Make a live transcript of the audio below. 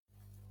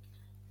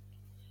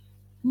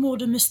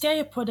Mord- och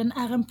Mysteriepodden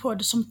är en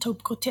podd som tar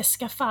upp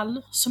groteska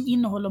fall som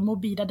innehåller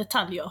morbida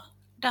detaljer.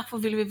 Därför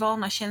vill vi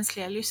varna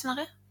känsliga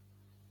lyssnare.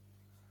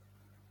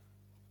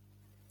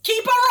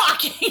 Keep on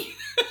rocking!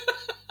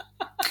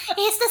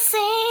 It's the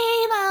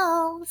same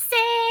old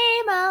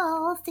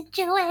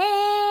situation.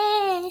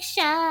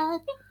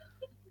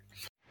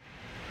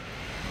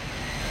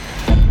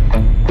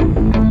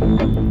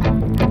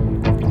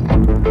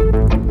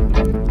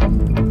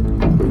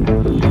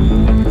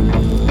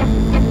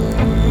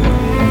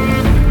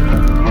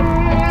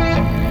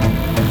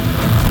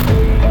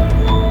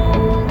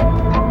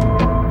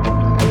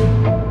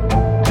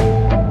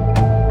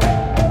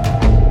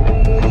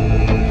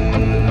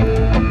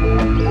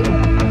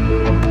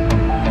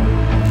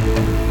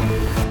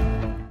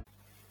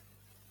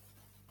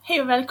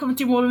 Hej och välkommen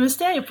till Mord- och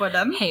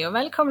Mysteriepodden. Hej och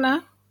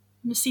välkomna.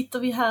 Nu sitter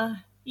vi här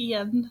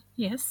igen.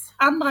 Yes.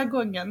 Andra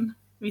gången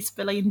vi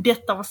spelar in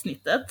detta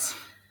avsnittet.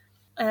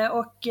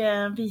 Och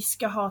vi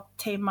ska ha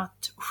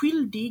temat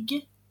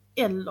skyldig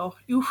eller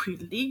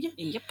oskyldig.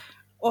 Yep.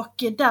 Och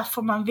där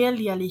får man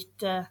välja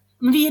lite.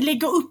 Men vi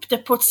lägger upp det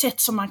på ett sätt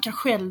som man kan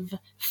själv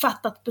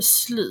fatta ett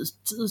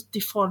beslut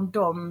utifrån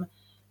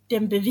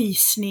den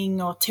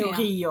bevisning och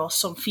teorier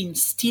som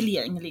finns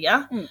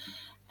tillgängliga. Mm.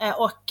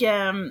 Och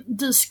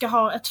du ska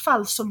ha ett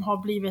fall som har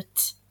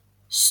blivit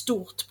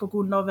stort på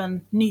grund av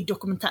en ny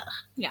dokumentär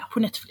på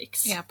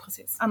Netflix. Ja,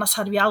 precis. Annars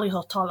hade vi aldrig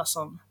hört talas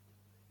om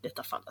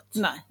detta fallet.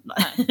 Nej.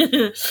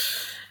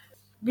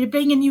 Det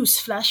blir ingen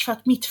newsflash för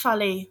att mitt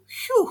fall är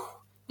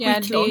Ja,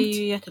 skitlångt. det är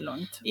ju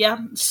jättelångt. Ja,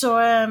 så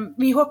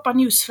vi hoppar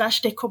newsflash,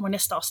 det kommer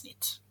nästa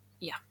avsnitt.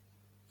 Ja.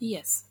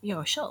 Yes,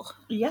 jag kör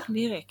Ja.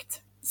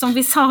 direkt. Som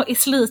vi sa i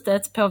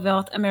slutet på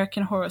vårt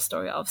American Horror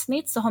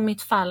Story-avsnitt så har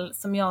mitt fall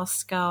som jag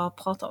ska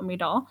prata om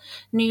idag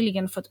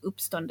nyligen fått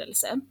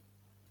uppståndelse.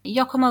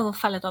 Jag kom över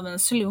fallet av en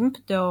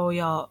slump då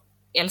jag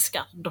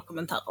älskar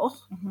dokumentärer.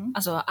 Mhm.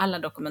 Alltså alla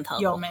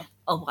dokumentärer. Jag med.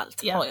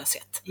 Överallt har jag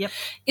sett. Yep.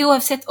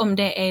 Oavsett om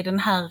det är den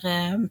här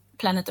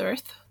Planet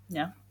Earth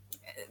Ja.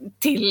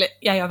 till,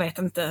 jag vet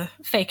inte,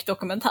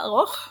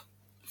 fake-dokumentärer.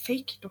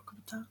 Fake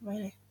dokumentär, vad är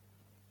det?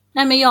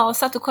 Nej, men jag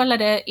satt och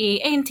kollade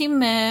i 1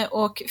 timme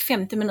och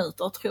 50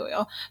 minuter tror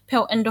jag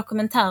på en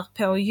dokumentär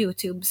på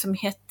YouTube som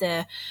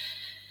hette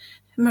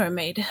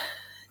Mermaid,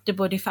 The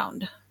Body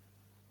Found.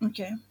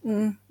 Okej.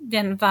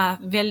 Den var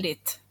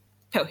väldigt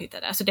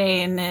påhittad. Alltså det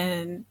är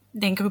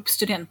en grupp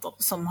studenter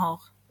som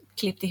har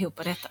klippt ihop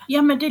detta.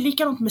 Ja, men det är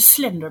likadant med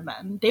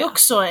Slenderman. Det är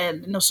också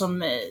något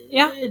som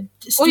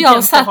Och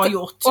jag studenter har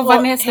gjort. och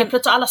var nästan... helt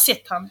plötsligt har alla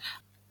sett han.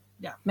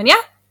 Men ja.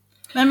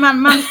 Men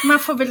man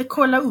får väl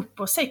kolla upp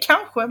och se.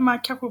 Man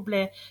kanske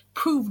blir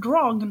proved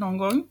wrong någon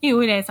gång.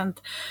 Jo, det är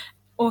sant.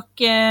 Och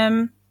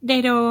det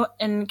är då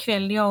en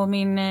kväll, jag och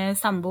min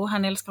sambo,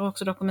 han älskar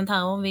också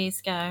dokumentärer. Vi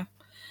ska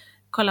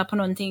kolla på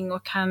någonting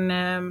och han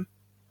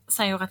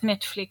säger att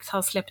Netflix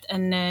har släppt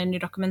en ny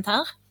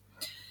dokumentär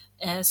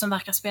som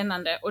verkar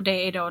spännande. Och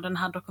det är då den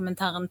här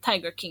dokumentären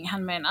Tiger King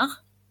han menar.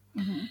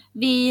 Mm-hmm.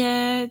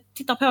 Vi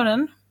tittar på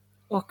den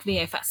och vi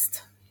är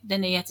fast.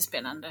 Den är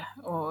jättespännande.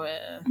 Och,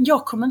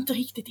 jag kommer inte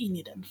riktigt in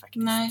i den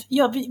faktiskt. Nej.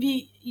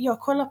 Jag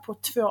kollar på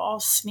 2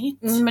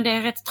 avsnitt. Men det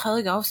är rätt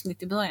tröga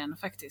avsnitt i början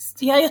faktiskt.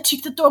 Ja, jag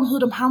tyckte inte om hur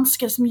de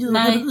handskades med djur,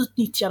 hur de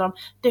utnyttjar dem.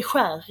 Det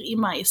skär i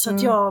mig. Så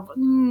att jag...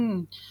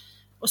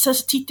 Och sen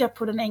så tittade jag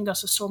på den en gång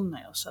så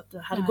somnade jag. Så att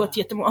det hade gått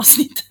jättemånga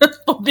avsnitt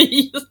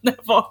förbi när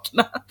jag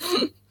vaknade.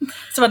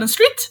 Så var den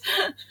slut.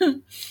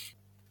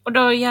 Och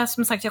då,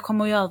 som sagt, jag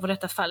kommer ju över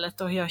detta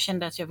fallet och jag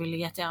kände att jag ville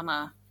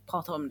jättegärna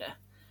prata om det.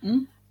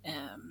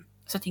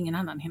 Så att ingen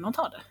annan hinner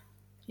ta det.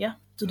 Ja,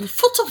 så du är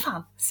fort som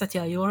fan. Så att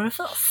jag gjorde det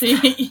först.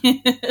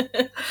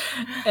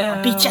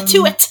 Beat you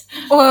to it!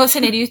 Och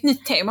sen är det ju ett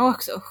nytt tema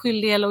också.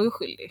 Skyldig eller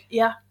oskyldig.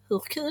 Ja. Hur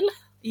kul?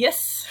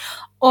 Yes.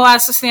 Och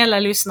alltså snälla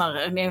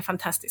lyssnare, ni är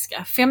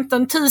fantastiska.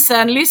 15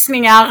 000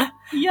 lyssningar!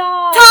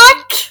 Ja!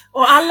 Tack!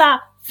 Och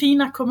alla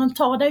fina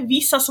kommentarer. Det är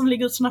vissa som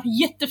lägger ut såna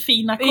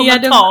jättefina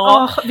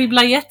kommentarer. Vi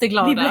blir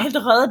jätteglada. Vi blir helt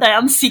röda i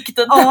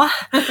ansiktet. Ja.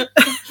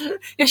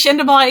 Jag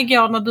kände bara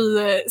igår när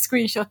du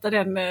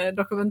screenshotade den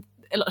dokumentären.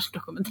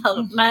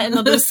 Nej,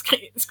 när du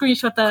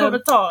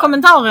screenshotade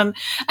kommentaren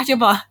att jag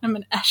bara, nej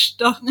men äsch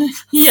då.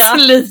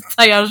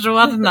 Sluta, jag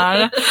rodnar.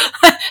 Jag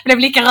blev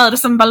lika röd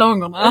som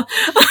ballongerna.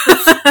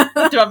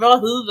 Det var våra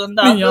huvuden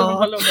där.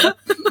 Ja.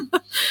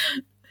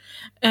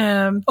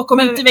 Och om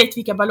ni inte vet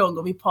vilka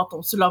ballonger vi pratar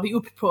om så la vi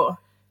upp på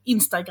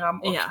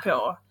Instagram och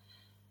på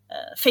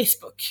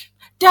Facebook.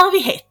 Där vi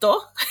heter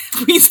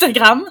på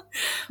Instagram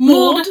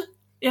Mord.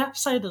 Ja,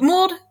 säger du.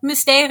 Mord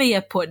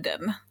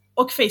Mysteriepodden.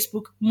 Och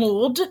Facebook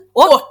Mord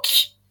och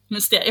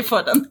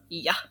Mysteriepodden.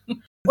 Ja.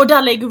 Och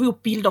där lägger vi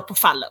upp bilder på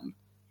fallen.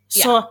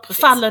 Så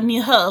precis. Fallen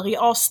ni hör i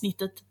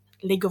avsnittet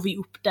lägger vi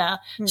upp där.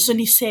 Så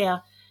ni ser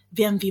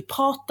vem vi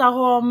pratar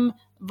om,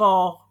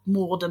 var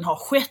morden har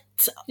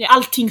skett,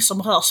 allting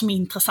som rör som är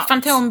intressant.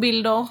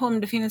 Fantombilder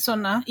om det finns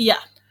sådana. Ja.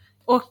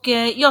 Och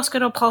jag ska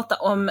då prata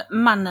om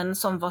mannen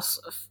som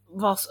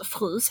vars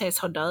fru sägs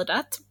ha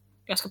dödat.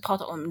 Jag ska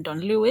prata om Don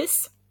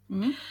Lewis.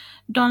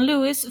 Don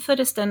Lewis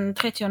föddes den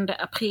 30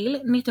 april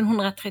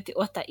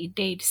 1938 i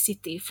Dade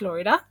City,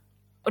 Florida.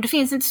 Och det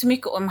finns inte så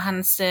mycket om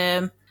hans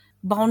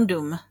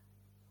barndom,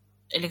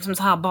 liksom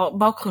så här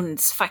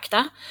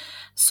bakgrundsfakta.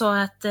 Så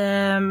att,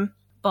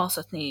 bara så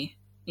att ni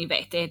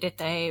vet,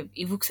 detta är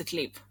i vuxet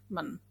liv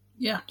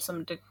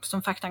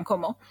som faktan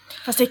kommer.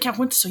 Fast det är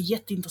kanske inte så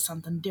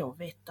jätteintressant ändå att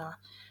veta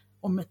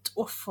om ett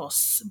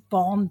offers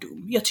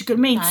barndom. Jag tycker det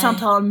är mer intressant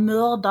att höra en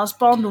mördars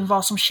barndom,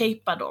 vad som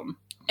shapar dem.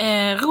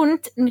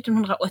 Runt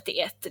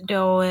 1981,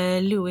 då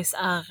Lewis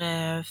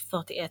är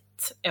 41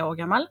 år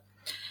gammal,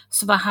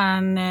 så var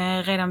han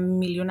redan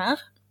miljonär.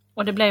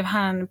 Och det blev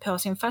han på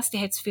sin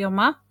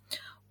fastighetsfirma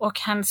och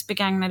hans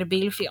begagnade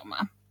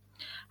bilfirma.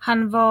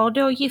 Han var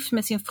då gift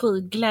med sin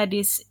fru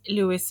Gladys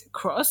Lewis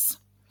Cross.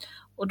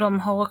 Och de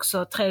har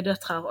också 3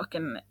 döttrar och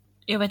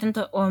jag vet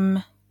inte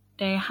om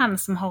det är han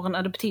som har en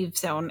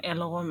adoptivson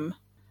eller om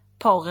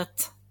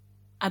paret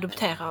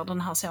adopterar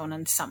den här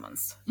sonen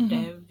tillsammans.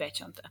 Det vet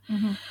jag inte.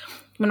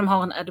 Men de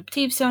har en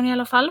adoptivson i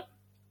alla fall.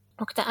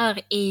 Och det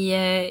är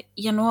i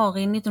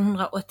januari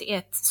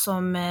 1981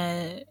 som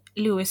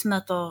Lewis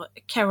möter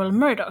Carol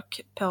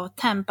Murdoch på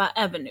Tampa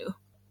Avenue.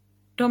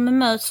 De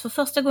möts för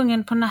första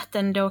gången på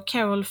natten då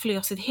Carol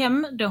flyr sitt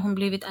hem då hon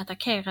blivit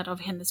attackerad av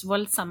hennes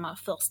våldsamma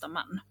första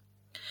man.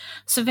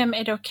 Så vem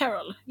är då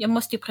Carol? Jag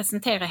måste ju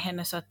presentera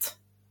henne så att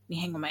ni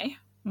hänger med.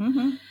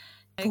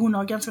 Hon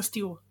har ganska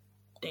stor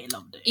del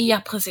av det.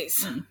 Ja,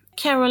 precis.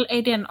 Carol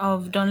är den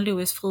av Don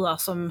Lewis fruar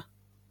som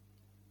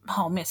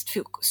har mest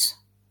fokus.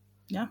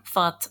 Ja.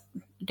 För att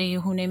det är ju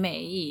hon är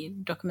med i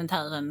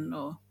dokumentären.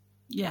 Och...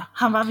 Ja,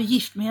 han var väl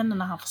gift med henne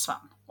när han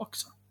försvann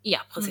också. Ja,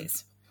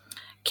 precis.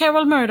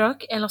 Carol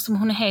Murdoch, eller som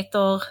hon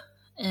heter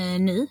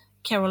nu,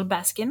 Carol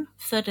Baskin,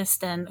 föddes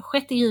den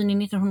 6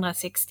 juni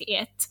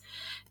 1961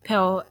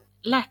 på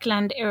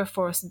Lackland Air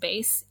Force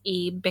Base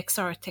i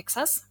Bexar,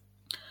 Texas.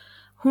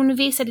 Hon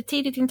visade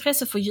tidigt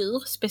intresse för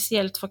djur,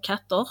 speciellt för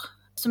katter.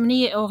 Som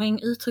 9-åring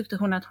uttryckte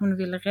hon att hon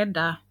ville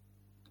rädda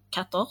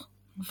katter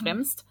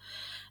främst.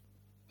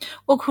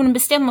 Och hon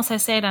bestämmer sig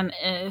sedan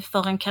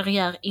för en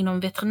karriär inom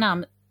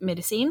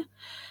veterinärmedicin.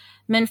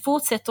 Men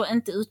fortsätter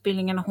inte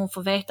utbildningen när hon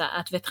får veta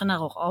att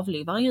veterinärer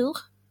avlivar djur.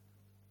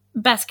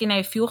 Baskin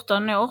är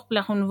 14 år,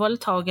 blir hon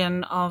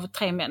våldtagen av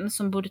 3 män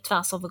som bodde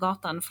tvärs över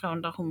gatan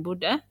från där hon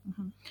bodde.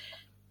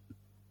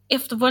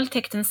 Efter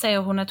våldtäkten säger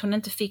hon att hon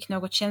inte fick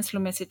något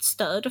känslomässigt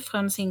stöd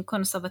från sin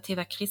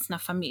konservativa kristna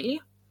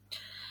familj.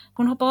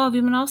 Hon hoppar av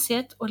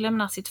gymnasiet och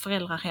lämnar sitt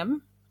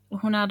föräldrahem. Och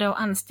hon är då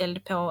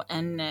anställd på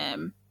en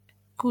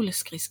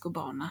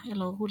rullskridskobana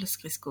eller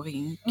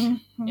rullskridskoring.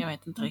 Jag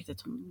vet inte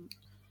riktigt.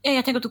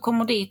 Jag tänker att du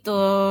kommer dit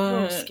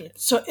och...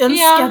 Så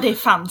önskar det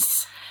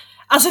fanns.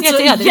 Alltså, det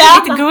är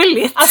lite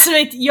gulligt. Alltså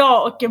vet,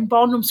 jag och en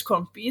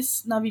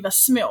barndomskompis, när vi var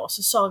små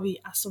så sa vi,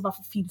 alltså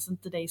varför finns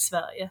inte det i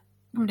Sverige?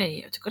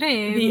 Jag tycker det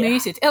är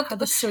mysigt. Jag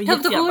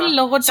åkte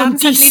rullor och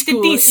dansat lite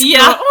disco.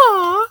 Ja.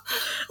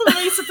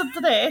 Har visat inte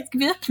det? Ska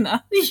vi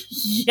öppna?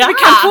 Ja! Vi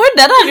kan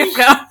podda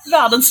därifrån.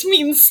 Världens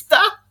minsta.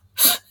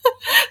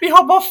 Vi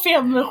har bara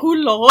 5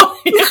 rullor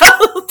i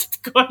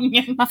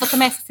utgången. Man får ta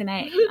med sig sina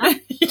egna.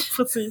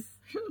 Precis.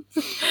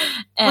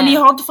 Och ni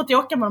har inte fått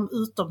åka med dem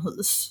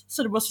utomhus.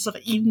 Så det måste sådana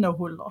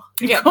innehåller.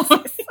 Ja,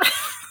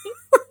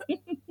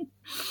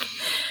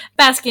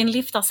 Baskin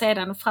lyfter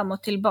sedan fram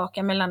och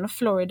tillbaka mellan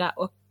Florida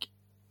och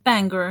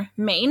Bangor,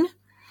 Maine.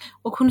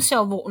 Och hon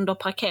sover under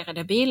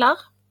parkerade bilar.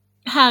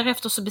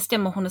 Härefter så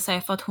bestämmer hon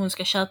sig för att hon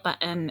ska köpa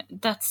en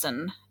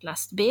Datsun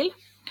lastbil.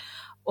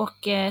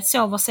 Och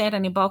sover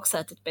sedan i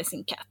baksätet med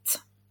sin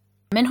katt.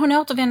 Men hon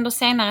återvänder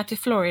senare till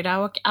Florida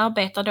och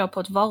arbetar då på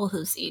ett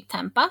varuhus i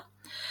Tampa.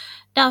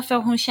 Där får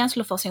hon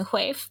känslor för sin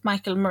chef,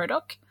 Michael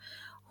Murdoch.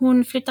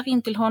 Hon flyttar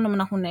in till honom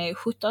när hon är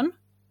 17.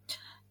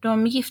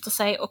 De gifter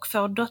sig och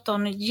får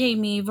dottern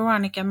Jamie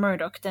Veronica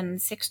Murdoch den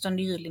 16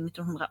 juli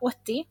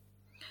 1980.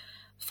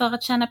 För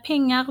att tjäna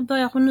pengar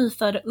börjar hon nu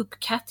föda upp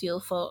kattdjur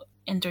för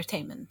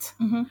entertainment.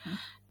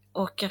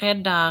 Och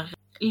räddar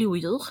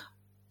lodjur.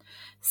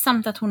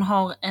 Samt att hon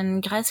har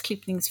en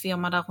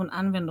gräsklippningsfirma där hon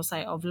använder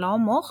sig av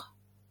lamor.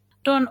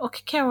 Don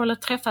och Carol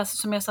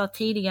träffas, som jag sa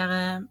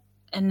tidigare,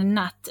 en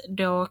natt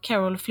då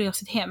Carol flyr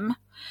sitt hem.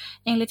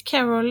 Enligt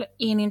Carol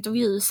i en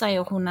intervju säger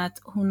hon att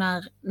hon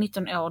är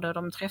 19 år då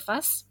de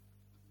träffas.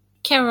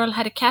 Carol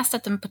hade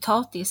kastat en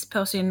potatis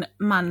på sin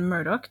man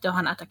Murdoch då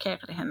han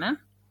attackerade henne.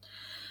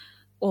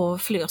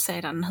 Och flyr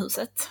sedan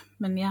huset.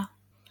 Men ja,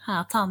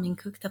 här tar min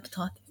kokta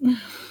potatis.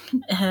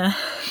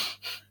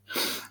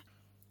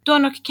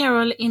 Don och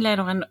Carol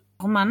inleder en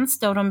romans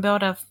då de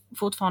båda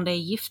fortfarande är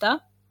gifta.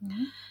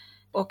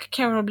 Och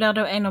Carol blir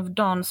då en av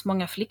Dons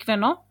många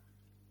flickvänner.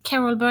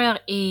 Carol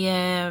börjar i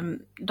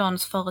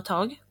Dons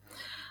företag.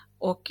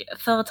 Och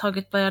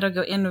företaget börjar då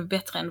gå ännu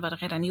bättre än vad det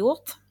redan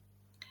gjort.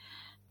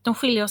 De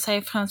skiljer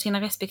sig från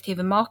sina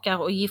respektive makar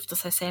och gifter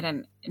sig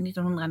sedan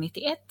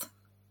 1991.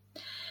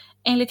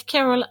 Enligt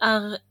Carol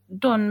är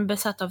Don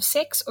besatt av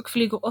sex och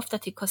flyger ofta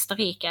till Costa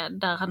Rica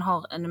där han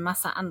har en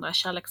massa andra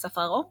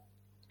kärleksaffärer.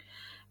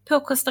 På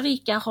Costa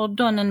Rica har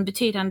Don en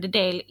betydande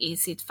del i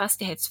sitt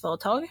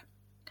fastighetsföretag.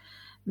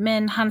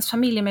 Men hans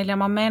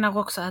familjemedlemmar menar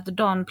också att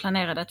Don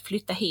planerade att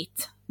flytta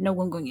hit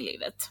någon gång i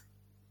livet.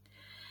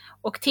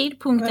 Och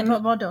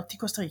tidpunkten... Vad då? Till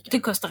Costa Rica?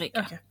 Till Costa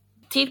Rica. Okay.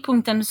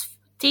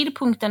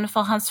 Tidpunkten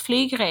för hans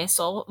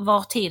flygresor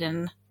var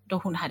tiden då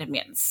hon hade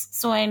mens.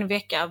 Så 1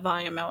 vecka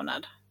varje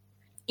månad.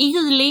 I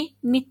juli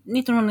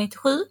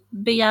 1997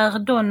 begär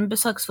Don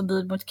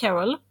besöksförbud mot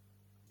Carol.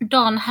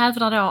 Don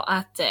hävdar då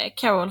att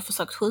Carol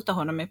försökt skjuta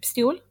honom med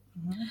pistol.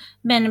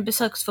 Men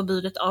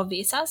besöksförbudet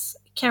avvisas.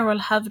 Carol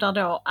hävdar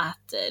då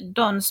att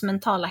Dons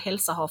mentala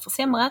hälsa har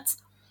försämrats.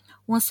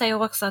 Hon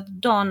säger också att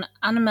Don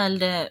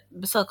anmälde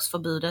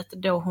besöksförbudet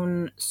då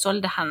hon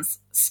sålde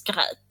hans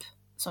skräp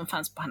som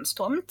fanns på hans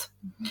tomt.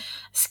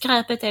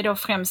 Skräpet är då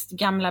främst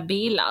gamla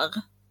bilar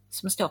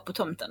som står på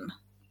tomten.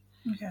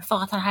 Okay.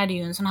 För att han hade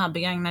ju en sån här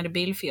begagnade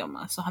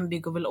bilfirma, så han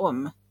bygger väl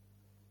om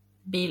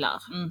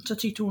bilar. Så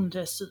tyckte hon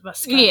det var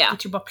skräp, det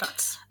tog bara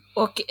plats.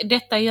 Och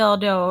detta gör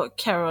då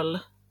Carol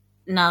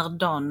när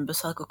Don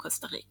besöker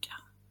Costa Rica.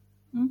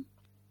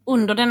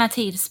 Under denna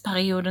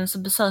tidsperioden så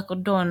besöker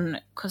Don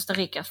Costa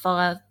Rica för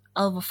att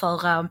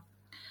överföra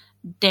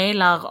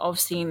delar av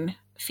sin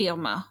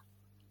firma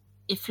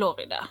i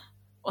Florida.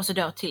 Och så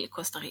då till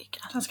Costa Rica.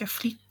 Han ska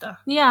flytta.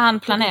 Ja, han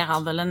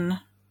planerar väl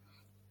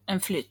en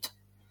flytt.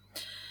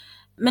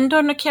 Men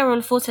Don och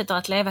Carol fortsätter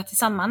att leva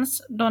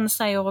tillsammans. Don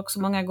säger också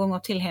många gånger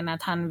till henne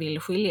att han vill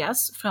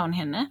skiljas från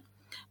henne.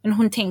 Men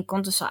hon tänker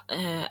inte så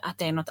att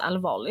det är något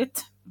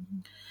allvarligt.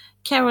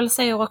 Carol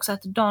säger också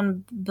att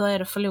Don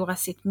började förlora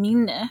sitt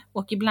minne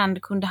och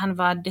ibland kunde han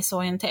vara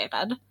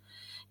desorienterad.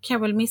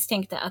 Carol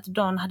misstänkte att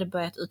Don hade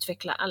börjat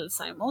utveckla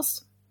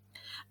Alzheimers.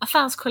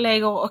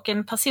 Affärskollegor och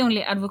en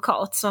personlig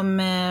advokat som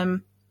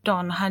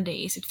Don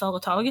hade i sitt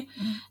företag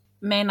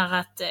menar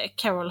att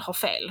Carol har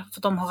fel.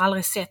 För de har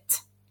aldrig sett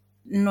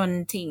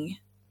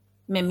någonting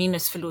med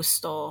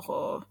minnesförluster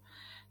och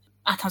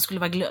att han skulle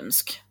vara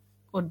glömsk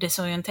och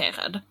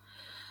desorienterad.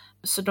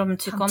 Så de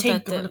tycker han inte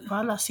tänker väl på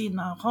alla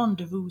sina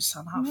rendezvous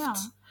han haft. Ja.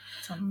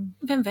 Som...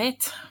 Vem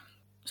vet?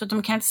 Så att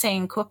de kan inte se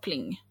en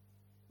koppling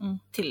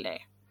till det.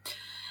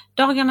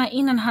 Dagarna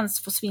innan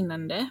hans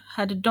försvinnande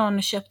hade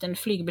Don köpt en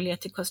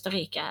flygbiljett till Costa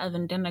Rica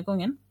även denna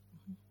gången.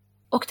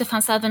 Och det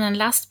fanns även en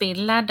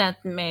lastbil laddad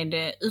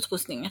med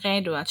utrustning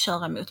redo att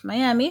köra mot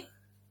Miami.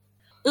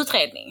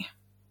 Utredning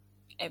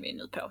är vi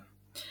nu på.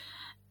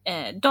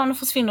 Don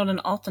försvinner den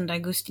 18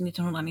 augusti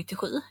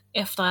 1997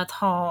 efter att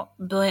ha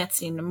börjat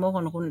sin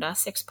morgonrunda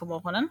 6 på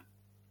morgonen.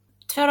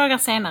 2 dagar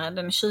senare,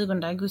 den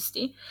 20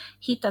 augusti,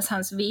 hittas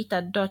hans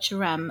vita Dodge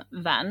Ram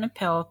van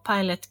på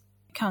Pilot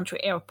Country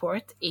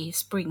Airport i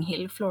Spring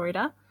Hill,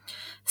 Florida.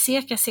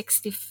 Cirka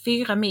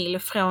 64 mil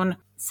från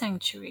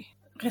Sanctuary.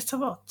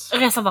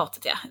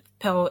 Reservatet, ja.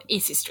 På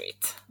Easy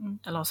Street.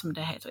 Eller som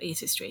det heter,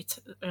 Easy Street,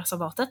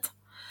 reservatet.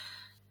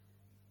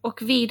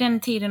 Och vid den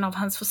tiden av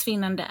hans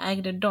försvinnande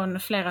ägde Don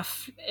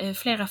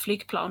flera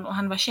flygplan och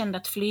han var känd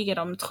att flyga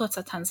dem trots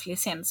att hans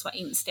licens var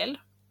inställd.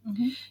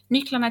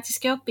 Nycklarna till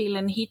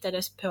skåpbilen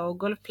hittades på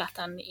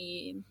golvplattan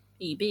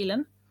i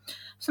bilen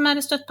som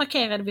hade stått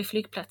parkerad vid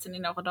flygplatsen i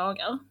några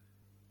dagar.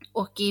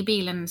 Och i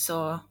bilen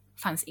så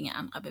fanns inga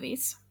andra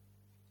bevis.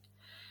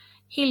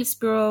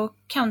 Hillsborough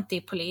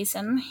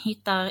County-polisen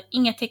hittar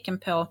inga tecken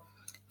på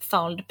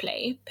foul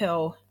play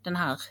på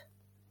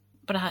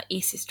det här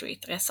Easy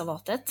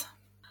Street-reservatet.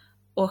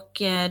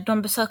 Och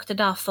de besökte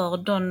därför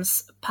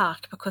Dons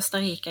park på Costa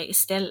Rica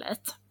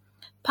istället.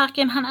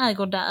 Parken han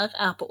äger där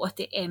är på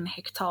 81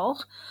 hektar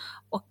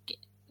och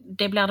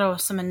det blir då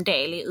som en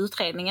del i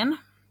utredningen.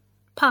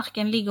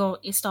 Parken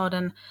ligger i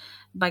staden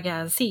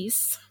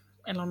Bagasis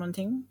eller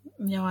någonting.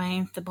 Jag är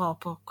inte bra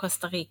på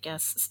Costa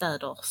Ricas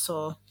städer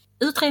så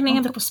utredningen...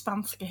 Inte på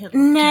spanska heller.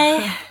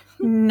 Nej,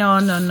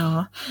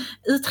 no.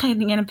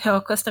 Utredningen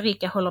på Costa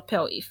Rica håller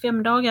på i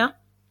 5 dagar.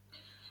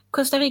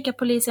 Costa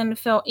Rica-polisen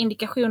får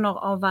indikationer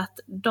av att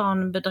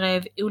Don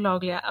bedrev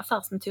olagliga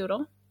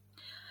affärsmetoder.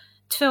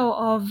 2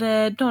 av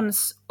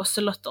Dons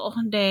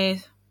ocelotter, det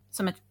är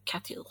som ett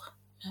kattdjur.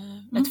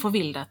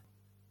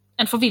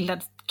 En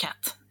förvildad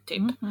katt,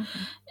 typ.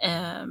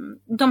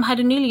 De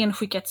hade nyligen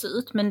skickats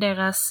ut, men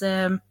deras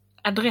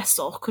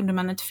adresser kunde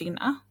man inte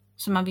finna.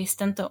 Så man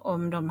visste inte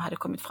om de hade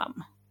kommit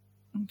fram.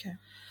 Okay.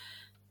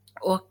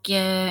 Och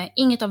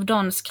inget av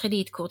Dons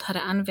kreditkort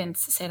hade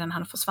använts sedan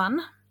han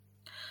försvann.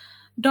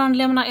 Don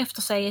lämnar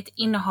efter sig ett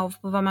innehav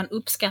på vad man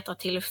uppskattar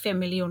till $5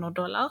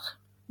 miljoner,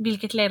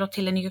 vilket leder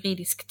till en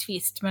juridisk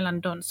tvist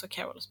mellan Dons och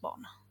Carols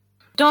barn.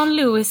 Don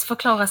Lewis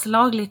förklaras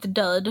lagligt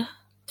död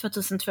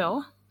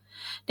 2002.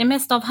 Det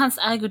mesta av hans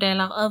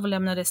ägodelar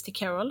överlämnades till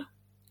Carol.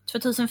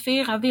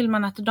 2004 vill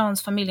man att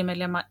Dons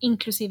familjemedlemmar,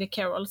 inklusive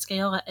Carol, ska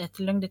göra ett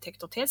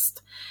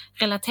lögndetektortest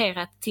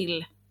relaterat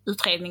till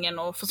utredningen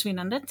och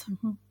försvinnandet.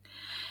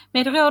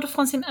 Med råd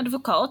från sin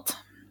advokat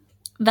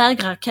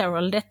vägrar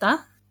Carol detta.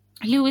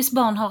 Lewis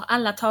barn har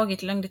alla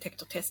tagit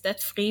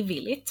lögndetektortestet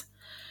frivilligt.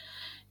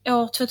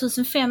 År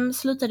 2005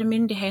 slutade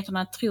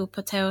myndigheterna tro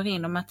på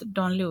teorin om att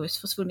Don Lewis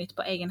försvunnit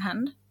på egen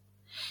hand.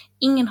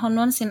 Ingen har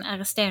någonsin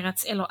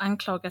arresterats eller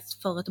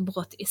anklagats för ett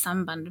brott i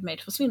samband med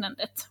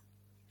försvinnandet.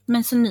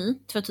 Men så nu,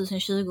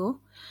 2020,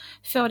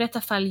 får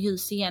detta fall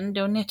ljus igen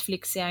då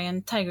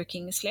Netflix-serien Tiger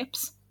King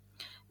släpps.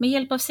 Med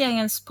hjälp av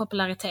seriens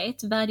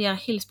popularitet vädjar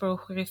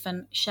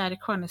Hillsborough-sheriffen Chad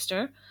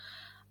Chronister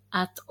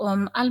att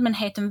om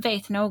allmänheten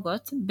vet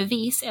något,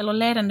 bevis eller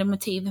ledande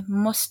motiv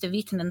måste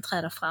vittnen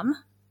träda fram.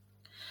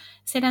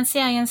 Sedan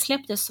serien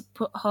släpptes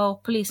har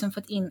polisen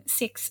fått in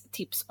 6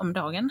 tips om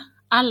dagen,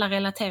 alla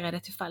relaterade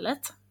till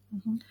fallet.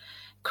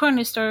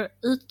 Chronister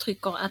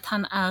uttrycker att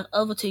han är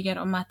övertygad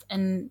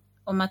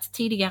om att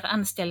tidigare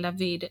anställda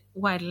vid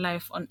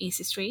Wildlife on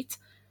Easy Street,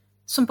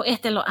 som på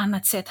ett eller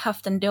annat sätt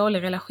haft en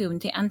dålig relation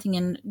till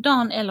antingen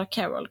Don eller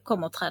Carol,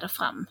 kommer att träda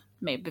fram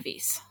med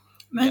bevis.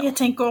 Men jag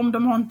tänker om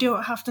de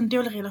har haft en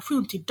dålig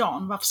relation till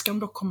Don, varför ska de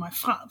då komma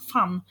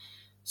fram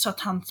så att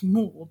hans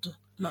mord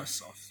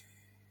löses?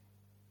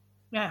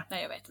 Ja.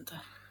 Nej, jag vet inte.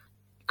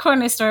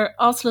 Chronister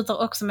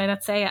avslutar också med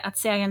att säga att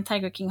serien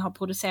Tiger King har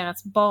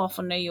producerats bara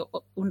för nöje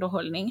och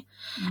underhållning.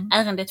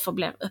 Ärendet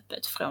förblir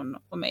öppet från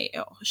och med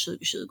år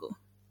 2020.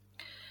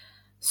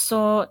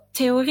 Så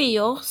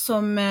teorier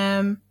som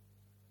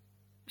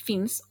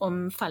finns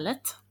om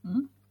fallet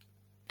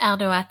är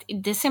då att i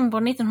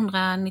december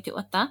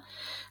 1998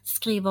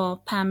 skriver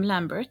Pam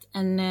Lambert,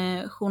 en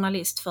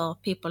journalist för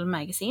People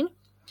Magazine,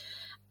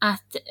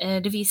 att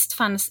det visst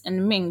fanns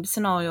en mängd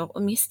scenarier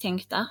och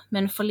misstänkta,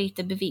 men för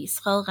lite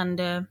bevis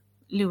rörande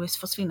Louis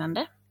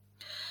försvinnande.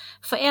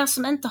 För er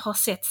som inte har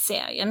sett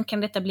serien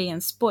kan detta bli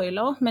en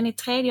spoiler, men i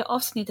 3:e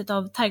avsnittet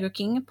av Tiger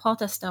King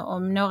pratas det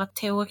om några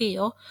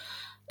teorier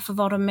för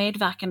vad de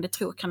medverkande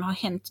tror kan ha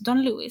hänt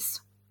Don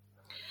Louis.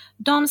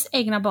 Dons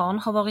egna barn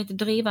har varit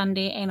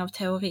drivande i en av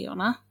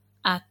teorierna,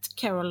 att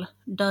Carol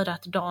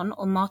dödat Don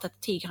och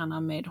matat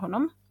tigrarna med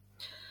honom,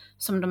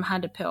 som de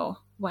hade på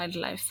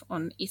Wildlife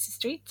on Easy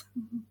Street.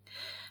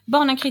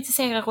 Barnen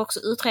kritiserar också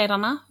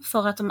utredarna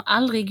för att de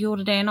aldrig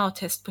gjorde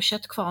DNA-test på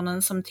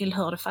köttkvarnen som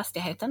tillhörde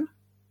fastigheten.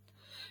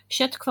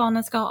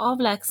 Köttkvarnen ska ha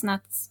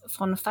avlägsnats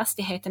från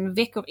fastigheten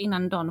veckor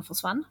innan Don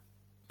försvann.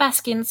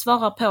 Baskin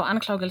svarar på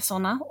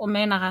anklagelserna och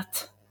menar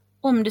att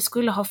om det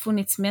skulle ha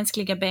funnits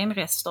mänskliga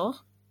benrester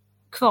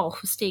kvar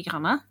hos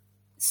tigrarna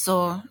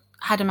så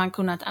hade man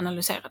kunnat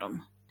analysera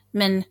dem.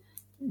 Men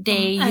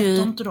det är ju...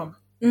 Äter inte dem?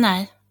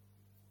 Nej,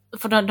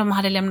 för de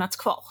hade lämnats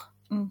kvar.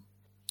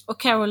 Och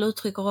Carol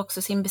uttrycker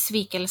också sin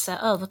besvikelse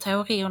över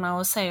teorierna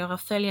och säger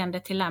följande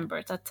till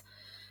Lambert att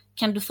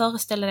kan du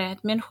föreställa dig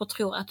att människor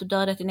tror att du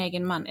dödat din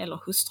egen man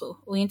eller hustru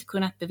och inte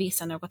kunnat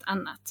bevisa något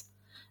annat?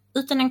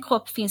 Utan en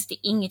kropp finns det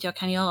inget jag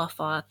kan göra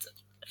för att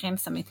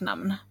rensa mitt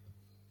namn.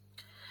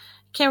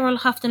 Carol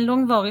har haft en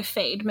långvarig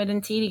fejd med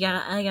den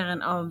tidigare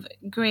ägaren av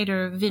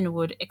Greater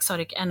Vinwood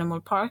Exotic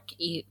Animal Park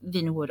i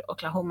Vinwood,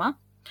 Oklahoma.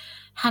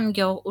 Han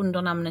går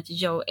under namnet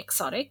Joe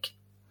Exotic.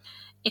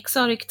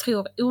 Exotic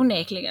tror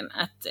onekligen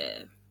att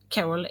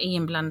Carol är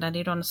inblandad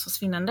i Dons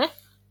försvinnande.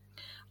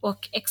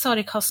 Och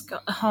Exotic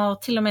har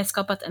till och med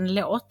skapat en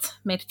låt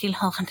med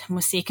tillhörande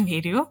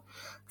musikvideo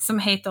som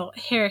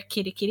heter Hair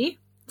Kitty Kitty.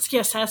 Ska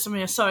jag säga som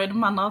jag sa i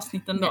de andra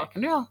avsnitten då?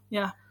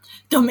 Ja.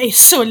 De är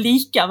så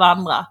lika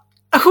varandra.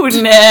 Hon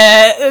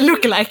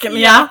lookaliken,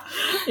 ja.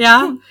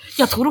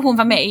 Jag trodde hon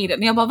var med i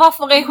den. Jag bara,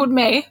 varför är hon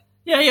med?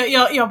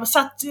 Jag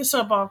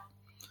sa bara,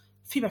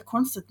 fy vad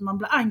konstigt, man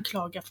blir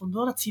anklagad för att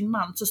mördat sin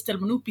man, så ställer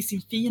man upp i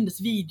sin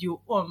fiendes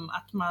video om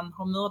att man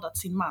har mördat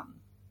sin man.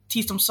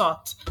 Tills de sa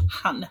att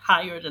han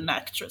hired an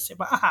actress. Jag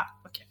bara,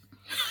 aha, okej.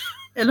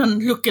 Eller en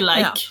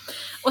lookalike. Ja.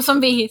 Och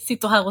som vi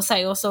sitter här och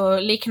säger så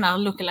liknar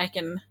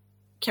lookaliken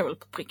Carol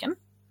på pricken.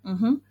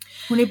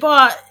 Hon är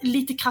bara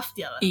lite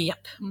kraftigare.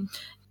 Japp.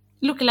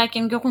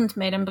 Lookaliken går runt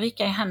med en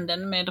bricka i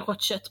handen med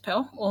rått kött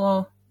på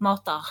och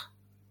matar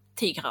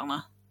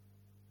tigrarna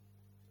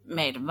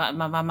med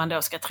vad man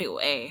då ska tro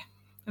är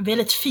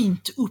väldigt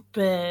fint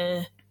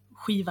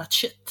skivat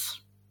kött.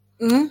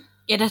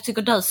 Ja, det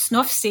tycker du är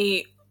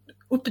snofsig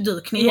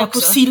uppdukning också.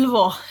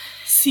 På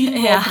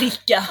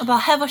silverbricka. Och bara,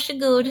 här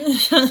varsågod,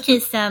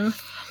 kissen.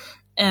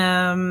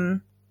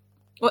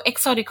 Och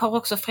Exotic har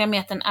också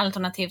främjat en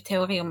alternativ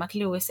teori om att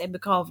Louis är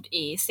begravd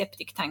i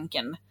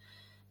septiktanken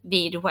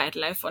vid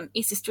Wildlife on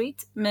Easy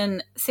Street,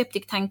 men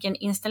septiktanken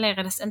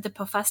installerades inte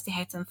på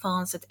fastigheten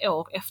förrän ett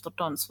år efter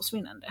Dons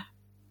försvinnande.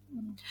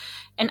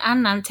 En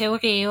annan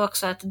teori är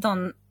också att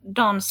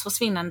Dons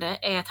försvinnande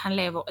är att han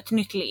lever ett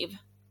nytt liv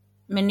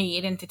med ny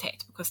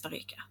identitet på Costa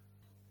Rica.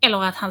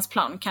 Eller att hans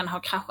plan kan ha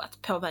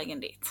kraschat på vägen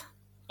dit.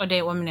 Och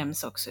det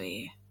omnämns också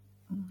i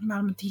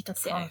man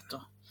tittat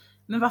på.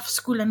 Men varför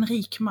skulle en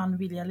rik man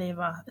vilja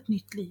leva ett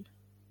nytt liv?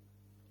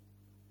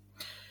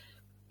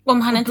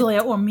 Om han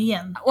börja om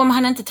igen. Om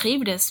han inte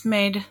trivdes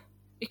med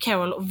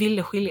Carol och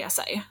ville skilja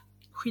sig.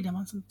 Skiljer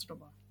man sig inte då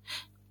bara?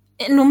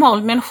 En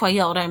normal människa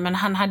gör det, men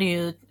han hade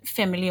ju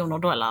 $5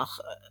 miljoner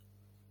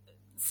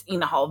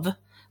innehav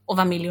och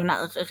var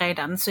miljonär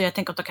redan. Så jag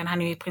tänker att då kan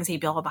han ju i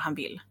princip göra vad han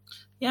vill.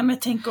 Ja, men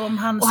jag tänker om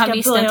han och ska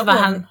han börja inte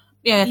om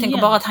jag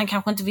tänker bara att han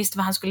kanske inte visste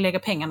vad han skulle lägga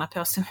pengarna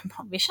på. Så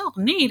vi kör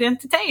en ny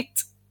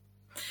identitet.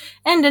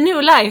 And a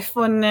new life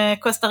från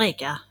Costa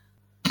Rica.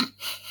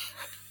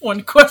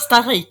 Och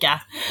Costa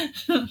Rica.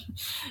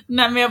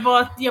 Nej, men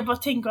jag bara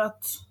tänker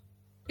att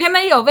Ja,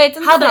 men jag vet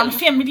inte. Hade han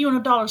 $5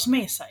 miljoner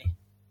med sig?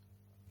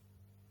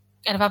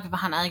 Ja, det var vad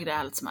han ägde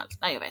allt som allt.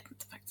 Nej, jag vet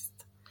inte faktiskt.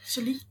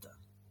 Så lite.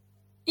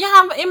 Ja,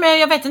 men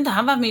jag vet inte,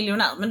 han var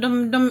miljonär. Men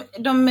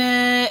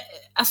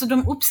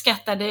de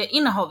uppskattade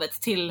innehavet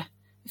till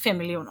 5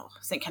 miljoner.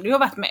 Sen kan det ju ha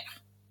varit mer.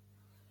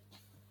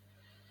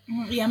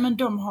 Ja, men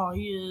de har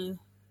ju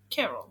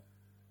Carol.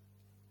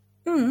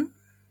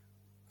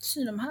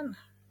 Synd om han.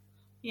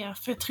 Ja,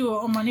 för jag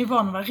tror om man är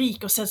van att vara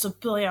rik och sen så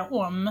börjar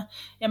om.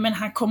 Ja, men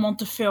han kommer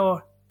inte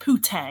få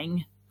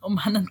putang om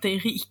han inte är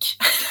rik.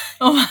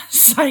 Om man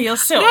säger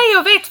så. Nej,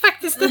 jag vet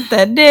faktiskt inte.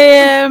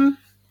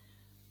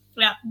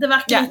 Ja, det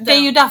verkar inte. Det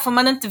är ju därför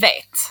man inte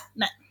vet.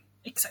 Nej,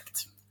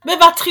 exakt. Men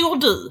vad tror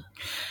du?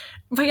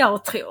 Vad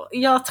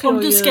jag tror om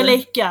du ska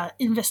leka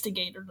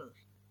investigator nu.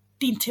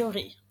 Din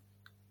teori.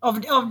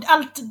 Av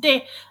allt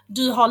det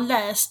du har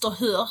läst och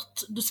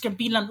hört. Du ska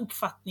bilda en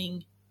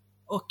uppfattning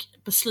och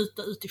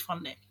besluta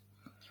utifrån det.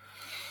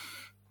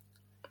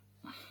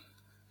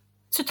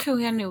 Så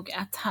tror jag nog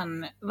att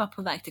han var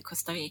på väg till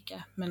Costa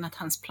Rica, men att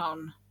hans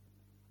plan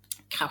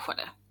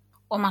kraschade.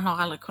 Och man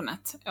har aldrig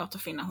kunnat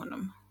återfinna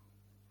honom.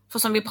 För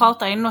som vi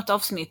pratar i något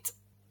avsnitt,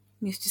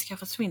 mystiska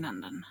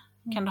försvinnanden.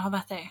 Kan det ha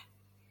varit det?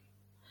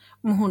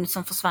 Om hon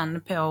som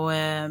försvann på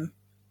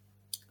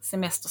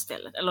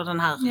semesterstället, eller den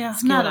här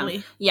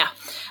skolan. Ja.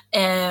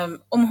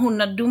 Om hon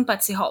har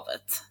dumpats i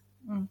havet.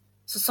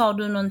 Så sa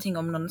du någonting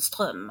om någon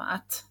ström,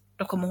 att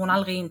då kommer hon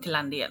aldrig in till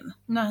land igen.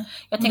 Nej.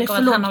 Jag tänker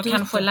att han har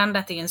kanske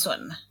landat i en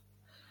sån.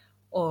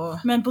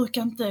 Men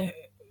brukar inte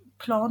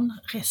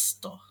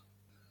planrester,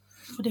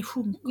 för det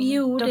sjunker.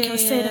 Jo, de kan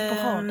se det på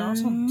radar och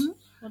sånt.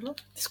 Eller?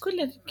 Det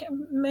skulle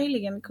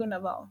möjligen kunna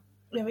vara.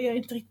 Jag är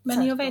inte riktigt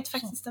men jag vet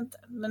faktiskt inte.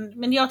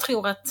 Men jag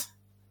tror att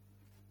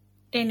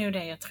det är nog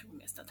det jag tror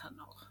mest att han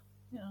har.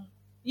 Ja.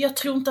 Jag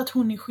tror inte att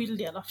hon är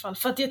skyldig i alla fall.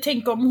 För att jag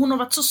tänker, om hon har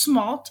varit så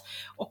smart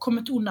och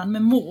kommit undan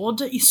med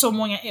mord i så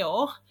många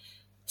år,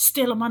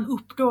 ställer man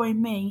upp då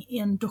med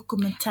en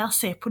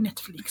dokumentärserie på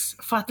Netflix.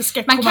 För att det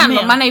ska man komma kan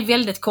mer. om man är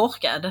väldigt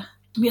korkad.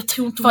 Men jag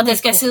tror inte för att det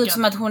ska se ut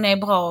som att hon är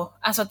bra.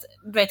 Alltså att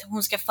du vet,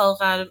 hon ska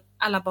föra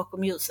alla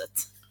bakom ljuset.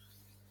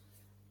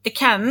 Det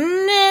kan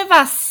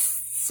vara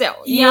så.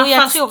 Ja,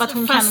 jag tror att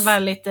hon kan vara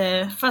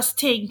lite... Fast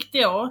tänk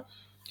då...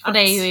 För det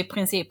är ju i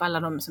princip alla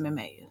de som är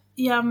med.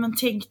 Ja, men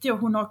tänk då,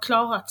 hon har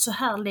klarat så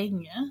här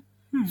länge.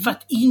 För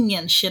att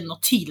ingen känner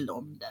till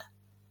om det.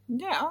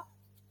 Ja.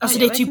 Alltså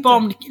det är typ bara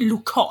om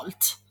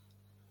lokalt.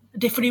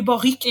 Det får det ju bara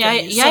rykta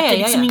i. Så det är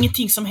liksom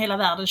ingenting som hela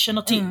världen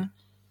känner till.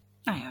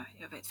 Nej,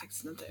 jag vet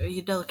faktiskt inte. Jag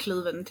är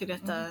dörrkluven till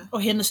detta.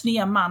 Och hennes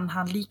nya man,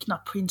 han liknar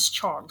Prince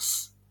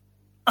Charles.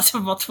 Alltså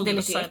jag var bara tvungen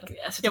att säga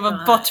det. Alltså, jag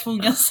var bara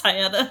tvungen att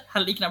säga det.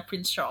 Han liknar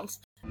Prince Charles.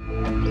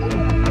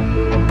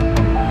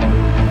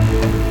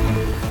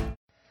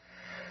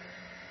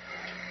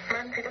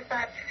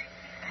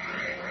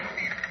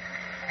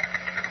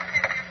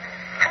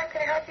 How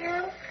can I help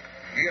you?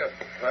 Yes,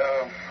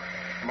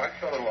 my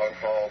son-in-law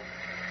called.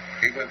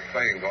 He went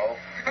playing golf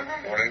this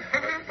morning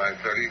at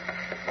 9:30.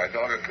 My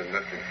daughter's been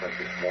missing since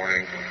this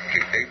morning.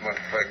 She's 8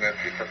 months pregnant.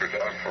 She took her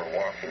dog for a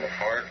walk in the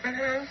park.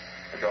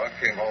 The dog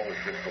came home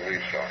with just a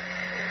leash on.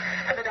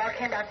 So the dog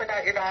came back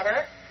without your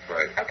daughter?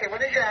 Right. Okay,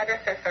 what is your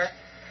address, sister?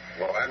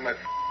 Well, I'm at...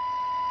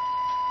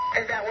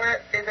 Is that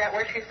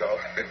where she's... So,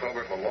 it's over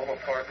at Maloma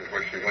Park is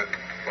where she went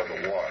for the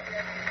walk.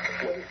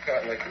 What is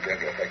Scott Lake's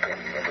address? I can't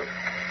remember.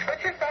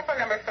 What's your cell phone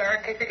number, sir,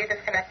 in case you get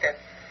disconnected?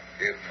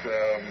 It's,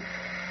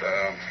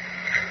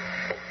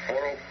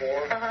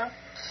 404...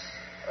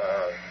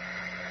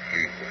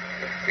 Jesus,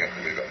 I can't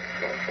believe I'm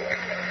going for it.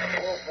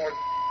 404...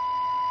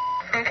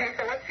 Okay,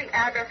 so what's the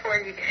address where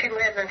she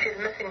lives and she's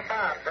missing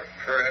from?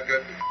 Her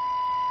address is...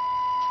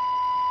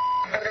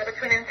 Over there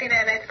between Encina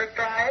and Icebrook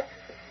Drive?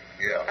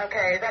 Yeah.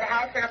 Okay, is that a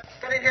house?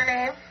 What is your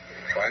name?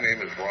 My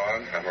name is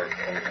Ron. I'm her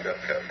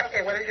stepdad.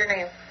 Okay, what is your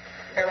name?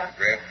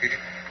 Gransky.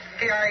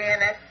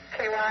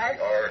 Gransky?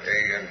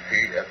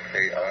 Ranpski.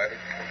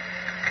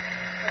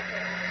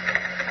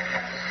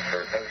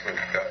 Her husband,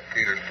 Scott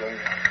Peterson,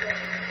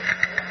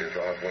 is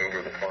on his way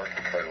over to the park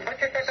to play. What's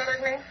your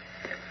stepdaughter's name?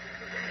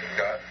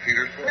 Scott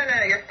Peterson?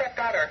 No, your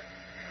stepdaughter.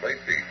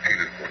 Lacey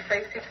Peterson.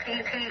 Lacey,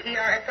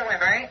 P-T-E-R-S-O-N,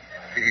 right?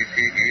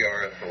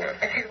 P-E-T-E-R-S-O-N.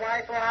 And she's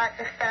white, black,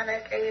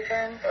 Hispanic,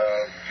 Asian?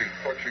 She's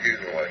Portuguese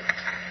and white.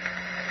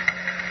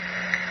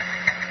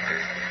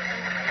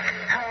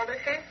 How old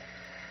is she?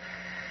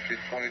 She's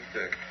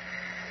 26.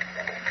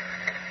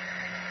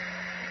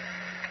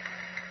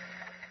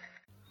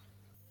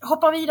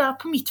 Hoppar vidare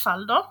på mitt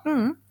fall då.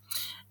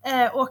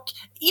 Och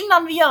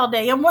innan vi gör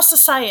det, jag måste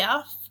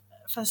säga,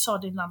 för jag sa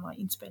det i den andra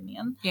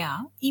inspelningen.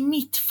 Ja. I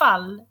mitt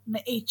fall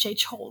med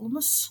H.H.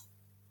 Holmes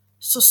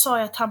så sa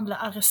jag att han blev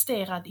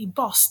arresterad i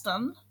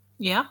Boston.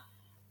 Ja.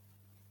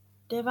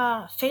 Det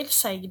var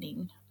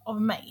felsägning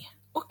av mig.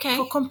 Okej.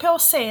 För kom på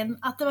sen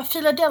att det var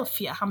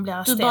Philadelphia han blev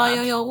arresterad. Du bara,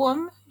 jag gör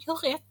om, gör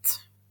rätt.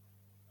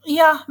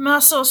 Ja, men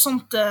alltså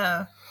sånt...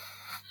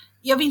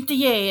 jag vill inte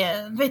ge...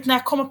 Vet när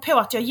jag kommer på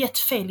att jag gett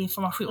fel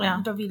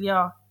information, då vill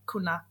jag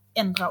kunna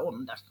ändra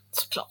om det.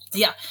 Såklart.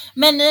 Ja,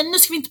 men nu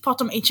ska vi inte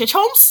prata om H.H.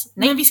 Holmes,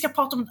 men vi ska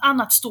prata om ett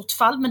annat stort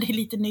fall, men det är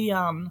lite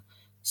nyare än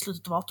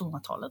slutet av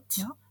 1800-talet.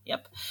 Ja.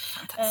 Japp.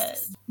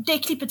 Fantastiskt. Det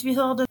klippet vi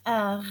hörde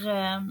är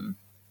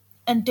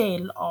en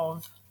del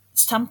av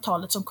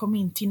samtalet som kom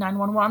in till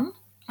 911.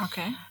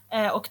 Okej.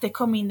 Och det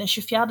kom in den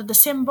 24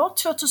 december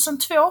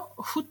 2002,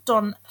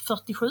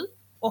 17:47.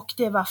 Och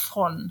det var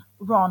från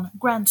Ron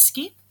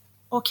Gransky.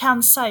 Och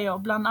han säger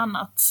bland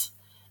annat: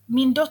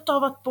 min dotter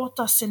har varit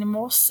borta sedan i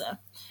morse.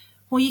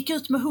 Hon gick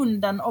ut med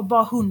hunden och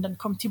bara hunden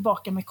kom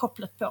tillbaka med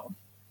kopplet på.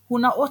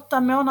 Hon är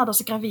 8 månaders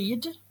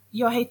gravid.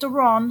 Jag heter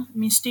Ron,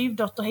 min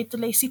styvdotter heter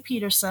Lacey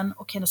Peterson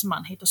och hennes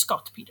man heter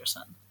Scott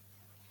Peterson.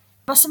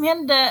 Vad som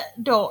hände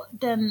då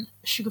den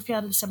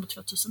 24 december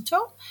 2002.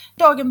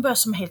 Dagen började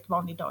som en helt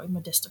vanlig dag i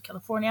Modesto,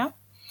 California.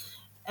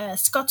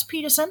 Scott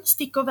Peterson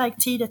sticker iväg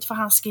tidigt för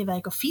han ska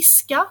iväg och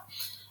fiska.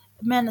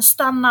 Men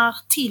stannar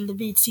till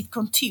vid sitt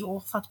kontor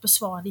för att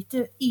besvara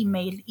lite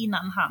e-mail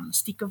innan han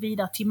sticker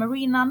vidare till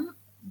marinan,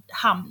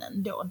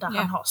 hamnen då, där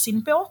han har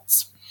sin båt.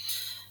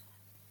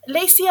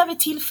 Lacey är vid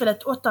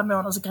tillfället 8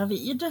 månaders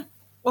gravid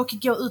och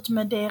går ut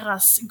med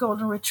deras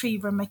golden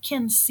retriever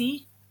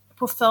Mackenzie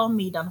på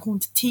förmiddagen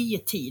runt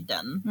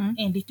 10-tiden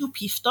enligt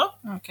uppgifter.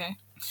 Okej.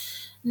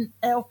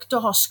 Och då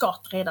har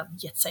Scott redan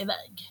gett sig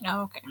iväg.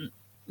 Ja, okej.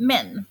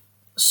 Men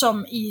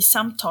som i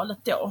samtalet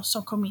då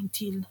som kom in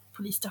till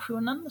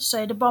polisstationen så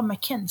är det bara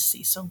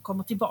Mackenzie som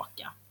kommer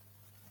tillbaka.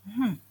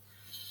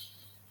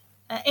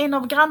 En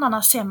av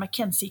grannarna ser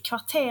Mackenzie i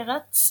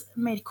kvarteret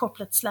med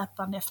kopplet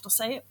släpande efter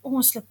sig och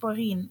hon släpper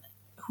in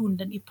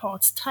hunden i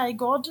parets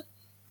trädgård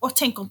och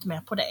tänker inte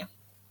mer på det.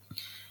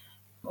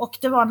 Och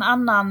det var en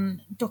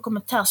annan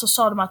dokumentär så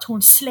sa de att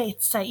hon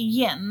slet sig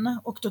igen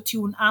och då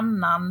tog en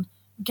annan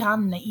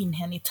granne in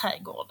henne i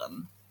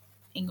trädgården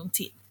en gång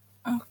till.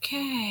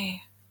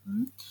 Okej.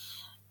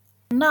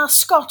 När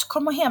Scott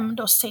kommer hem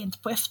då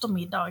sent på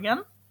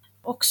eftermiddagen,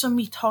 också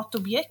mitt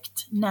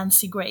hatobjekt,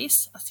 Nancy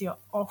Grace, alltså jag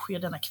avskyr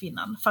denna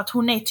kvinnan, för att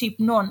hon är typ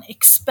någon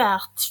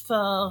expert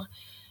för,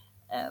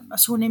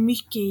 alltså hon är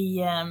mycket i,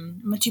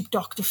 med typ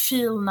Dr.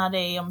 Phil när det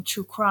är om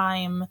true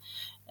crime,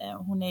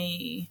 hon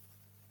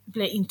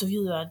blir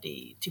intervjuad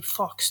i typ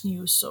Fox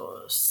News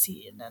och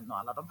CNN och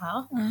alla de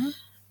här.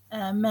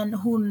 Men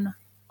hon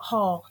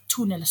har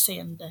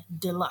tunnelseende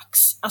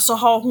deluxe. Alltså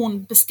har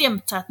hon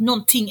bestämt sig att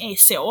någonting är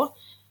så,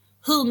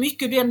 hur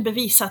mycket du än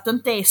bevisar att det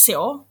inte är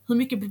så, hur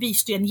mycket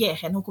bevis du än ger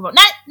henne, hon kommer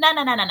nej.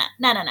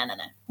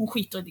 Hon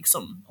skiter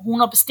liksom, hon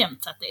har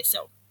bestämt sig att det är så.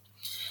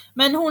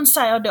 Men hon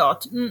säger då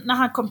att när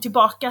han kom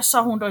tillbaka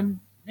sa hon då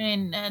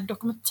en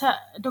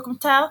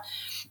dokumentär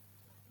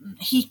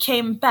he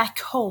came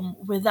back home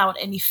without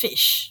any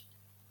fish.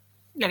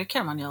 Ja, det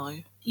kan man göra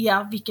ju.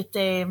 Ja, vilket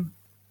är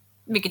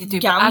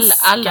typ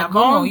alla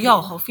gånger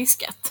jag har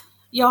fiskat.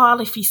 Jag har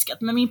aldrig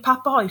fiskat, men min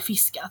pappa har ju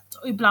fiskat.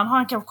 Och ibland har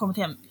han kanske kommit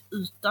hem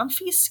utan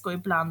fisk och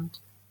ibland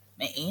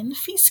med en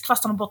fisk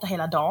fast han är borta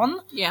hela dagen.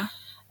 Ja.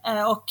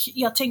 Och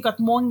jag tänker att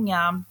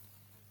många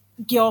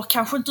går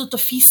kanske inte ut och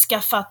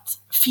fiska för att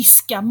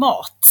fiska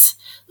mat.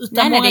 Utan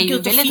Nej, många det är går ju ut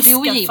och väldigt fiskar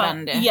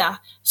rogivande.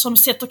 som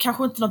sätter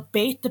kanske inte något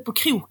bete på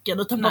kroken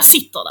utan bara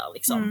sitter där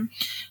liksom.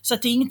 Så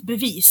att det är inget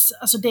bevis.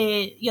 Alltså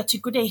jag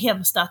tycker det är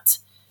hemskt att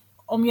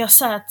om jag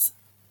säger att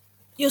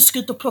jag ska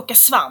ut och plocka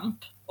svamp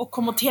och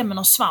kommer till hem med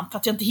någon svamp för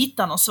att jag inte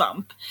hittar någon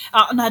svamp.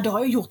 Nej, då har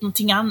jag gjort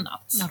någonting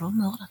annat. Ja, då har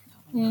mördat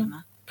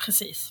någon.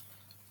 Precis.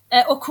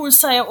 Och hon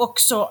säger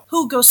också,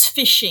 who goes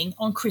fishing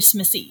on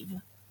Christmas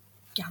Eve?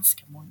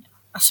 Ganska många.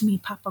 Alltså min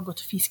pappa har gått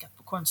och fiskat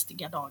på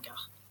konstiga dagar.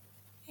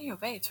 Jag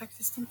vet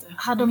faktiskt inte.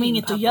 Hade de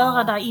inget att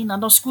göra där innan?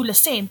 De skulle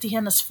se till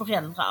hennes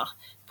föräldrar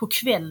på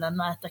kvällen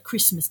och äta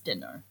Christmas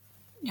dinner.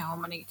 Ja, har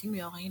man ingenting att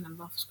göra innan,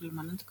 varför skulle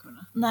man inte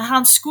kunna? Nej,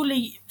 han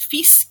skulle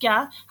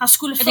fiska, han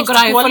skulle först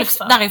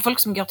golfa. Där är folk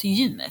som går till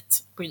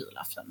gymmet på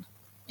julafton.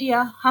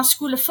 Ja, han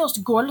skulle först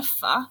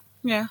golfa,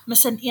 men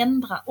sen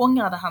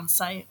ångrade han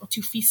sig och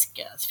tog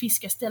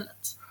fiska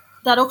istället.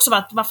 Det hade också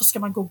varit, varför ska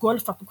man gå och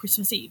golfa på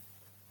Christmas Eve?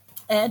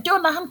 Då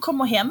när han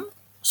kommer hem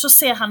så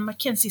ser han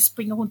Mackenzie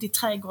springa runt i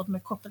trädgården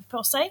med koppel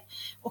på sig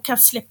och han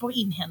släpper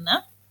in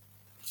henne.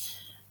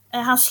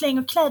 Han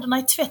slänger kläderna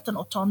i tvätten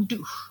och tar en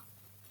dusch.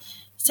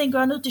 Sen går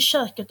han ut i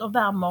köket och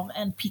värmer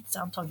en pizza,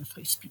 antagligen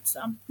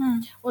fryspizza.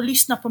 Och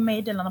lyssnar på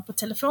meddelandena på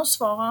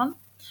telefonsvararen.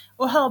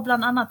 Och hör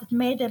bland annat ett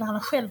meddelande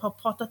han själv har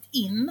pratat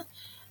in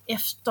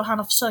efter han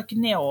har försökt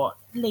nå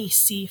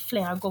Lacey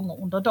flera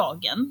gånger under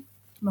dagen.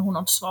 Men hon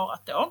har inte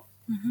svarat då.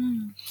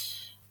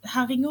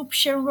 Han ringer upp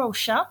Sharon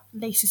Rocha,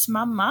 Laceys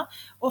mamma,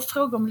 och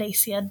frågar om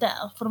Lacey är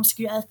där. För de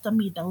ska ju äta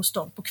middag hos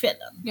dem på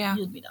kvällen,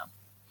 julmiddag.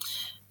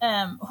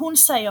 Hon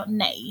säger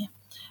nej.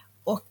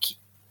 Och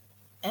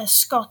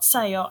Scott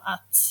säger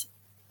att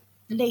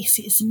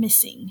Lacey is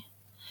missing.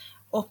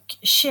 Och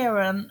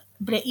Sharon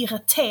blir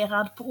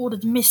irriterad på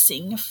ordet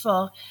missing,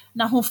 för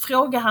när hon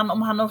frågar han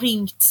om han har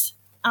ringt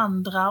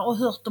andra och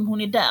hört om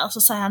hon är där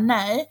så säger han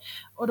nej.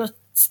 Och då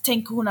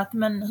tänker hon att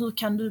men hur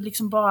kan du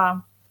liksom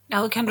bara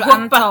Ja, kan du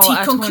hoppa till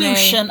att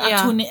conclusion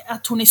hon är,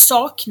 att hon är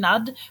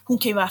saknad. Hon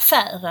kan ju vara i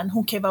affären,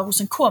 hon kan ju vara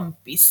hos en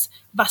kompis,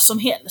 vad som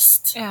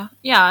helst.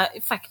 Ja,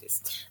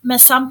 faktiskt. Men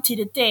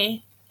samtidigt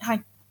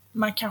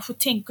man kanske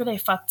tänker det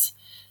för att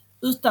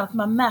utan att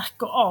man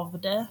märker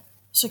av det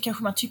så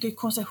kanske man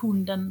tycker att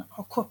hunden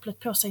har kopplat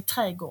på sig i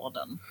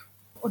trädgården.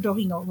 Och då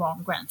ringer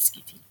Ron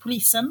Gransky till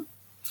polisen.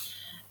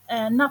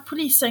 När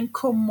polisen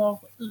kommer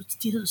ut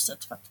till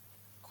huset för att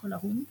kolla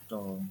runt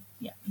och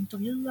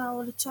intervjua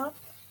och lite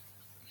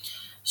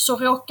så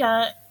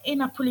råkar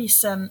ena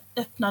polisen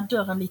öppna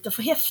dörren lite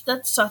för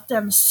häftigt så att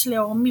den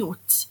slår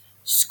mot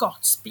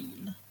Scotts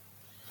bil.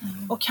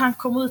 Och han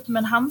kommer ut med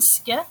en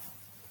handske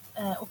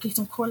och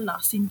liksom kollar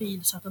sin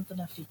bil så att inte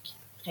den fick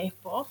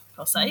repor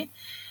på sig.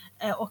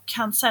 Och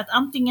han säger att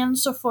antingen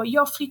så får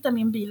jag flytta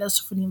min bil eller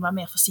så får ni vara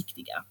mer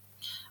försiktiga.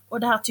 Och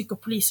det här tycker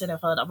polisen är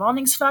röda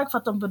varningsflagg för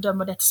att de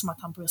bedömer det som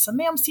att han bryr sig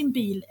mer om sin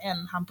bil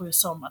än han bryr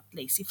sig om att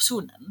Lacey är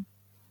försvunnen.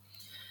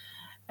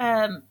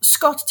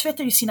 Scott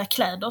tvättade ju sina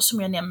kläder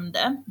som jag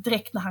nämnde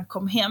direkt när han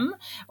kom hem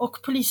och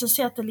polisen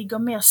säger att det ligger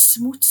mer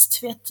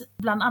smutstvätt,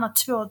 bland annat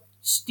 2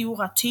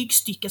 stora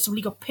tygstycken som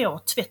ligger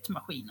på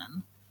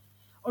tvättmaskinen.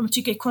 Och de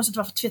tycker det är konstigt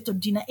varför tvättar du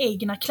dina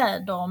egna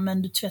kläder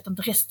men du tvättar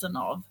inte resten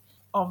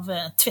av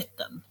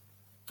tvätten.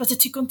 Fast det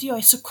tycker inte jag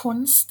är så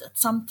konstigt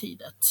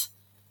samtidigt.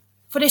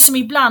 För det är som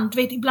ibland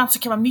så kan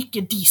det vara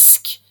mycket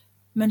disk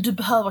men du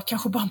behöver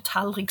kanske bara en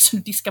tallrik så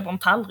du diskar bara en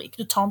tallrik.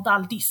 Du tar inte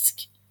all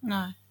disk.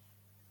 Nej.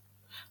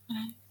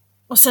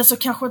 Och sen så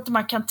kanske inte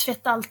man kan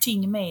tvätta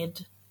allting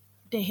med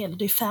det heller.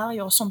 Det är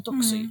färger och sånt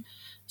också.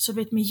 Så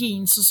vet med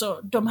jeans och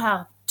så, de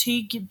här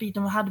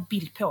tygbitarna hade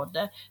bild på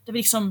det. Det var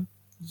liksom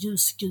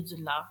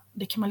ljusgula.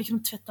 Det kan man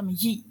liksom tvätta med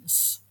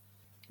jeans.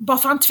 Bara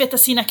för att han tvättar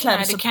sina kläder.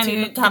 Nej,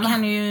 det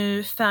kan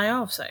ju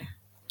färga av sig.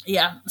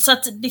 Ja, så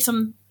att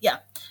liksom,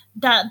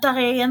 där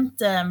är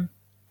inte,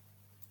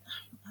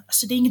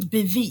 alltså det är inget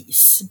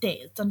bevis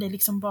det, utan det är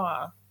liksom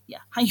bara,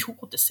 han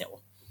gjorde så.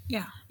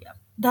 Ja.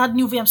 Det hade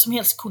nog vem som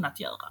helst kunnat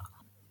göra.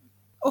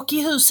 Och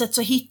i huset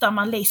så hittar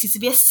man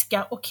Laceys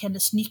väska och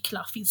hennes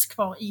nycklar finns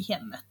kvar i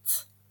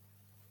hemmet.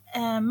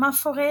 Man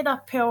får reda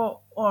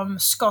på om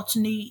Scotts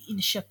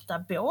nyinköpta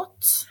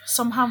båt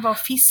som han var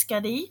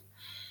fiskad i.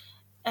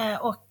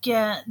 Och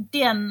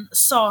den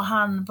sa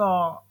han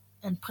var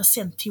en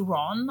present till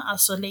Ron,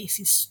 alltså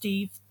Lacys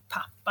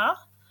styvpappa.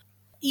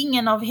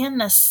 Ingen av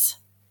hennes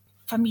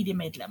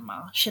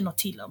familjemedlemmar känner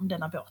till om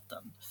denna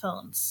båten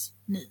förrän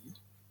nu.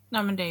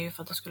 Nej, men det är ju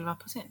för att det skulle vara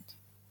present.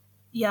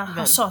 Ja,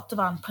 han sa att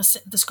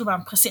det skulle vara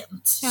en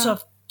present. Ja. Så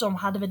de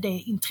hade väl det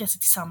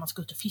intresset tillsammans att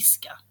gå ut och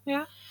fiska.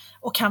 Ja.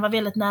 Och han var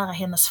väldigt nära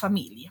hennes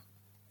familj.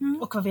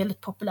 Och var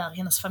väldigt populär i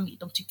hennes familj.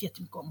 De tyckte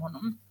jättemycket om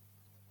honom.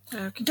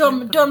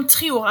 De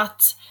tror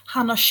att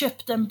han har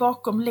köpt den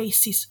bakom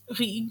Lacys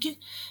rygg.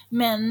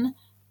 Men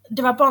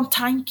det var bara en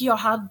tanke jag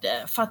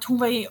hade. För att hon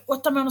var ju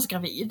 8 månader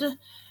gravid.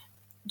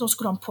 De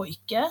skulle ha en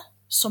pojke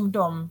som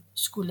de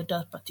skulle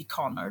döpa till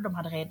Connor. De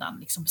hade redan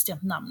liksom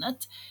bestämt namnet.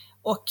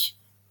 Och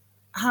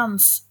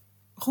hans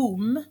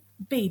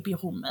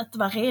babyrummet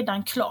var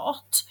redan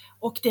klart.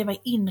 Och det var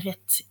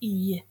inrett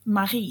i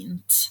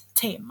marint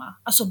tema.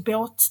 Alltså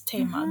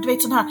båttema. Du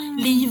vet sån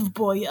här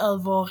livboj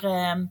över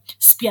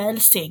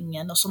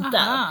spjälsängen och sånt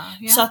där.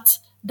 Ja. Så att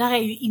där är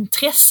ju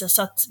intresse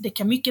så att det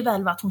kan mycket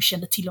väl vara att hon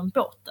kände till om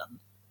båten.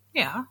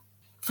 Ja.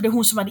 För det är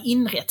hon som hade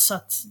inrett så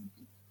att,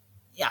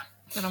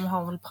 Ja, de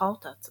har väl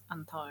pratat,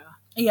 antar jag.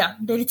 Ja,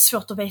 det är lite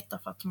svårt att veta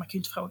för att man kan ju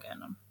inte fråga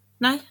henne.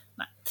 Nej.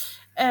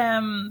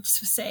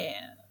 Ska vi se.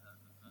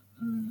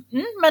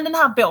 Men den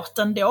här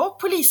båten då,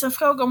 polisen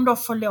frågar om de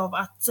får lov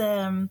att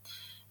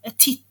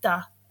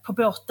titta på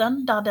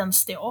båten där den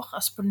står,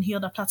 alltså på den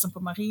hyrda platsen på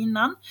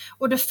marinan.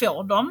 Och det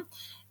får de.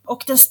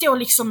 Och den står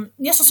liksom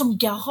nästan som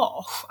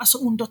garage, alltså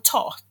under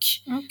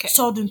tak. Okay.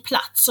 Så har du en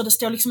plats, så det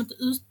står liksom inte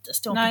ute,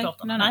 står inte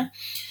båten. Nej.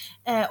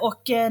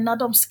 Och när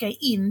de ska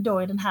in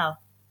då i den här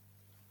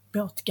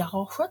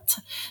båtgaraget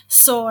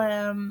så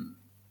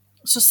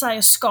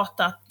säger Scott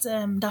att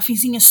där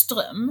finns ingen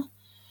ström.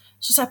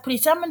 Så säger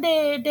polisen, men det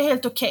är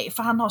helt okej,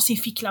 för han har sin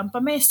ficklampa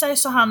med sig,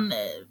 så han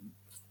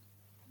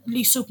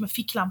lyser upp med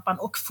ficklampan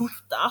och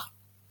fotar.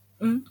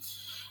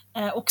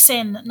 Och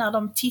sen när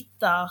de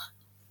tittar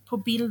på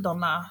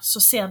bilderna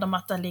så ser de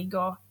att det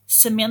ligger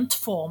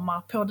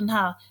cementformar på den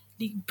här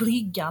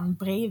bryggan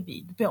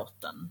bredvid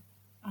båten.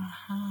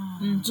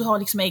 Du har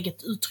liksom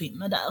eget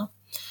utrymme där.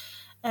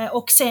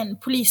 Och sen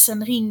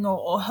polisen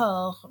ringer och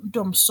hör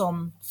de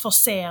som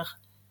förser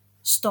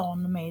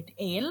stan med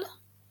el.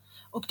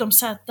 Och de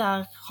säger att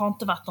där har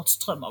inte varit något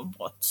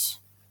strömavbrott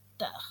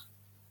där.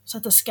 Så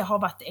att det ska ha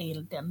varit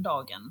el den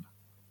dagen.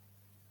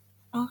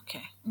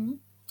 Okej.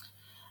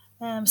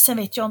 Sen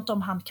vet jag inte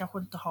om han kanske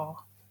inte har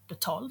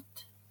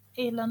betalt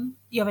elen.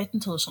 Jag vet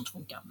inte hur sånt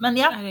funkar. Men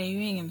ja. Det är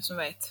ju ingen som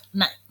vet.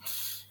 Nej.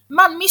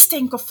 Man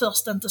misstänker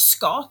först inte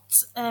Scott,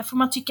 för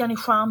man tycker han är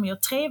charmig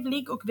och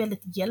trevlig och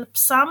väldigt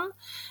hjälpsam.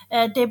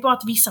 Det är bara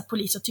att vissa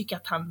poliser tycker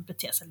att han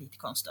beter sig lite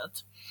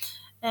konstigt.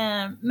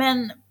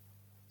 Men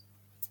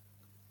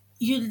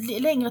ju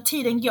längre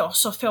tiden går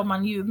så får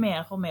man ju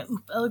mer och mer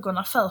upp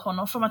ögonen för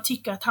honom, för man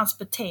tycker att hans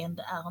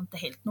beteende är inte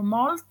helt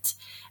normalt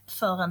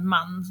för en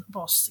man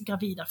vars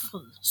gravida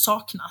fru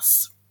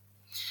saknas.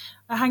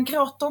 Han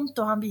gråter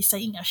inte och han visar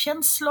inga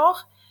känslor,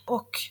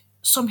 och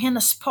som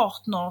hennes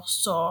partner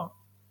så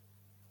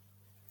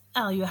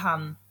är ju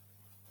han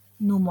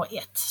nummer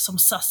 1 som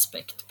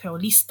suspect på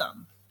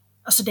listan.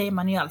 Alltså det är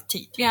man ju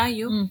alltid. Ja,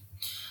 jo.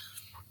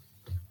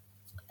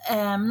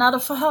 När det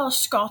förhörs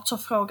Scott så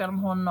frågar de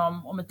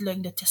honom om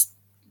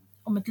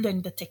ett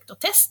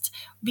lögndetektortest,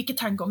 vilket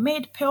han går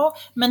med på,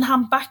 men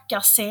han backar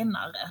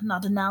senare när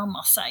det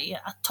närmar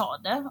sig att ta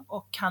det,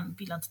 och han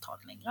vill inte ta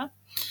det längre.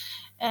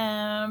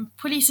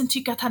 Polisen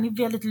tycker att han är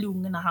väldigt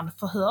lugn när han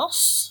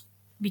förhörs,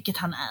 vilket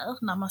han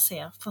är när man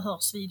ser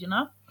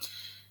förhörsvideorna.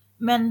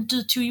 Men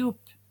du tog ju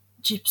upp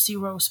Gypsy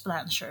Rose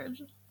Blanchard,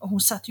 och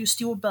hon satt ju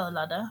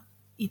storbölade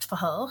i ett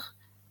förhör,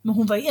 men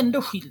hon var ju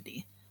ändå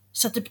skyldig.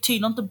 Så att det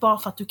betyder inte bara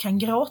för att du kan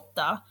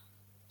gråta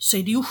så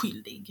är du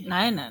oskyldig.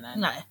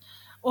 Nej.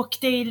 Och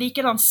det är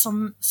likadant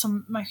som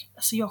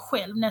alltså jag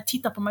själv, när jag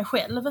tittar på mig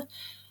själv.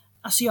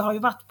 Alltså jag har ju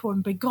varit på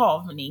en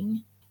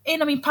begravning.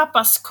 En av min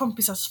pappas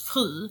kompisars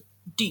fru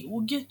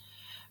dog.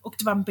 Och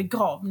det var en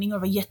begravning och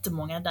det var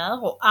jättemånga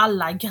där. Och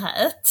alla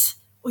grät.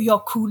 Och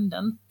jag kunde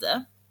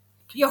inte.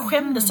 Jag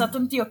skämdes att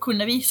inte jag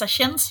kunde visa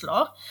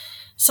känslor.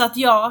 Så att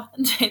jag,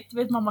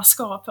 vet man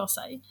mascara på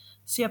sig.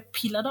 Så jag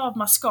pillade av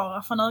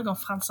mascara från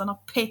ögonfransarna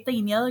och petade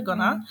in i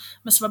ögonen.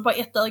 Men så var det bara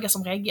ett öga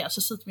som reagerade,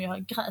 så såg ut som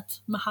jag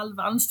grät med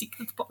halva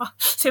ansiktet bara.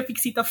 Så jag fick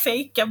sitta och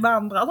fejka med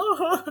andra.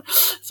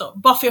 Så,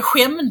 bara för jag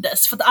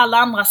skämdes för att alla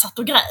andra satt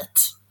och grät.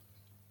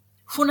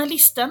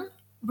 Journalisten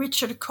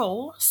Richard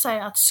Cole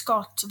säger att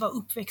Scott var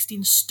uppväxt i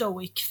en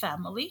stoic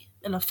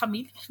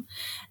familj,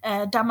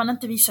 där man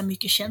inte visar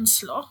mycket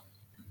känslor.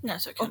 Nej,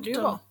 så kan det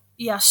ju vara.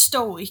 Ja,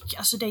 stoic,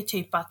 alltså det är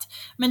typ att,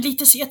 men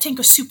lite så, jag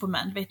tänker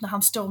Superman, vet när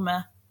han står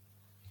med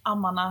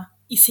armarna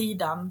i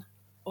sidan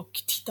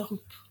och tittar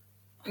upp.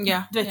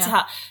 Ja, du vet så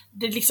här.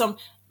 Det är liksom,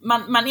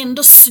 man är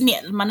ändå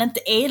snäll, man är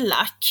inte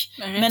elak,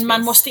 men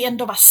man måste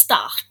ändå vara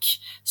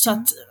stark. Så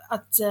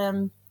att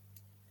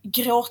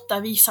gråta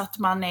visar att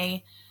man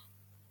är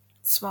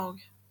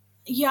svag.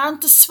 Ja,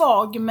 inte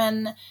svag,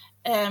 men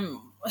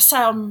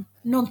säg om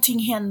någonting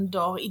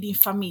händer i din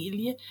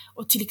familj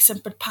och till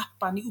exempel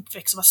pappan i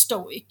uppväxt var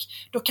stoic,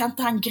 då kan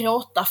inte han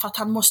gråta för att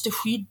han måste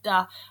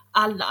skydda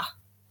alla.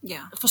 Ja.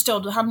 Förstår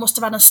du? Han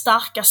måste vara den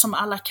starka som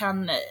alla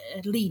kan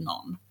lean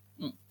on.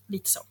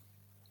 Lite så.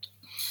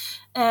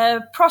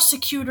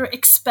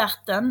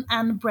 Prosecutor-experten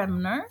Ann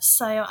Bremner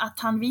säger att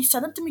han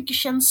visade inte mycket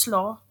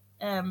känslor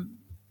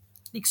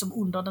liksom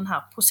under den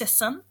här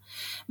processen.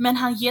 Men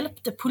han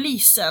hjälpte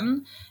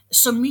polisen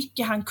så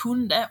mycket han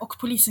kunde, och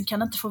polisen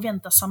kan inte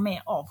förvänta sig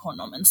mer av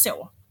honom än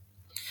så.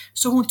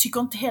 Så hon tycker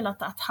inte heller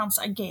att hans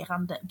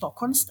agerande var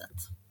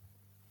konstigt.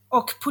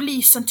 Och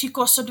polisen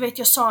tycker också, du vet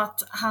jag sa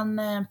att han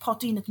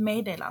pratade in ett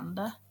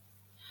meddelande.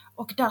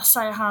 Och där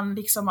säger han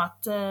liksom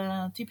att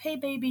typ hej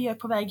baby, jag är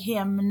på väg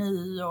hem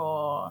nu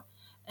och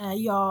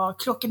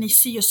klockan är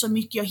si och så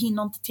mycket, jag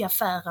hinner inte till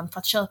affären för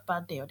att köpa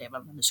det och det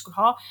vad man nu skulle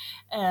ha.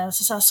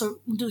 Så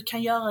om du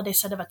kan göra det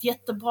så hade det varit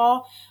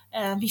jättebra.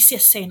 Vi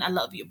ses sen, I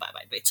love you, bye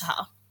bye, vet så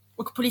här.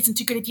 Och polisen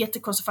tycker det är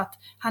jättekonstigt för att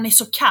han är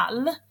så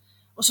kall.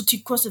 Och så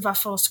tycker konstigt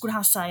varför skulle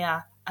han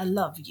säga I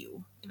love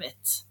you, du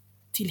vet,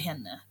 till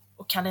henne.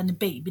 Och kalla henne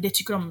baby, det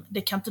tycker de,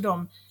 det kan inte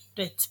de,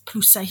 du vet,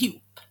 plussa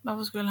ihop.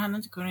 Varför skulle han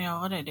inte kunna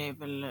göra det? Det är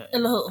väl...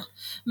 Eller hur?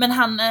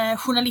 Men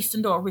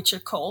journalisten då,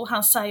 Richard Cole,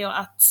 han säger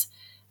att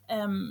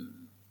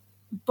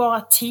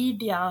bara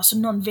tidigare, alltså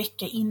någon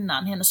vecka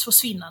innan hennes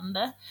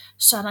försvinnande,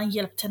 så hade han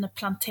hjälpt henne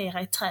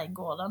plantera i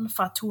trädgården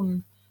för att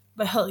hon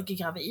var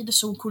höggravid,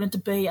 så hon kunde inte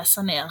böja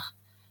sig ner.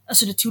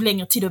 Alltså det tog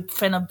längre tid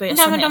för henne att böja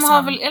sig ner. Men de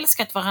har väl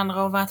älskat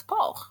varandra och varit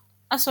par?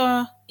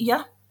 Alltså...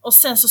 Ja, och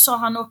sen så sa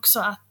han också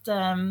att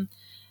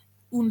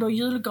under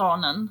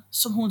julgranen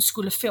som hon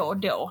skulle få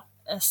då,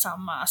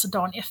 alltså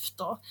dagen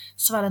efter,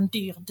 så var det en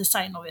dyr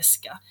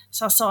designerväska.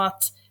 Så han sa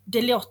att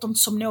det låter inte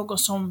som någon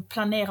som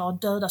planerar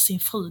att döda sin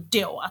fru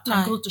då, att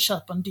han går ut och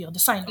köper en dyr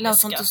designerväska. Det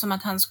låter inte som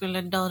att han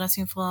skulle döda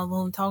sin fru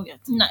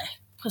överhuvudtaget. Nej,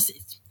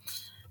 precis.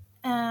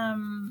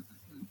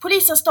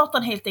 Polisen startar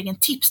en helt egen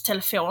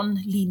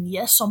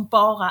tipstelefonlinje som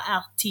bara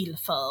är till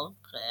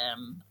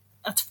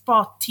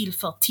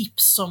för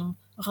tips som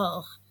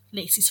rör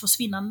Lacys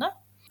försvinnande.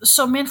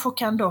 Så människor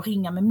kan då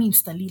ringa med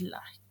minsta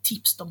lilla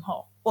tips de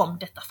har om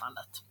detta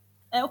fallet.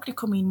 Och det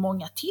kommer in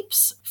många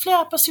tips.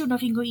 Flera personer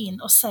ringer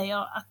in och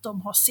säger att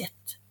de har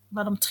sett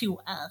vad de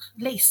tror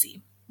är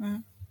Lacy.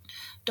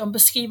 De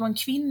beskriver en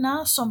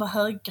kvinna som var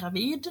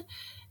höggravid,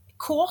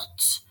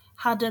 kort,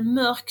 hade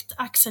mörkt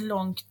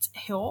axellångt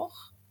hår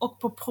och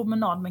på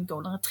promenad med en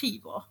golden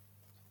retriever.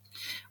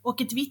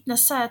 Och ett vittne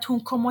säger att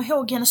hon kommer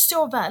ihåg henne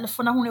så väl,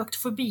 för när hon åkte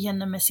förbi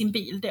henne med sin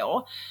bil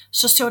då,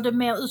 så såg det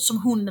mer ut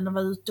som hunden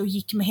var ute och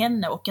gick med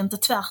henne och inte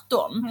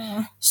tvärtom.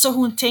 Så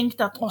hon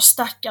tänkte att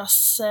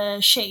stackars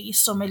tjej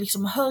som är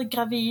liksom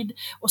höggravid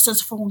och sen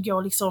så får hon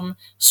gå liksom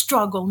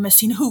struggle med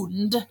sin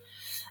hund.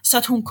 Så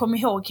att hon kom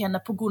ihåg henne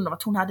på grund av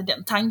att hon hade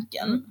den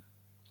tanken.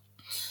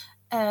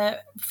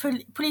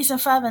 Polisen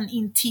får även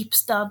in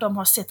tips där de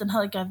har sett en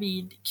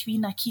höggravid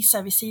kvinna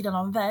kissa vid sidan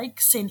av en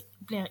väg, sen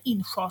blir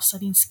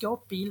inschasad i en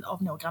skåpbil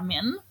av några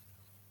män.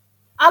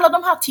 Alla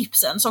de här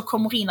tipsen som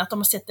kommer in att de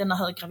har sett denna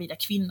höggravida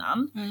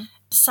kvinnan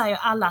säger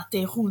alla att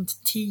det är runt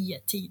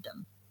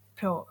 10-tiden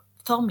på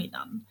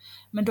förmiddagen.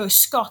 Men då är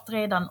Scott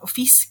redan och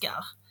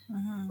fiskar.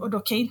 Och då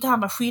kan ju inte han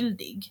vara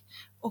skyldig.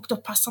 Och då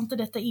passar inte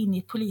detta in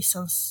i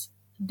polisens...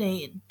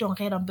 de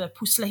redan börjar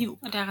pussla ihop.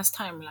 Deras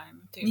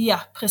timeline. Typ.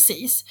 Ja,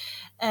 precis.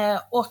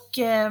 Och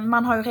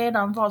man har ju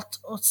redan valt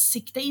att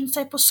sikta in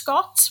sig på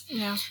Scott.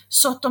 Ja.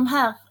 Så att de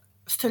här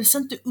följs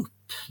inte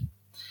upp.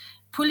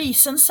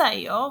 Polisen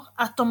säger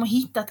att de har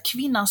hittat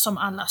kvinnan som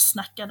alla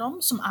snackade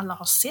om, som alla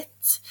har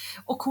sett.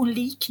 Och hon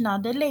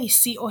liknade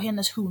Lacey och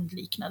hennes hund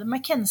liknade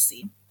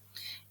Mackenzie.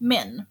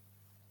 Men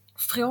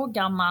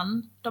frågar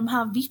man de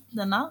här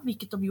vittnena,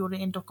 vilket de gjorde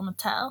i en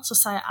dokumentär, så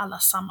säger alla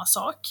samma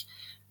sak.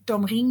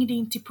 De ringde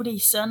in till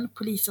polisen.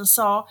 Polisen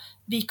sa,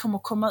 vi kommer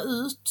komma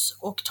ut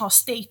och ta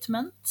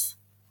statement.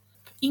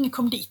 Ingen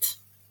kom dit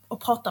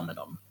och pratade med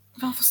dem.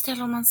 Varför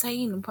ställer man sig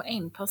in på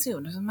en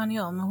person som man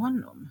gör med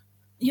honom?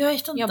 Jag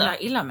vet inte. Jag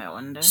blir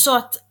illamående. Så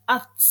att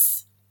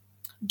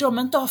de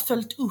inte har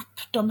följt upp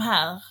de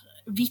här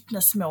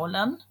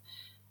vittnesmålen,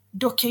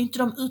 då kan ju inte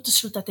de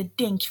utesluta att det är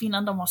den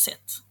kvinnan de har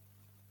sett.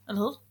 Eller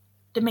hur?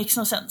 Det makes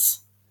no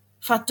sense.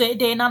 För att det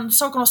är en annan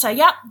sak om att säga,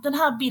 ja, den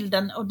här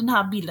bilden och den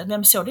här bilden,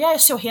 vem såg det?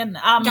 Jag såg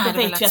henne. Men jag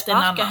då vet vi att det är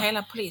en annan.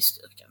 hela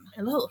polisstyrkan.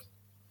 Eller hur?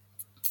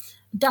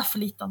 Därför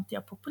litar inte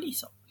jag på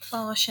poliser.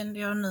 Bara kände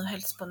jag nu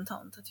helt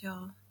spontant att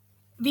jag...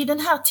 Vid den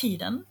här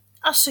tiden,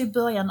 alltså i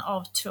början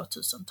av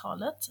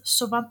 2000-talet,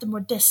 så var inte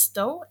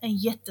Modesto en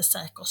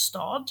jättesäker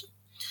stad.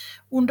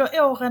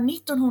 Under åren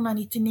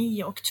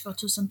 1999 och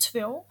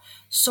 2002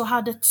 så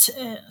hade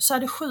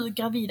 7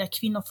 gravida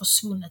kvinnor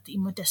försvunnit i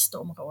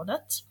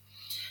Modesto-området.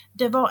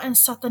 Det var en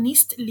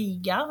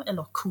satanistliga,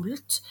 eller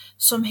kult,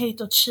 som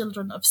heter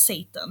Children of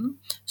Satan,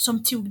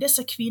 som tog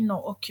dessa kvinnor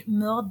och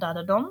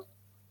mördade dem.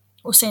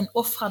 Och sen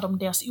offrade de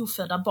deras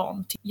ofödda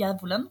barn till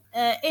djävulen.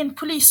 En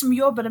polis som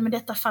jobbade med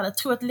detta fallet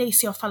tror att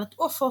Lacey har fallit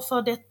offer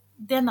för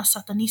denna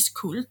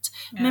satanistkult.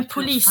 Men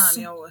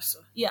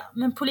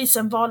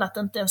polisen valde att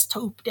inte ens ta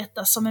upp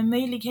detta som en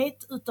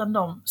möjlighet, utan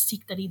de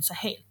siktade in sig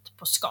helt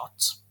på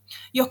Scott.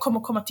 Jag kommer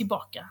komma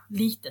tillbaka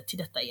lite till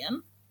detta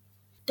igen.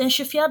 Den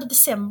 24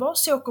 december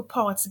så åker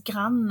parets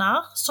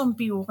grannar som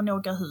bor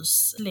några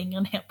hus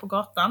längre ner på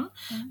gatan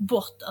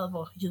bort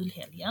över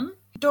julhelgen.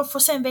 De får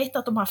sen veta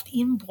att de har haft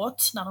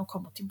inbrott när de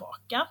kommer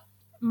tillbaka.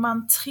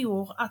 Man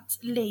tror att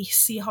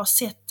Lacey har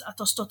sett att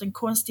det har stått en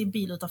konstig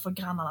bil utanför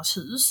grannarnas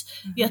hus.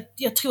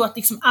 Jag tror att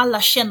liksom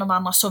alla känner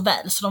varandra så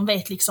väl så de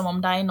vet liksom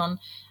om det är någon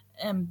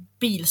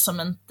bil som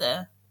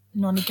inte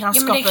någon i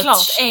grannskapet har. Ja, men det är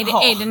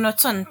klart, är det något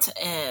sånt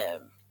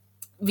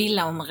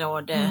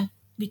villaområde,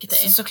 vilket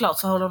är. Såklart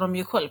så håller de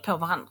ju koll på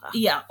varandra.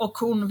 Ja, och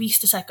hon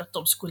visste säkert att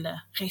de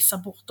skulle resa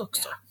bort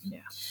också.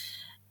 Ja.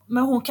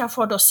 Men hon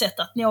kanske har då sett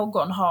att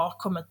någon har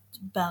kommit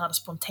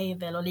bärades på en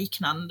tv eller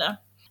liknande.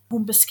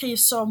 Hon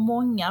beskrivs av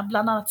många,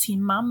 bland annat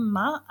sin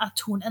mamma, att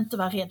hon inte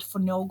var rädd för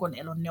någon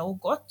eller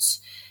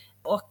något.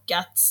 Och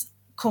att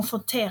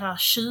konfrontera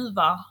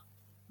tjuvar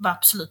var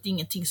absolut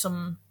ingenting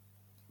som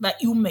var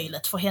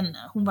omöjligt för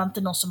henne. Hon var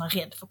inte någon som var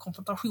rädd för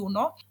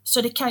konfrontationer.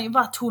 Så det kan ju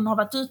vara att hon har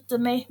varit ute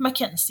med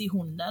Mackenzie,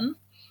 hunden,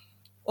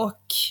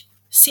 och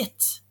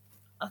sett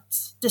att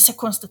det ser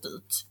konstigt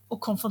ut och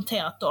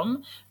konfronterat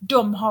dem.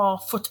 De har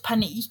fått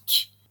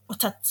panik och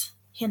tagit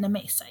henne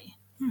med sig.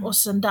 Och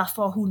sen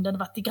därför har hunden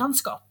varit i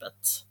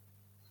grannskapet.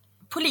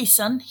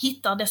 Polisen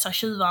hittar dessa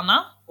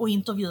tjuvarna och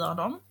intervjuar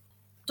dem.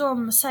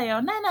 De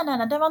säger,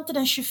 nej, det var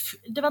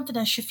inte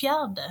den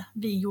 24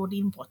 vi gjorde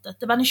inbrottet,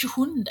 det var den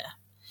 27.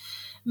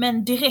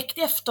 Men direkt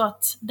efter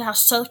att det här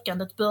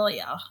sökandet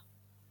börjar,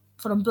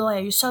 för de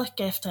börjar ju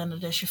söka efter henne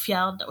den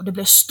 24 och det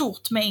blir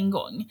stort med en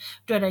gång.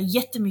 Då är det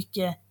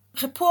jättemycket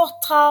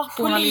reportrar,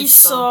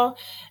 poliser,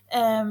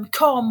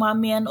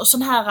 kameramän och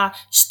sån här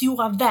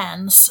stora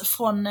vans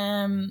från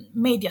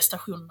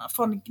mediestationerna,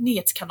 från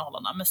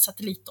nyhetskanalerna med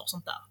satelliter och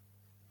sånt där.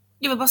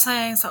 Jag vill bara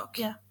säga en sak.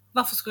 Yeah.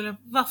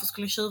 Varför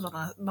skulle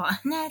tjuvarna bara,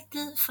 nej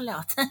du,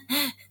 förlåt.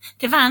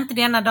 Det var inte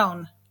denna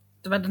dagen.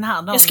 Det var den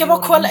här dagen. Jag ska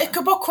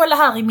bara kolla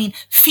här i min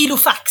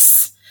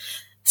filofax.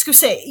 Ska vi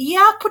se,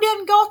 ja på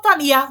den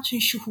gatan, ja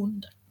 27.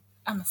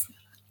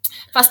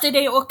 Fast det är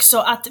det också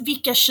att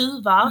vilka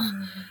tjuvar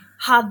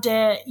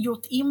hade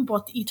gjort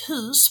inbrott i ett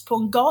hus på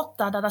en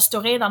gata där det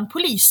står redan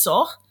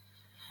poliser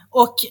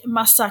och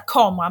massa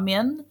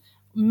kameramän,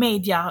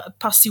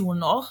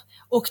 mediapersoner,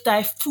 och det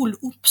är full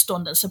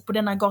uppståndelse på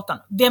denna gatan.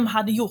 Vem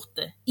hade gjort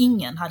det?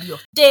 Ingen hade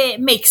gjort det. Det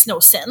makes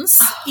no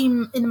sense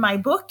in my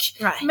book.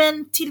 Right.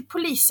 Men till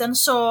polisen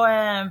så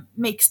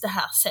makes det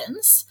här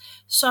sense.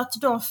 Så att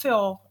de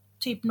får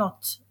typ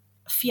något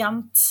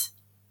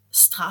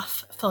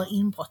fjantstraff för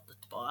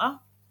inbrottet bara.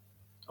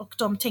 Och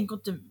de tänker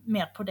inte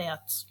mer på det,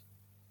 att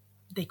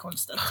det är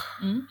konstigt.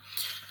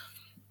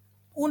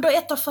 Under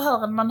ett av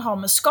förhören man har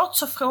med Scott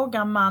så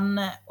frågar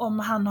man om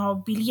han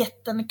har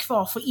biljetten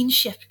kvar för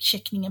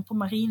incheckningen på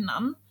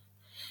marinan.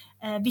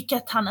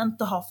 Vilket han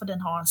inte har, för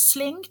den har han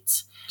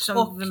slängt.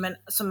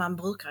 Som man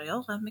brukar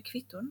göra med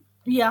kvitton.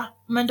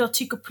 Ja, men då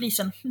tycker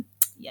polisen,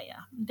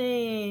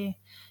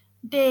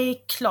 det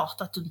är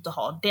klart att du inte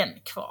har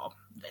den kvar.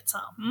 Vet, så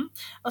här.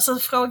 Och så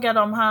frågar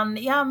de han,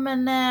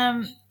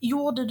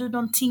 gjorde du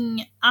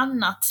någonting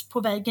annat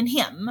på vägen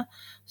hem?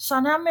 Så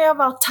han, men jag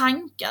var och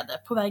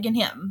tankade på vägen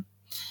hem.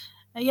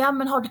 Ja,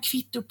 men har du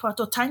kvitto på att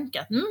du har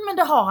tankat? Men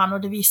det har han,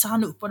 och det visar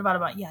han upp, och det var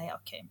bara,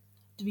 okej.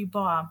 Det vill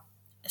bara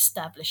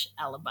establish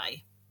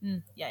alibi.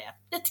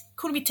 Det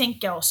kunde vi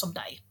tänka oss om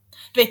dig.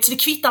 Du vet, så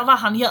det kvittar vad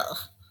han gör.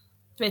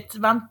 Du vet,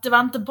 det var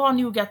inte bra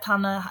nog att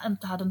han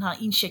inte hade den här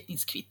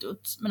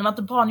incheckningskvittot. Men det var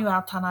inte bra nog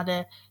att han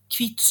hade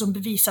kvitto som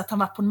bevisar att han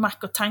var på en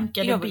mack och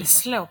tankade. Jag vill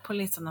slå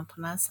poliserna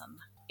på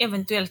näsan.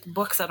 Eventuellt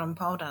boxa dem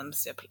på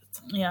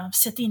Adamsäpplet. Ja,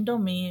 sätt in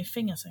dem i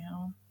fängelse.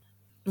 Ja.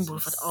 De borde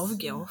fått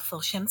avgå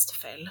för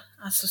tjänstefel.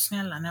 Alltså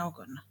snälla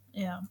någon.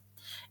 Ja.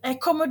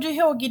 Kommer du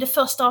ihåg i det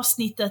första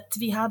avsnittet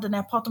vi hade när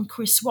jag pratade om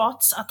Chris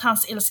Watts, att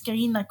hans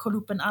älskarinna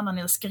kollade upp en annan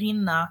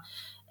älskarinna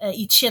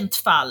i ett känt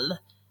fall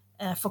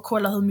för att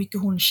kolla hur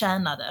mycket hon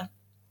tjänade?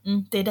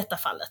 Det är detta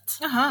fallet.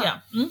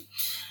 Ja.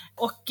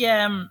 Och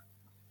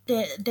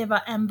det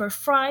var Amber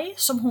Fry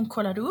som hon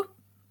kollade upp,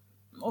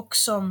 och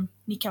som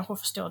ni kanske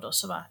förstår då,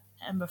 så var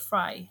Amber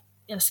Fry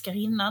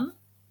älskarinnan,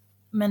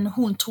 men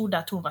hon trodde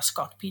att hon var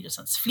Scott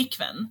Petersons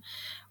flickvän.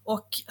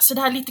 Och så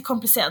det här är lite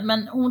komplicerat,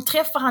 men hon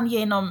träffar han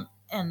genom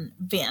en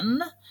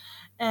vän,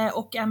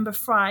 och Amber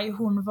Fry,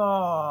 hon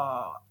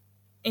var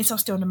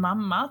ensamstående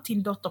mamma till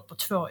en dotter på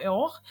 2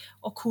 år,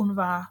 och hon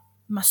var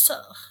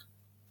massör.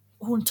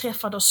 Hon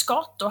träffade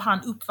Scott, och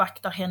han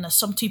uppvaktar henne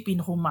som typ i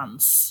en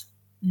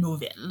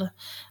romansnovell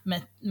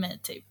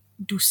med typ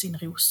dussin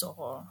rosor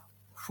och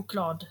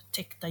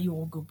chokladtäckta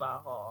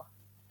jordgubbar och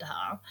det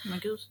här. Men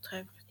gud, så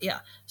trevligt. Ja,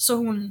 så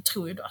hon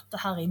tror ju då att det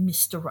här är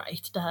Mr.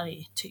 Right, det här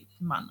är typ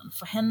mannen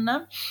för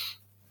henne.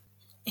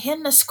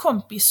 Hennes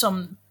kompis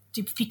som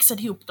typ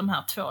fixade ihop de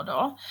här 2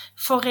 då,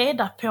 får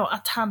reda på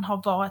att han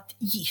har varit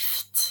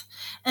gift.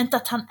 Inte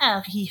att han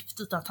är gift,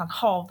 utan att han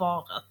har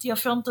varit.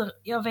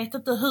 Jag vet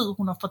inte hur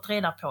hon har fått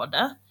reda på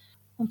det.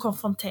 Hon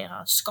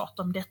konfronterar Scott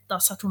om detta,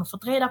 så att hon har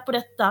fått reda på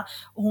detta,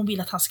 och hon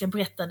vill att han ska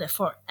berätta det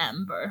för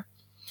Amber.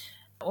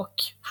 Och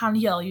han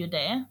gör ju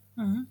det.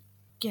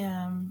 Och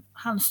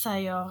han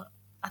säger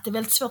att det är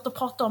väldigt svårt att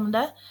prata om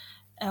det,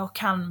 och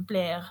han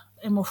blir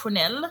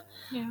emotionell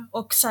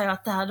och säger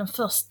att det här är den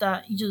första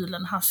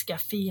julen han ska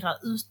fira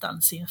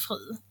utan sin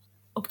fru,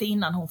 och det är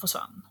innan hon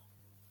försvann.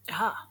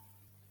 Jaha.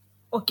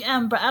 Och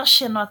Amber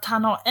erkänner att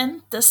han har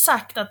inte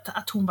sagt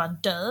att hon var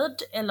död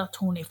eller att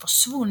hon är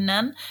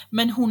försvunnen,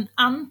 men hon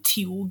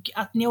antog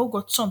att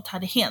något sånt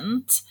hade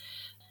hänt.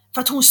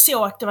 För att hon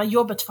såg att det var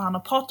jobbigt för han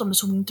att prata om det,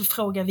 så hon inte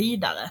frågade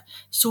vidare.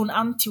 Så hon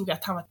antog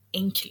att han var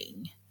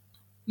enkling.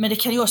 Men det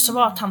kan ju också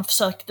vara att han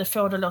försökte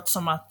få det låta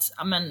som att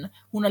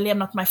hon har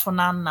lämnat mig från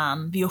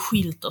annan, vi har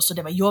skilt oss och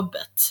det var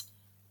jobbigt.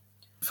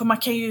 För man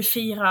kan ju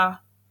fira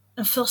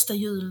en första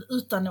jul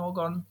utan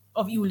någon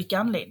av olika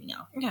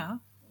anledningar. Ja.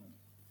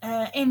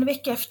 En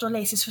vecka efter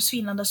Lacys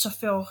försvinnande så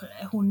får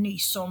hon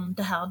nys om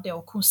det här då,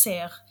 och hon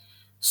ser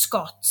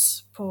Scott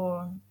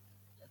på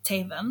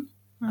tvn.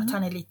 Att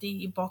han är lite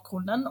i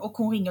bakgrunden, och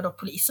hon ringer då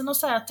polisen och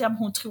säger att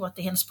hon tror att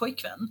det är hennes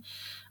pojkvän.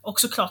 Och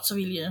såklart så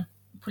vill ju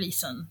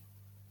polisen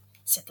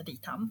sätta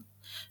dit han.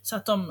 Så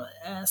att de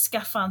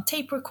skaffar en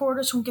tape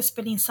recorder så hon kan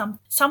spela in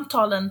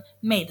samtalen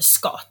med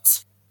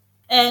Scott.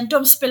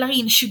 De spelar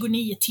in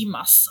 29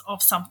 timmars av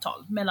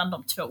samtal mellan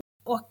de 2.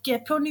 Och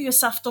på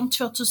nyårsafton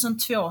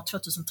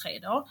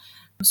 2002-2003 då,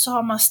 så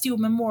har man stor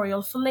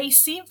memorial för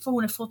Lacey, för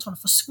hon är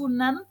fortfarande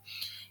försvunnen.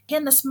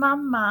 Hennes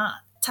mamma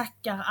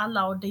tackar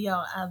alla, och det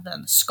gör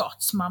även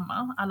Scotts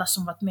mamma. Alla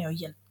som varit med och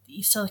hjälpt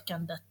i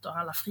sökandet och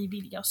alla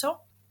frivilliga och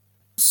så.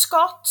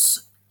 Scott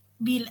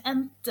vill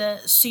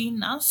inte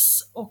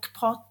synas och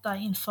prata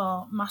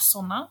inför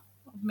massorna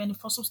av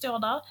människor som står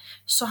där.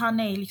 Så han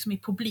är liksom i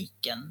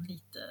publiken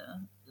lite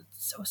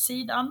åt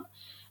sidan.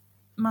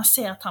 Man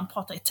ser att han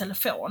pratar i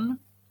telefon.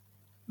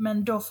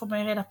 Men då får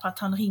man reda på att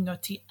han ringer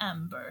till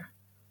Amber.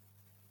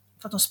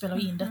 För att de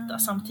spelar in detta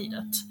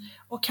samtidigt.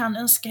 Och han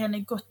önskar henne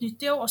gott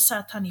nytt år och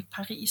säger att han är i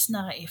Paris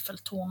nära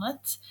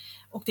Eiffeltornet.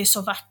 Och det är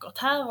så vackert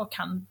här, och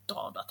han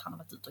drar att han har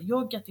varit ute och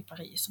joggat i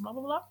Paris och bla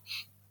bla bla.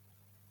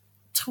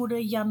 Tror det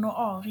är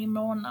januari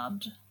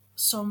månad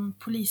som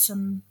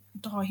polisen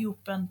drar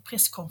ihop en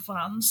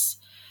presskonferens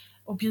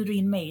och bjuder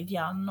in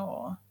median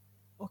och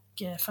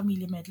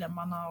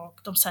familjemedlemmarna, och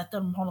de säger att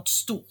de har något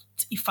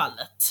stort i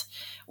fallet.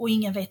 Och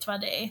ingen vet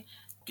vad det är.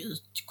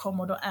 Ut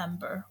kommer då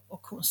Amber,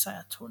 och hon säger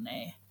att hon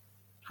är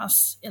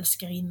hans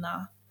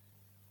älskarinna.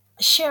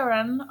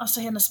 Sharon, alltså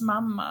hennes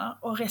mamma,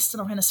 och resten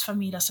av hennes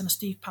familj, alltså hennes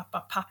styvpappa,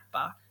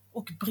 pappa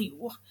och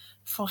bror,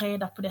 får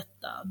reda på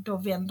detta. Då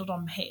vänder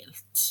de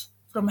helt.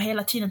 För de har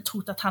hela tiden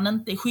trott att han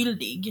inte är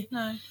skyldig.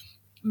 Nej.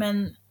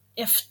 Men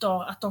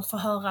efter att de får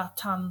höra att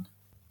han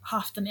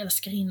haft en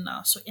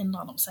älskarinna så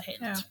ändrar de sig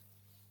helt.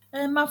 Ja.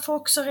 Man får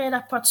också reda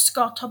på att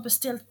Scott har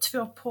beställt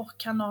 2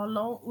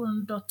 porrkanaler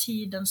under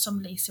tiden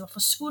som Lacey var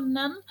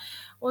försvunnen.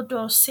 Och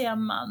då ser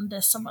man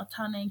det som att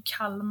han är en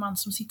kall man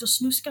som sitter och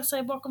snuskar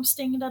sig bakom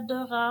stängda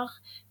dörrar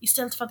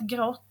istället för att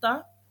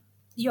gråta.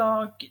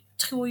 Jag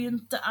tror ju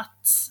inte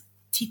att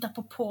titta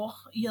på porr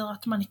gör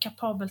att man är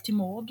kapabel till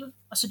mord.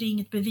 Alltså det är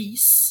inget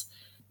bevis.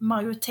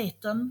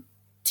 Majoriteten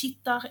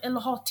tittar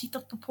eller har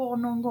tittat på porr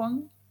någon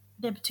gång.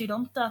 Det betyder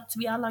inte att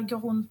vi alla går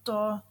runt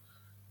och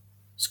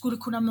skulle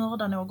kunna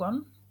mörda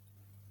någon.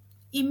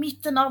 I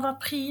mitten av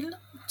april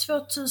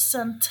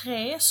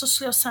 2003 så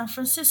slår San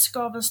Francisco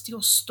av en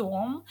stor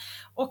storm.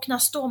 Och när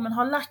stormen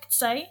har lagt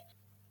sig,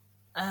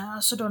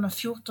 alltså då den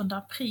 14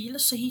 april,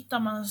 så hittar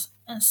man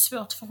en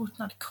svårt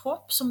förruttnad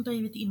kropp som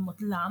drivit in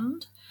mot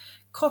land.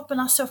 Kroppen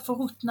är så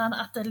förruttnad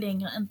att det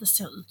längre inte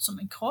ser ut som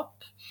en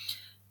kropp.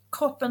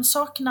 Kroppen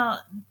saknar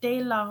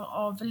delar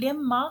av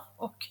lemmar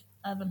och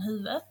även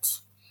huvudet.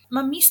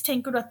 Man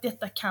misstänker då att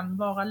detta kan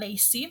vara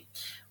Lacey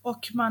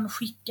och man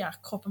skickar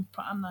kroppen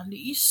på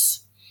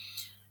analys.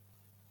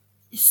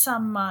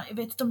 Jag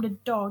vet inte om det är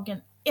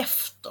dagen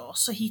efter,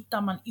 så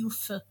hittar man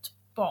ofött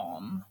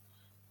barn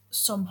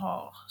som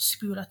har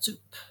spolats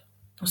upp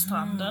på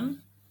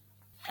stranden.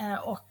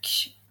 Och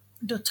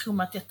då tror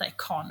man att detta är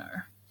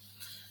Connor.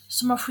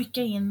 Så man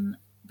skickar in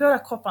båda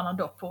kropparna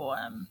då på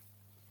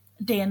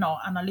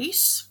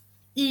DNA-analys.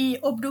 I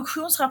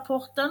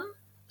obduktionsrapporten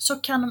så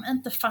kan de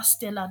inte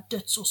fastställa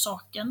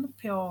dödsorsaken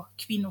på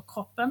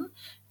kvinnokroppen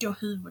då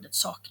huvudet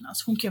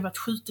saknas. Hon kan ju ha varit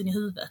skjuten i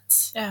huvudet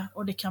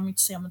och det kan man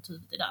inte se om ett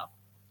huvud är där.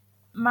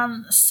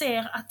 Man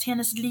ser att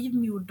hennes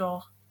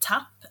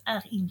livmodertapp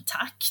är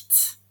intakt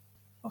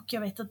och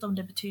jag vet inte om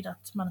det betyder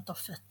att man inte har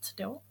fött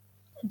då.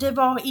 Det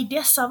var i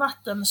dessa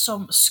vatten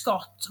som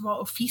Scott var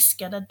och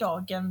fiskade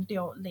dagen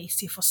då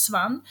Lacey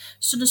försvann.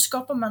 Så nu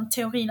skapar man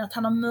teorin att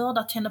han har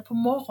mördat henne på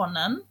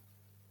morgonen,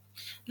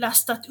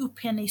 lastat upp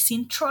henne i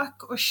sin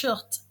truck och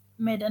kört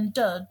med en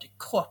död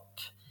kropp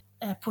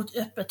på ett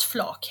öppet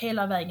flak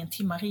hela vägen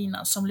till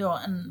marinan som låg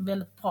en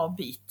väldigt bra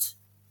bit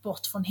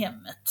bort från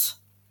hemmet.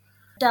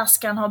 Där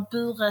ska han ha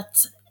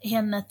burit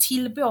henne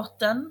till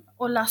båten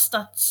och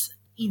lastat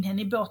in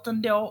henne i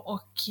båten då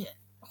och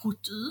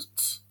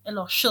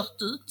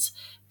kört ut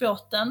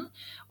båten.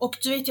 Och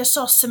du vet, jag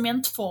sa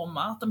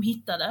cementformar att de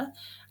hittade.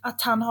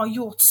 Att han har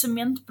gjort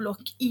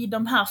cementblock i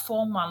de här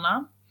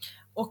formarna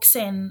och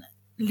sen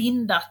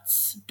lindat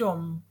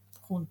dem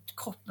runt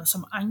kroppen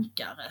som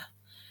ankare.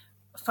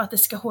 För att det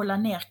ska hålla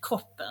ner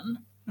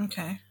kroppen.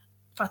 Okay.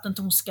 För att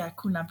inte hon ska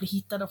kunna bli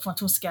hittad och för att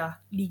hon ska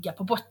ligga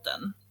på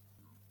botten.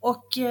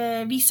 Och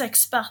vissa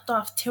experter har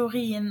haft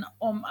teorin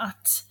om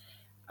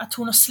att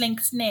hon har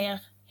slängts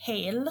ner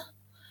hel.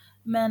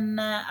 Men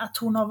att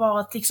hon har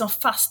varit liksom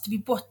fast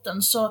vid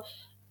botten. Så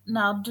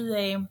när du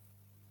är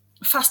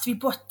fast vid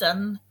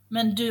botten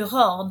men du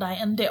rör dig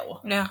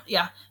ändå.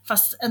 Ja,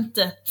 fast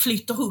inte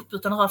flyter upp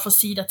utan rör från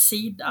sida till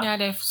sida. Ja,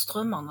 det är för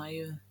strömmarna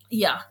ju.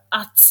 Ja,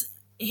 att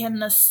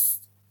hennes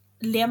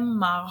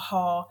lemmar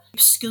har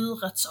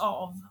skurits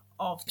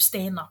av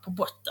stenar på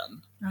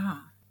botten. Aha.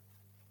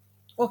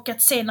 Och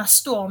att sen när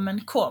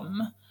stormen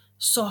kom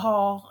så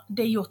har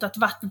det gjort att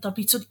vattnet har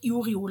blivit så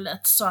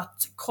oroligt så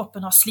att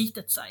kroppen har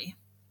slitit sig.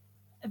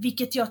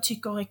 Vilket jag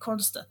tycker är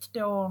konstigt.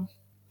 Då,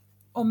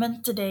 om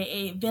inte det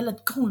är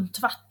väldigt grunt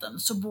vatten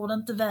så borde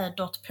inte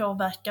vädret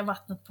påverka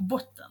vattnet på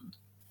botten.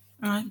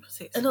 Nej,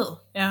 precis. Eller hur?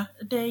 Ja.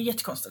 Det är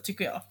jättekonstigt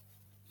tycker jag.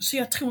 Så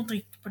jag tror inte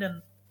riktigt på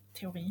den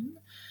teorin.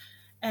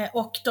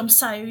 Och de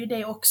säger ju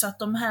det också att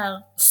de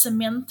här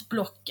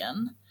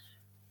cementblocken,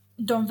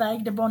 de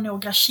vägde bara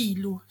några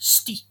kilo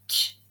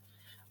styck.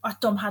 Och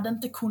att de hade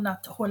inte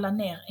kunnat hålla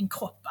ner en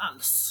kropp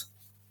alls.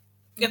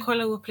 Jag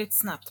kollar upp lite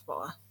snabbt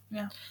bara.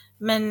 Ja.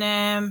 Men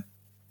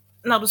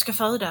när du ska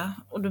föda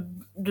och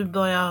du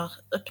börjar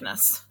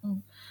öppnas.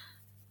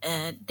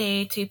 Det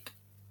är typ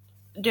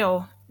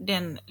då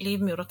den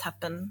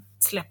livmodertappen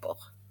släpper.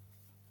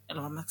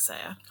 Eller vad man ska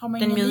säga. Har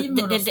man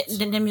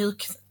ingen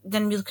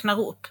den mjuknar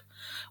upp.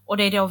 Och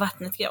det är då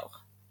vattnet går.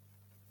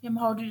 Ja, men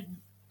har du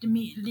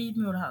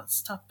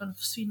livmoderhalstappen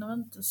försvinner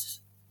inte?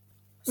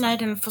 Nej,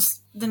 den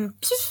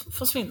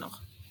försvinner.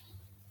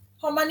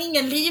 Har man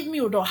ingen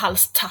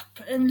livmoderhalstapp?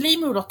 En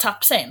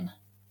livmodertapp sen?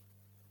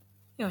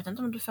 Jag vet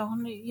inte om du får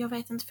en ny. Jag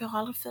vet inte, för jag har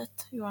aldrig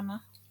fött, Johanna.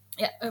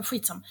 Ja,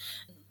 skitsam.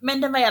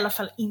 Men den var i alla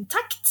fall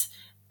intakt.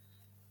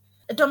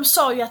 De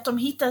sa ju att de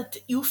hittade ett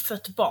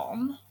ofött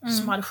barn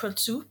som hade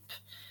sköljts upp.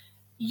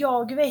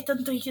 Jag vet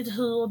inte riktigt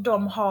hur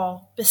de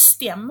har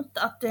bestämt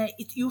att det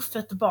är ett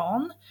ofött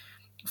barn.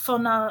 För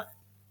när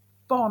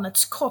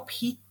barnets kropp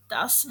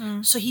hittas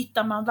så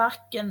hittar man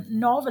varken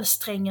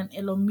navelsträngen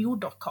eller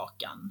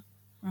moderkakan.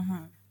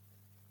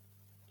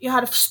 Jag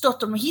hade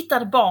förstått om de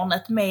hittade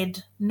barnet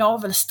med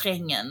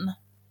navelsträngen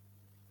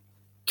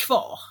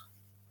kvar.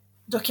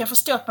 Då kan jag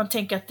förstå att man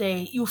tänker att det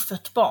är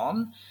ofött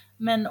barn.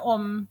 Men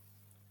om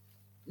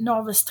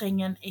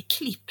navelsträngen är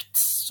klippt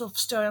så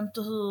förstår jag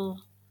inte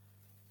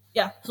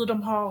hur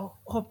de har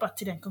hoppat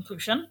till den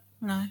conclusion.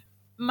 Nej.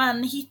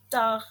 Man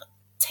hittar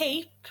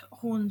tejp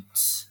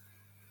runt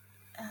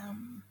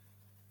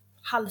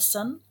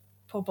halsen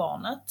på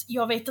barnet.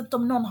 Jag vet inte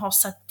om någon har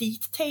satt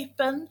dit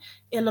tejpen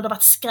eller det har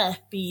varit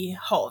skräp i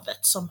havet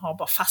som har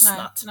bara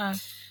fastnat. Nej.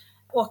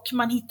 Och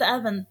man hittar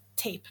även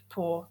tejp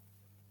på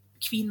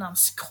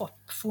kvinnans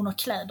kropp, för hon har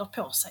kläder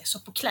på sig, så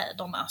på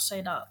kläderna så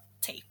är det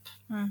tejp.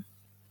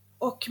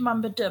 Och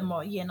man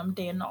bedömer genom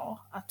DNA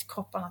att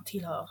kropparna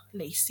tillhör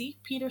Laci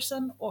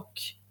Peterson och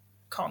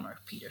Connor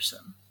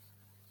Peterson.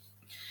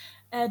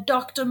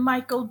 Dr.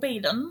 Michael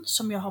Baden,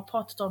 som jag har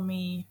pratat om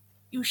i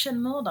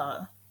Okänd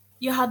mördare.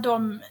 Jag hade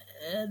om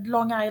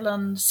Long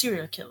Island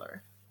serial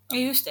killer. Ja,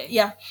 just det.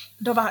 Ja,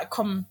 då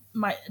kom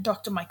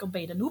Dr. Michael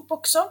Baden upp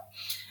också.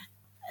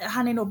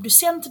 Han är en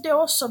obducent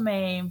då som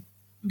är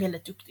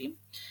väldigt duktig.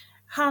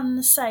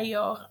 Han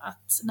säger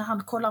att när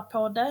han kollar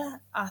på det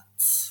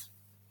att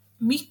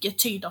mycket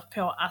tyder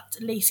på att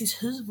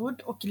Lacis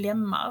huvud och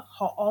lemmar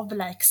har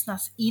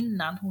avlägsnats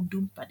innan hon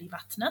dumpade i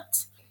vattnet.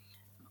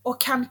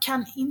 Och han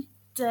kan inte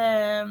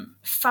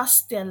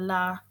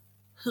fastställa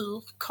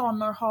hur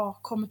Connor har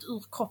kommit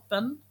ur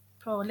kroppen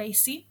på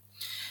Laci.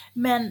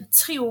 Men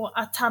tror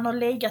att han har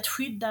legat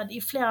skyddad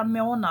i flera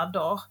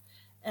månader.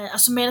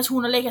 Alltså medan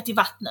hon har legat i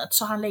vattnet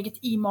så har han legat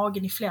i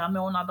magen i flera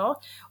månader.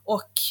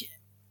 Och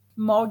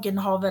magen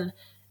har väl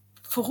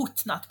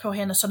förruttnat på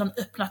henne så den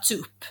öppnats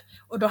upp.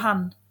 Och då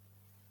han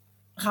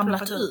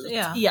ramlat ut.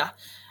 Ja.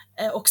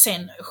 Och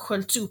sen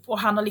sköljts upp. Och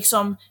han har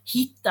liksom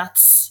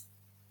hittats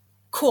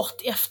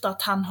kort efter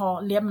att han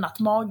har lämnat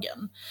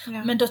magen.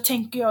 Ja. Men då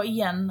tänker jag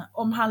igen,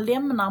 om han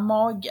lämnar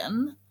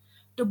magen,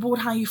 då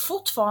borde han ju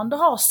fortfarande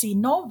ha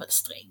sin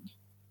navelsträng.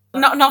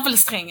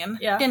 Navelsträngen,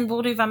 den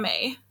borde ju vara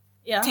med.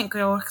 Ja. Tänker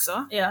jag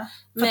också. Ja.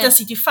 För att den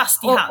sitter ju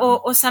fast i hand.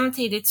 Och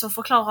samtidigt så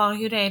förklarar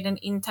ju det den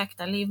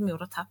intakta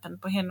livmodertappen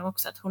på henne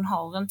också, att hon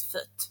har inte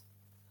fött.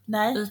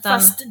 Nej,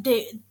 fast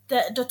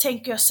då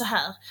tänker jag så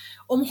här.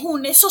 Om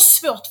hon är så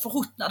svårt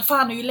förruttnad, för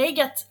han har ju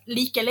legat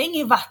lika länge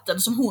i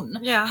vatten som hon.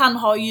 Ja. Han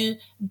har ju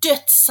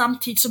dött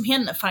samtidigt som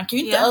henne, för han kan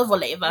ju inte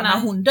överleva när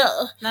hon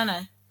dör.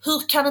 Nej.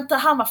 Hur kan inte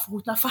han vara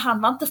förruttnad? För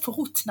han var inte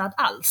förruttnad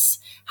alls.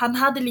 Han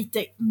hade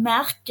lite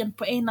märken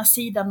på ena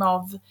sidan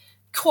av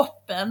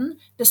kroppen.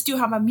 Det stod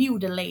han var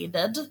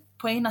mutilated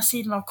på ena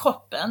sidan av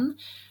kroppen.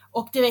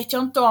 Och det vet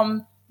jag inte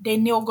om det är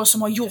någon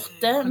som har gjort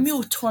det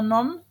mot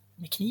honom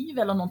med kniv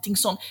eller någonting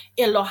sånt.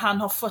 Eller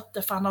han har fått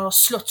det för han har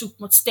slått upp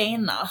mot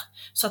stenar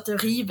så att det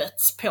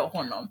rivets på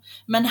honom.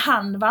 Men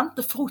han var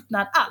inte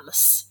förruttnad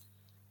alls.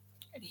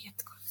 Det är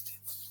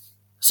jättekonstigt.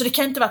 Så det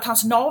kan inte vara att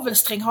hans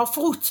navelsträng har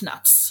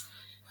förruttnats.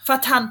 För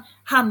att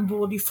han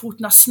borde ju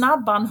förruttna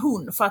snabbare än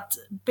hon, för att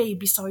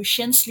babys har ju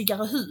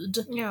känsligare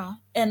hud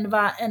än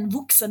vad en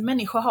vuxen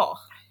människa har.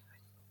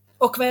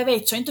 Och vad jag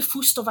vet så är inte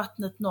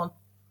fostervattnet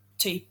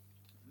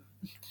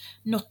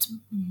något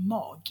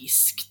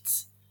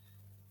magiskt.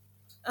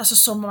 Alltså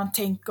som man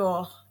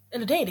tänker,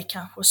 eller det är det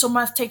kanske, som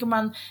man tänker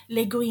man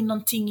lägger in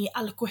någonting i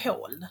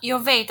alkohol. Jag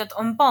vet att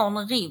om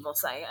barn river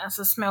sig,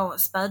 alltså små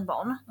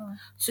spädbarn,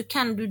 så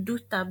kan du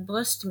dutta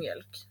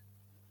bröstmjölk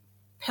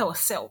på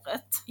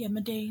såret. Ja,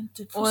 men det är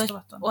inte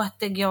fostervatten. Och att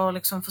det går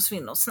liksom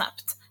försvinner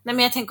snabbt. Nej,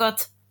 men jag tänker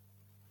att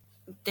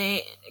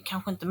det är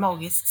kanske inte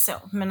magiskt så,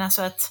 men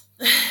alltså att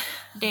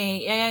det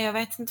jag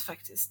vet inte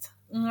faktiskt.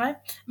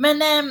 Nej. Men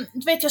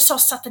du vet, jag sa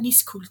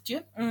satanistkult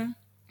ju.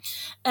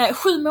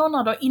 7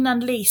 månader innan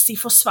Laci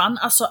försvann,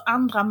 alltså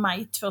 2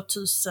 maj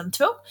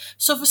 2002,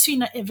 så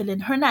försvinner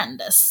Evelyn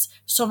Hernandez,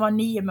 som var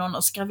 9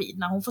 månaders gravid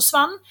när hon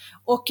försvann.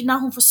 Och när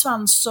hon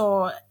försvann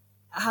så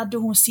hade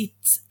hon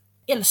sitt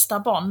äldsta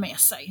barn med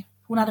sig.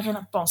 Hon hade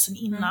redan ett barn sedan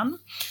innan.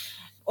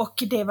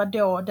 Och det var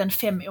då den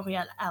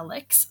 5-åriga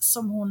Alex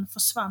som hon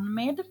försvann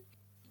med.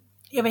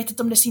 Jag vet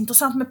inte om det är så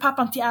intressant, men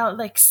pappan till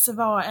Alex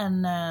var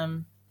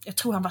jag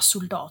tror han var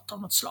soldat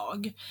av något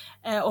slag.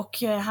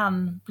 Och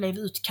han blev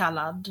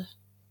utkallad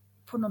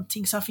på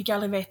någonting, så han fick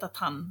aldrig veta att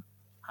han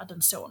hade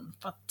en son.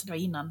 För att det var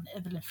innan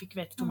Evelyn fick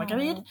veta att hon var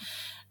gravid.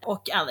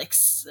 Och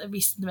Alex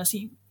visste inte vem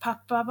sin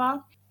pappa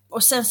var.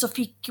 Och sen så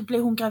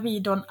blev hon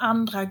gravid en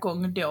andra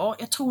gång då.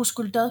 Jag tror hon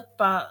skulle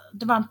döpa,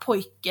 det var en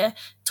pojke,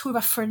 jag tror det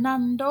var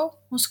Fernando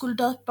hon skulle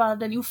döpa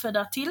den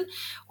ofödda till.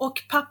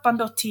 Och pappan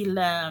då till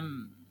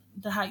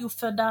den här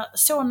ofödda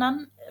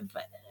sonen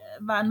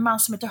var en man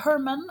som heter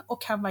Herman,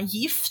 och han var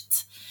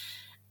gift.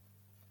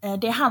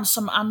 Det är han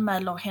som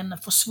anmäler henne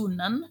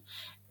försvunnen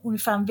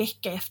ungefär en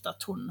vecka efter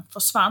att hon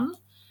försvann.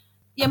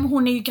 Ja, men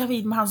hon är ju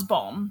gravid med hans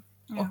barn.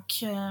 Och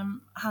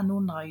han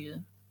undrar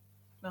ju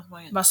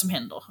vad som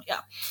händer. Ja.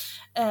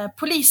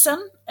 Polisen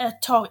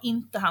tar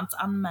inte hans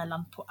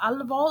anmälan på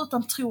allvar,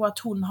 utan tror att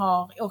hon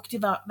har åkt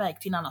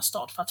iväg till en annan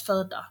stad för att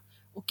föda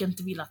och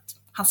inte vill att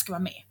han ska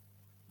vara med,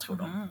 tror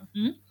de.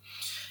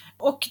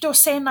 Och då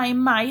senare i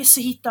maj så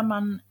hittar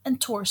man en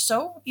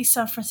torso i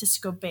San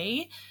Francisco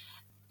Bay,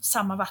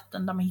 samma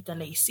vatten där man hittar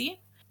Laci.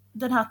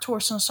 Den här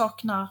torson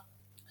saknar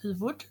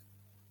huvud,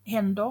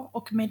 händer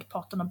och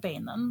medparten av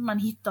benen. Man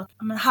hittar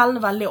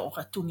halva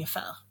låret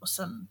ungefär och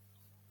sen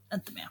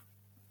inte mer.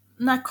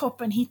 När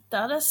kroppen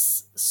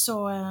hittades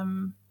så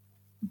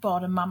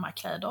bar den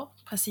mammakläder,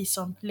 precis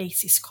som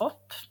Lacis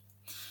kropp.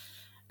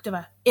 Det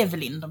var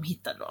Evelyn de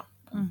hittade då.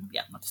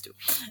 Ja, man förstod.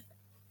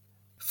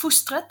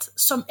 Fostret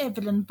som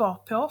Evelyn bar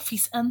på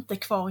finns inte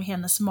kvar i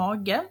hennes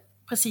mage,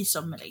 precis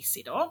som med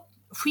Lacey då.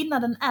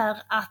 Skillnaden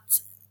är att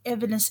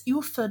Evelyns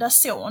ofödda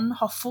son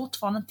har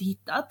fortfarande inte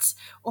hittats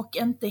och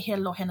inte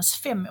heller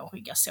hennes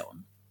 5-åriga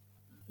son.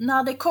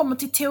 När det kommer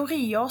till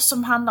teorier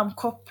som handlar om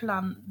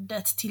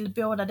kopplandet till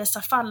båda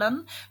dessa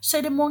fallen så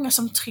är det många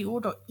som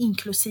tror, då,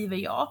 inklusive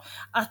jag,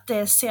 att det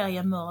är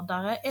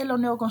seriemördare eller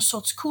någon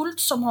sorts kult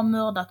som har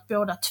mördat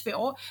båda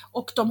två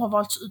och de har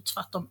valts ut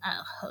för att de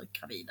är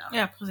höggravida.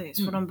 Ja,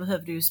 precis. För de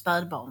behövde ju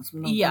spädbarn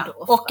som de kunde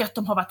offra. Och att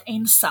de har varit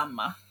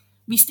ensamma.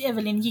 Visst,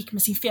 Evelyn gick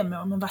med sin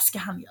 5-åring, men vad ska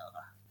han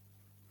göra?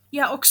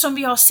 Ja, och som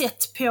vi har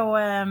sett på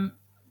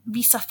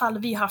vissa fall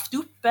vi har haft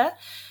uppe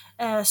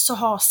så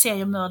har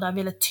seriemördare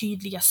väldigt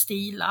tydliga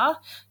stilar.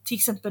 Till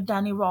exempel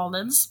Danny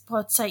Rollins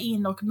bröt sig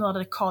in och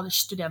mördade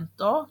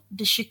college-studenter.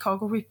 The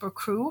Chicago Ripper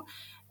Crew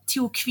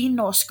tog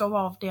kvinnor och skar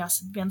av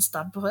deras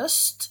vänstra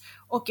bröst.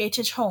 Och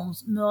H.H.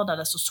 Holmes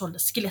mördades och sålde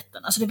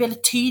skeletten. Alltså det är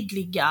väldigt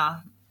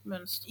tydliga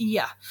mönster.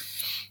 Ja.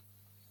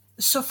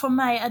 Så för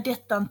mig är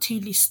detta en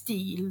tydlig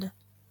stil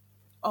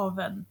av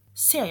en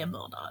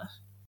seriemördare.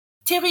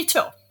 Teori 2.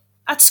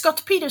 Att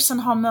Scott Peterson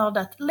har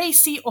mördat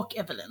Lacey och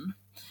Evelyn.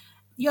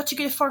 Jag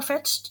tycker det är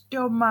farfetched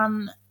då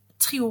man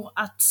tror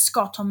att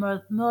Scott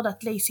har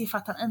mördat Lacey för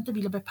att han inte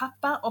ville bli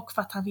pappa och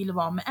för att han ville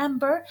vara med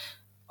Amber.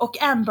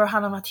 Och Amber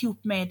han har varit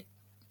ihop med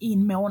i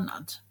en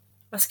månad.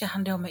 Vad ska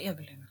han då med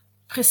Evelyn?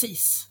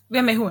 Precis.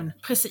 Vem är hon?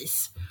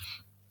 Precis.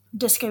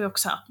 Det ska vi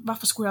också ha.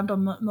 Varför skulle han då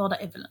mörda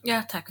Evelyn?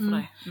 Ja, tack för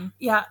det.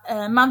 Ja,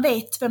 man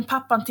vet vem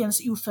pappan till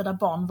ens ofödda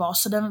barn var,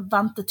 så det var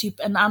inte typ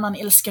en annan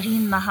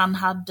älskarinna han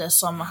hade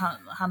som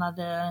han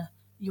hade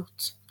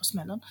gjort på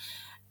smällen.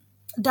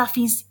 Där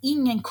finns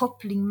ingen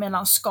koppling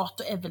mellan Scott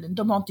och Evelyn.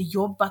 De har inte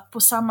jobbat på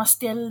samma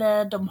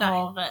ställe, de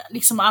har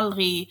liksom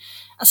aldrig,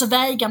 alltså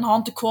vägen har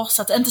inte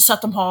korsat, inte så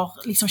att de har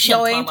liksom känt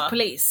varandra. Jag är inte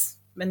polis,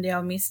 men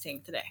jag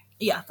misstänkte det.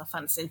 Ja. Att det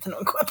fanns inte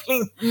någon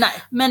koppling.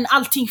 Nej, men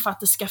allting för att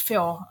det ska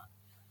få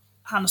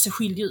han att se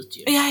skyldig ut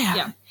ju.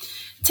 Ja.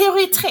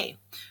 Teori 3.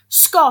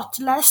 Scott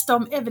läste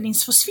om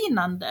Evelyns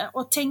försvinnande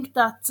och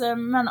tänkte att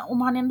men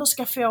om han ändå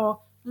ska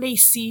få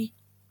Lacey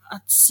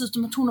att se ut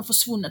som att hon har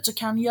försvunnit så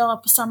kan han göra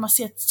på samma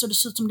sätt så det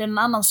ser ut som det är någon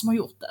annan som har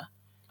gjort det.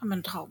 Ja,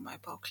 men dra mig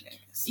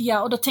baklänges.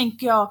 Ja, och då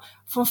tänker jag,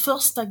 från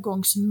första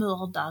gångs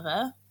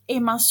mördare, är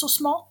man så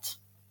smart?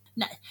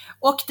 Nej.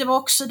 Och det var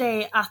också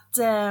det att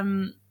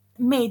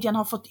medien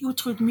har fått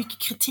otroligt mycket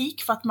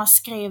kritik för att man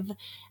skrev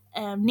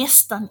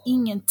nästan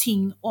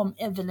ingenting om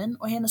Evelyn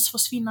och hennes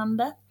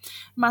försvinnande.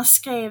 Man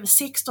skrev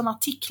 16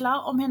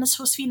 artiklar om hennes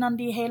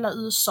försvinnande i hela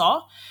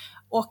USA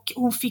och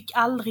hon fick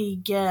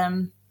aldrig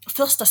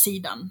första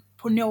sidan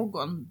på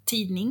någon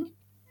tidning.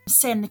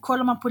 Sen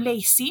kollar man på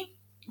Lacey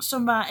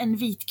som var en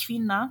vit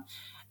kvinna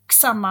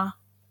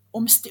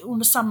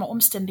under samma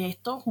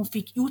omständigheter. Hon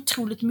fick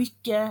otroligt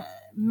mycket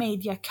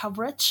media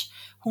coverage.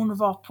 Hon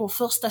var på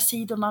första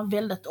sidorna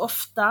väldigt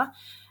ofta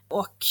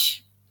och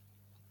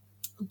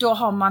då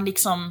har man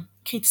liksom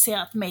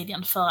kritiserat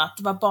medien för att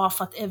det var bara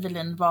för att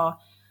Evelyn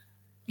var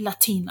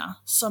latina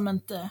som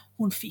inte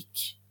hon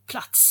fick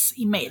plats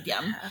i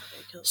medien.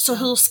 Så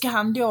hur ska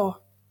han då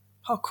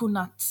ha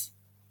kunnat,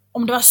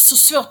 om det var så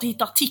svårt att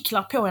hitta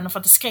artiklar på henne för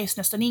att det skrevs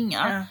nästan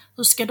inga,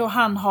 hur ska då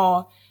han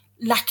ha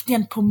lagt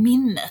den på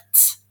minnet?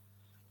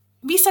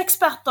 Vissa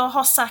experter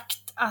har sagt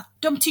att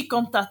de tycker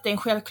inte att det är en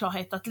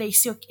självklarhet att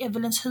Lacey och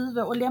Evelyns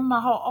huvud och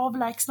lemmar har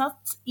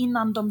avlägsnat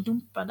innan de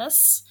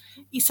dumpades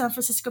i San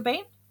Francisco Bay.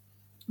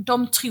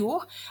 De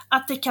tror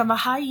att det kan vara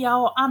hajar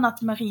och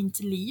annat marint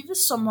liv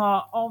som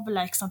har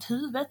avlägsnat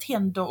huvudet,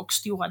 händer och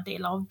stora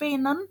delar av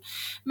benen.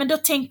 Men då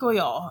tänker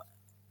jag,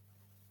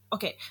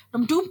 okej,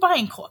 de dumpar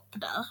en kropp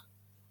där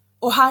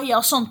och hajar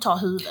och sånt tar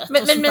huvudet och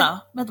sånt där.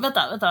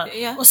 Vänta.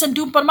 Yeah. Och sen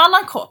dumpar de en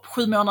annan kropp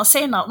 7 månader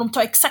senare och de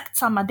tar exakt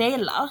samma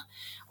delar.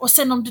 Och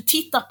sen om du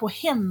tittar på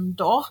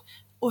händer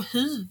och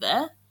huvud,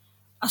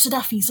 alltså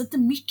där finns inte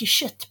mycket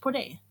kött på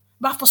det.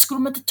 Varför skulle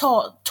de inte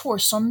ta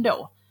torson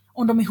då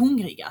om de är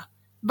hungriga?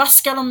 Vad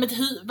ska de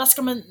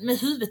med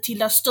huvudet till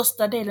där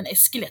största delen är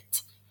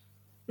skelett?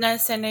 Nej,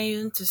 sen är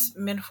ju inte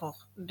människor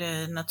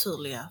det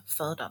naturliga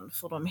födan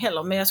för dem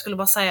heller. Men jag skulle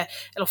bara säga,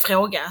 eller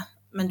fråga,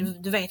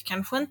 men du vet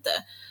kanske inte.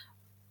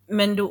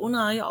 Men då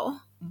undrar jag,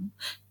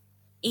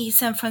 i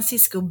San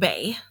Francisco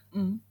Bay,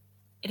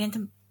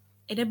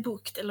 är det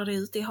bukt eller är det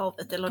ute i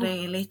havet eller det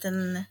är en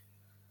liten...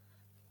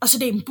 Alltså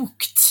det är en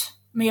bukt,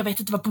 men jag vet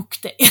inte vad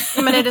bukt det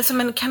är. Men är det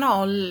som en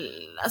kanal?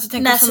 Alltså,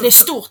 nej, så det är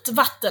stort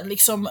vatten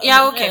liksom.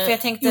 Ja, okej, för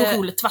jag tänkte...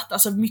 Oroligt vatten,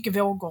 alltså mycket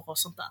vågor och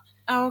sånt där.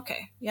 Ja,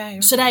 okej.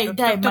 Ja, så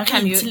där är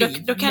marint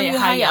liv. Då kan ju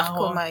hajar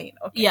komma in.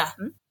 Okay. Ja.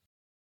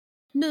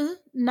 Nu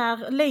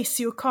när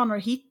Lacey och Connor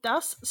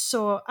hittas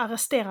så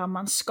arresterar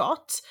man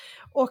Scott.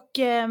 Och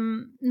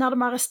när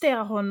de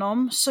arresterar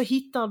honom så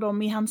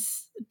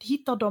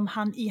hittar de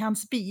han i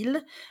hans bil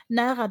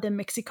nära den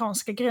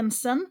mexikanska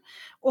gränsen.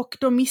 Och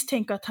de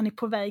misstänker att han är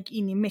på väg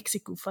in i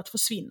Mexiko för att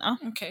försvinna.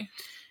 Okay.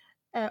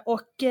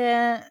 Och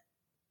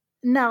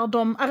när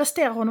de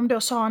arresterar honom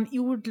då så har han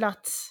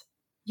odlat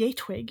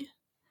getskägg.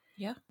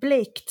 Ja.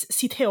 Blekt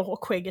sitt hår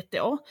och skägget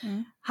då.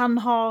 Han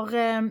har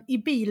i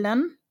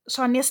bilen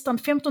så har han nästan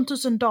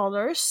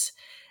 $15,000.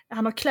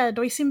 Han har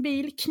kläder i sin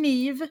bil,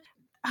 kniv,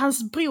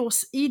 hans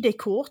brors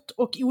ID-kort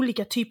och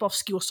olika typer av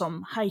skor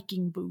som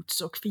hiking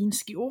boots och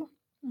finskor.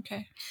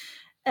 Okay.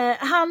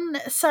 Han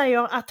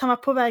säger att han var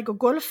på väg att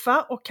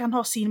golfa och han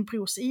har sin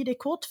brors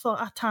ID-kort för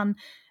att han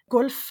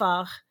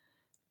golfar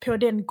på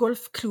den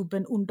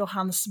golfklubben under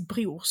hans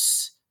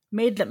brors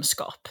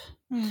medlemskap.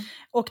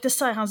 Och det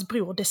säger hans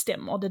bror, det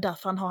stämmer, det är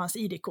därför han har hans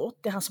ID-kort,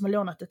 det är han som har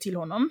lånat det till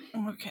honom.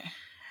 Okay.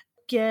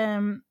 Och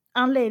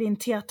anledningen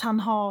till att han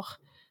har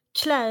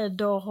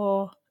kläder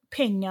och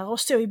pengar och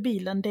så i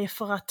bilen, det är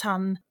för att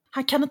han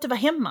kan inte vara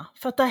hemma.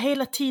 För att det är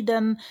hela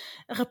tiden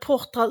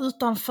reportrar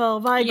utanför.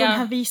 Varje gång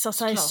han visar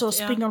sig så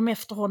springer de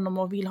efter honom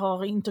och vill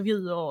ha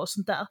intervjuer och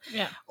sånt där.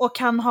 Och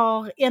han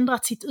har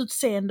ändrat sitt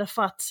utseende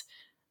för att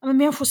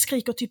människor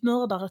skriker typ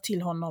mördare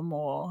till honom.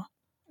 Och...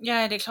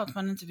 Ja, det är klart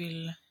man inte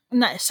vill...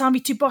 Nej, så han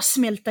vill typ bara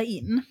smälta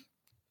in.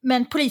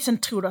 Men polisen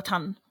tror att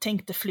han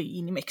tänkte fly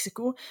in i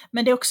Mexiko.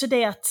 Men det är också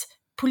det att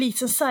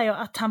polisen säger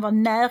att han var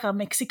nära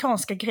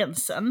mexikanska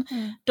gränsen.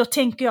 Då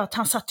tänker jag att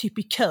han satt typ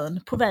i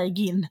kön på väg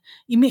in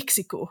i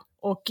Mexiko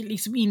och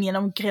liksom in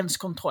genom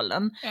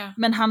gränskontrollen.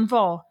 Men han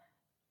var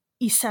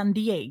i San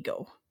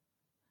Diego.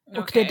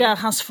 Och det är där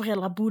hans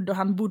föräldrar bodde och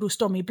han bodde hos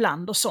dem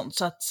ibland och sånt.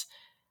 Så att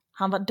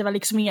det var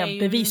liksom inga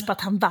bevis på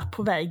att han var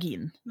på väg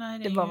in. Nej,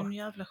 det var ju en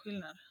jävla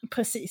skillnad.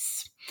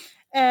 Precis.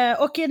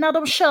 Och när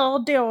de kör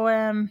då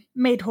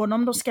med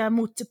honom, de ska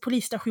mot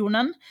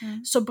polisstationen,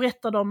 så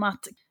berättar de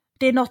att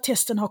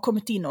DNA-testen har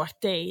kommit in och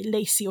att det är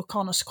Lacey och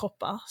Canos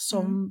kroppar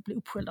som blir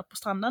uppskällda på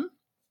stranden.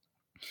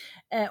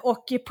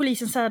 Och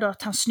polisen säger då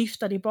att han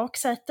snyftade i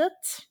baksätet.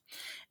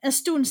 En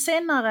stund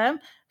senare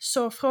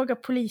så frågar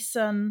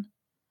polisen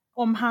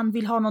om han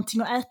vill ha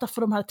någonting att äta,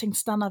 för de hade tänkt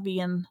stanna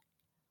vid en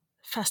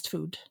fast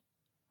food.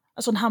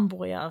 Alltså en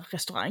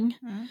hamburgerrestaurang.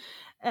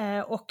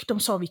 Och de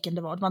sa vilken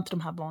det var inte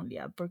de här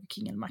vanliga Burger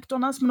King eller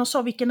McDonalds, men de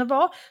sa vilken det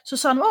var. Så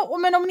sa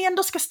han, men om ni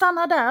ändå ska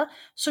stanna där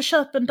så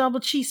köp en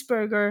double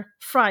cheeseburger,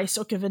 fries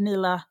och en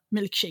vanilla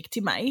milkshake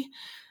till mig.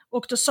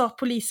 Och då sa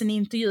polisen i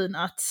intervjun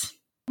att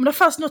om det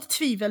fanns något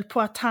tvivel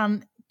på att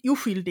han är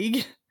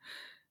oskyldig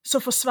så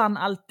försvann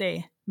allt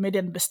det med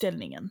den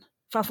beställningen.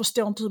 För han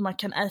förstår inte hur man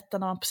kan äta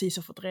när man precis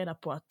har fått reda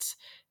på att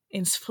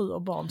ens fru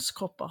och barns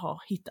kroppar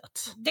har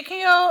hittats. Det kan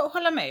jag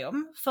hålla med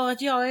om, för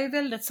att jag är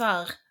väldigt så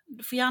här,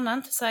 du får gärna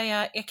inte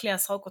säga äckliga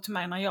saker till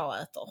mig när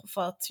jag äter,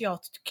 för att jag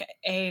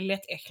är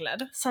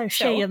lättäcklad. Säger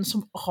tjejen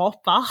som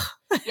rapar.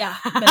 Ja,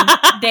 men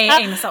det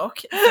är en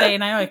sak. Det är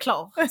när jag är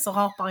klar så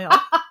rapar jag.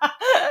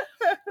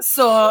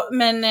 Så,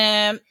 men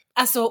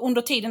alltså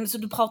under tiden så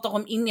du pratar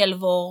om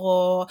inälvor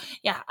och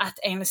att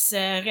ens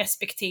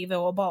respektive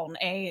och barn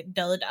är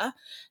döda,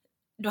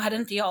 då hade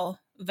inte jag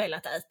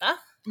velat äta.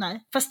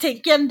 Nej, fast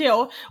tänk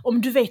ändå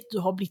om du vet att du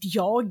har blivit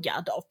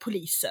jagad av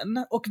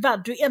polisen och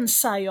vad du än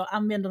säger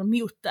använder de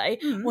mot dig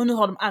och nu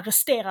har de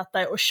arresterat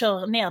dig och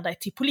kör ner dig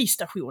till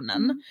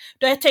polisstationen.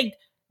 Då har jag tänkt,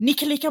 ni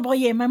kan lika bra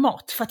ge mig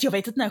mat för att jag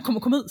vet inte när jag kommer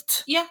komma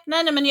ut. Ja,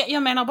 nej men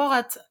jag menar bara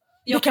att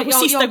det kanske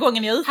sista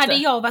gången jag är ute. Hade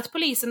jag varit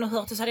polisen och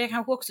hört det så hade jag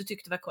kanske också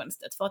tyckt det var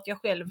konstigt, för att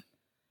jag själv...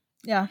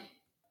 Ja.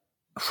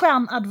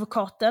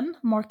 Stjärnadvokaten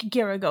Mark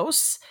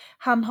Geragos,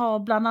 han har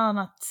bland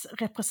annat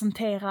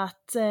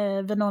representerat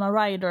Winona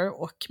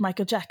Ryder och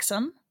Michael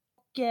Jackson.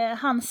 Och,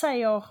 han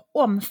säger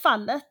om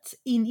fallet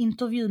i en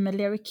intervju med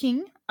Larry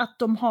King att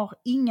de har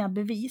inga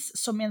bevis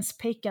som ens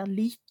pekar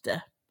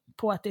lite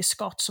på att det är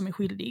Scott som är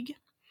skyldig.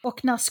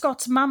 Och när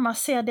Scotts mamma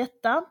ser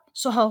detta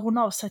så hör hon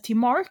av sig till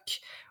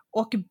Mark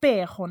och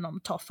ber honom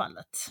ta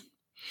fallet.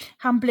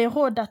 Han blir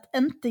rådd att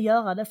inte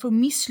göra det, för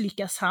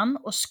misslyckas han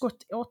och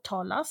Scott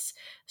åtalas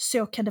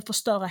så kan det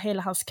förstöra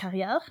hela hans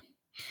karriär.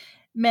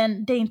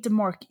 Men det är inte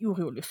Mark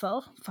orolig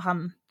för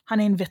han är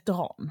en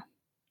veteran.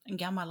 En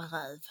gammal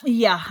räv.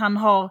 Ja,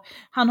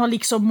 han har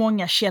liksom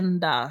många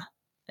kända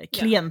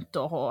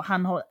klienter och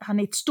han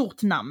är ett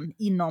stort namn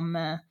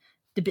inom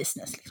the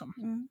business liksom.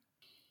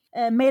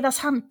 Medan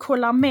han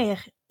kollar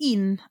mer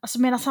in, alltså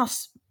medan han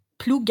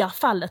pluggar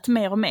fallet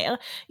mer och mer.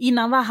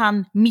 Innan var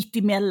han mitt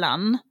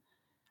emellan.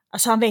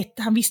 Alltså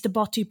han visste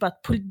bara typ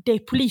att det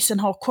polisen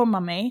har att komma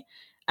med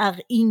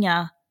är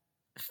inga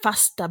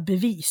fasta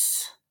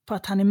bevis på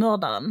att han är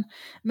mördaren.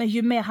 Men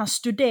ju mer han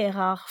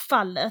studerar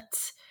fallet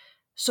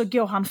så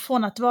går han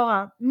från att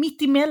vara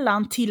mitt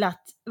emellan till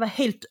att vara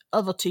helt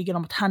övertygad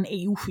om att han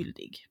är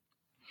oskyldig.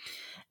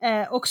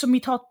 Och som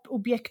mitt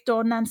hatobjekt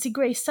då Nancy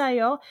Grace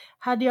säger,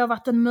 hade jag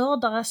varit en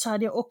mördare så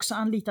hade jag också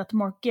anlitat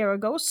Mark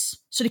Geragos.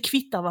 Så det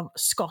kvittar vad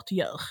Scott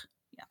gör.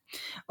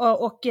 Ja.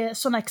 Och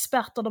sådana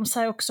experter de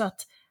säger också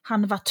att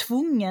han var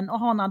tvungen att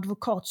ha en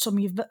advokat som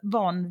är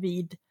van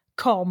vid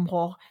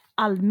kameror,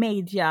 all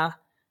media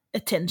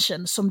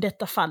attention som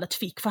detta fallet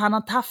fick. För han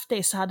hade inte haft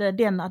det så hade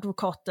den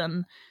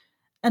advokaten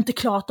inte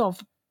klarat av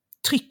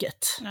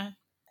trycket. Nej.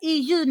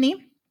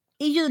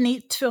 I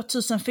juni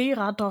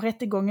 2004 drar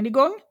rättegången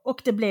igång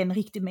och det blev en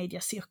riktig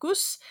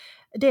mediacirkus.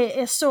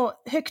 det är så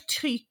högt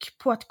tryck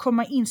på att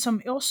komma in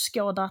som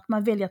åskådare att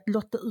man väljer att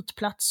lotta ut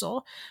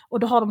platser. Och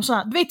då har de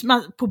sådana, du vet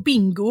man på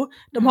bingo,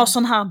 de har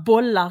sådana här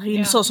bollar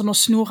in så som de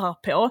snurrar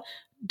på.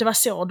 Det var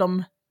så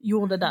de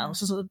gjorde där. Och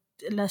så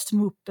läste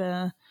de upp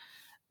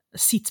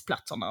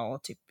sittplatserna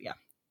och typ, ja.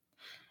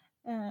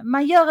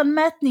 Man gör en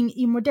mätning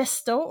i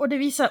Modesto och det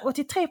visar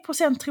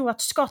 83% tror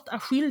att Scott är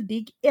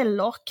skyldig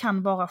eller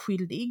kan vara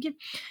skyldig.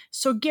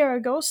 Så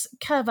Geragos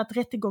kräver att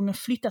rättegången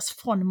flyttas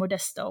från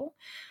Modesto.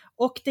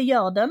 Och det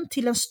gör den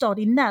till en stad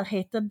i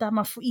närheten där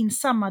man får in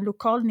samma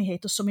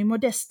lokalnyheter som i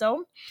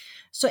Modesto.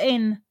 Så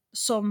en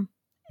som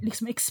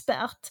liksom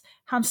expert,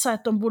 han sa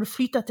att de borde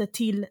flytta det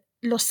till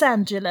Los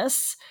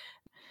Angeles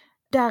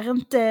där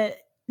inte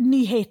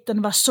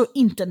nyheten var så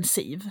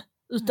intensiv.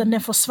 Utan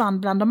den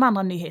försvann bland de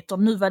andra nyheter.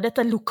 Nu var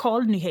detta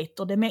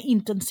lokalnyheter, det är mer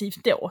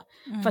intensivt då.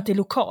 För att det är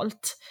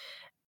lokalt.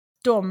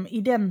 De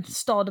i den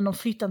staden de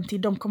flyttade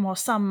till, de kommer ha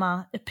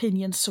samma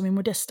opinions som i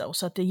Modesto.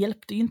 Så att det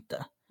hjälpte ju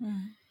inte.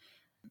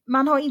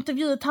 Man har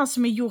intervjuat han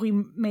som är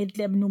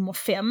jurymedlem nummer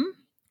 5.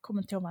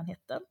 Kommer inte ihåg vad han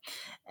hette.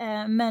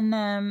 Men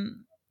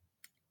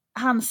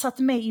han satt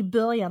med i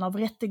början av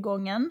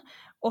rättegången.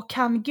 Och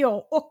han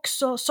går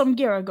också som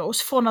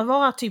Geragos från att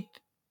vara typ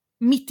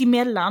mitt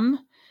emellan.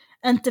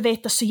 Inte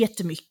veta så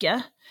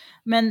jättemycket.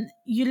 Men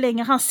ju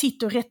längre han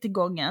sitter i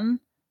rättegången,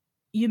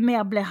 ju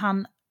mer blir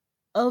han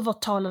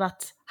övertalad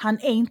att han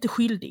är inte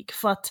skyldig.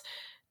 För att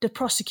the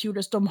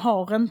prosecutors, de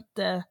har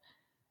inte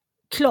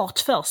klart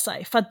för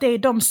sig. För att det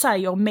de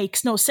säger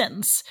makes no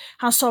sense.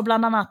 Han sa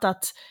bland annat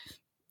att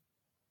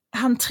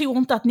han tror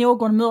inte att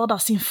någon mördar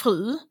sin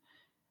fru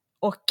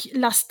och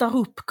lastar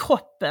upp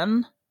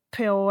kroppen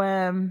på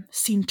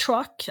sin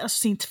truck,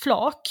 alltså sitt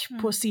flak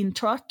på sin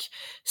truck.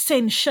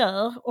 Sen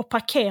kör och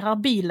parkerar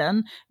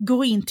bilen,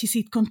 går in till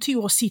sitt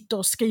kontor och sitter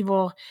och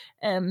skriver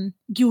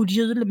god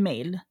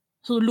julmail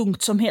hur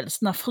lugnt som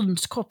helst när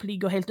fruns kropp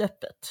ligger helt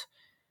öppet.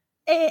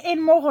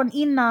 En morgon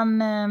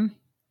innan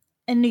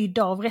en ny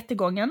dag av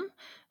rättegången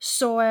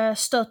så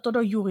stöter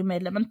då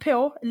jurymedlemmen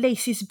på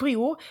Lacys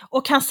bror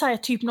och han säger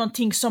typ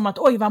någonting som att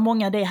oj vad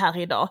många det är här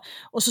idag.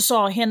 Och så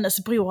sa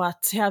hennes bror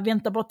att jag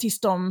väntar bara tills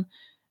de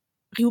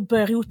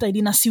börjar rota i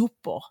dina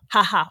sopor,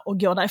 haha, och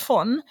går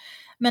därifrån.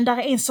 Men där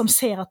är en som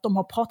ser att de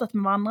har pratat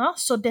med varandra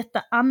så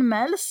detta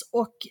anmäls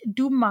och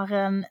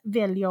domaren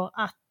väljer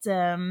att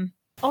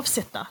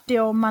avsätta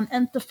då man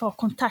inte får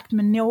kontakt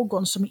med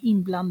någon som är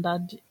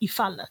inblandad i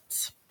fallet.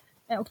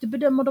 Och det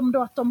bedömer de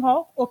då att de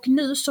har. Och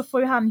nu så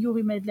får ju han,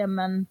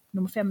 jurymedlemmen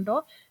nummer 5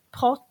 då,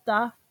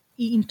 prata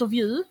i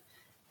intervju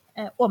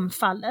om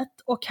fallet.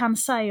 Och han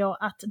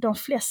säger att de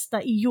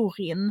flesta i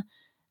juryn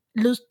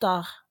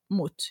lutar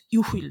mot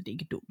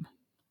oskyldig dom.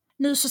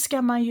 Nu så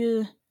ska man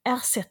ju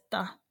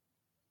ersätta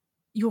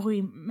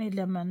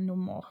jurymedlemmen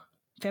nummer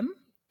 5.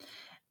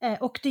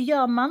 Och det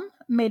gör man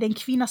med en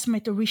kvinna som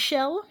heter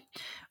Richelle.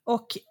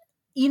 Och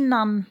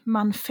innan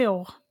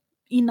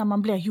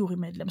man blir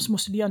jurymedlem så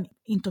måste du göra en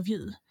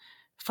intervju.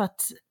 För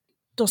att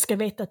de ska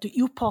veta att du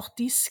är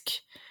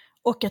opartisk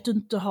och att du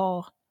inte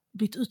har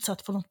blivit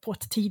utsatt för något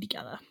brott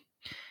tidigare.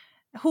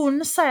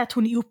 Hon säger att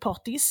hon är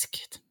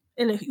opartisk.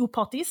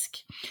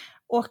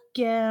 Och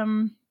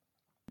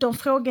de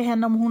frågar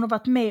henne om hon har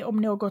varit med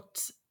om något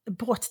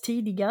brott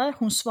tidigare.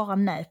 Hon svarar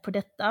nej på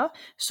detta.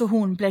 Så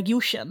hon blir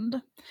godkänd.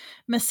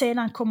 Men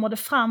sedan kommer det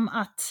fram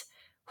att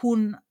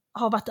hon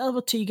har varit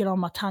övertygad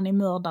om att han är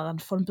mördaren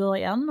från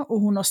början. Och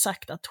hon har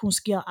sagt att hon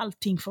ska göra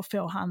allting för att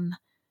få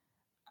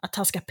att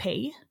han ska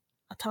pay.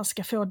 Att han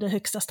ska få det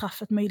högsta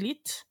straffet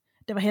möjligt.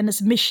 Det var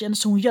hennes mission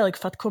så hon ljög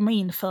för att komma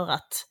in för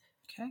att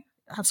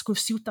han skulle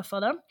sota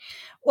för det.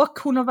 Och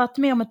hon har varit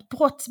med om ett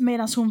brott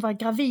medan hon var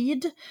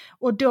gravid.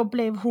 Och då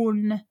blev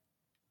hon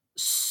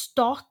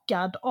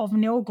stakad av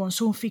någon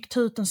så hon fick ta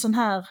ut en sån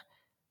här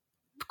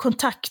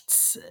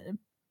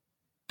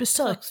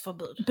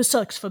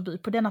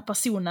besöksförbud på denna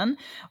personen.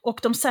 Och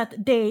de säger att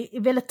det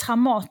är väldigt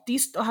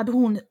traumatiskt och hade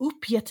hon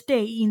uppgett det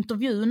i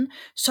intervjun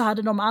så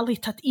hade de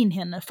aldrig tagit in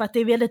henne för att det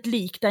är väldigt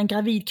likt en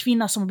gravid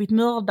kvinna som har blivit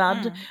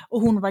mördad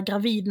och hon var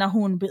gravid när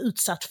hon blev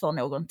utsatt för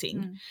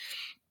någonting.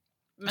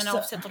 Men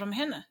avsätter de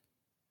henne?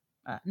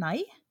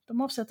 Nej,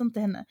 de avsätter inte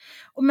henne.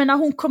 Men när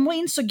hon kommer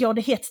in så går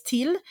det hett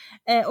till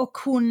och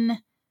hon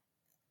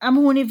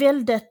är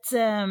väldigt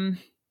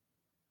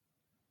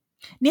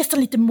nästan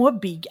lite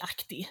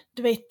mobbig-aktig.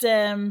 Du vet,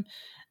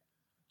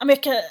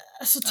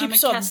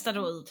 kasta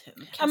då ut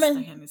henne.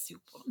 Henne i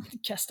sopor.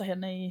 Kasta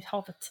henne i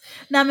havet.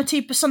 Nej men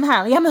typ sån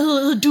här,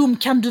 hur dum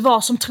kan du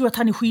vara som tror att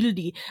han är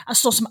skyldig?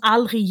 Alltså som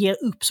aldrig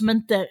ger upp, som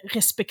inte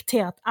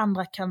respekterar att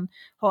andra kan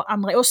ha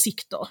andra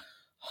åsikter.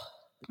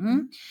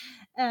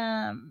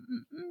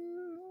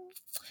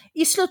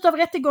 I slutet av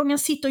rättegången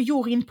sitter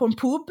juryn på en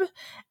pub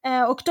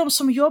och de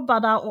som jobbar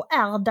där och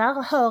är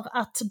där hör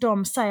att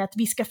de säger att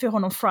vi ska få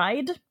honom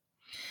fried.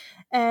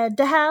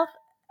 Det här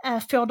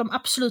får de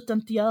absolut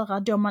inte göra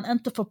då man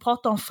inte får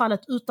prata om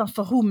fallet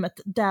utanför rummet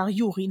där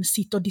juryn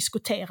sitter och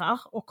diskuterar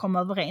och kommer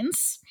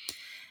överens.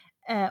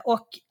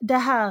 Och det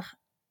här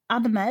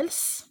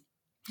anmäls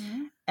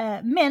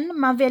Men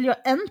man väljer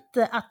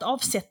inte att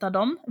avsätta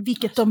dem,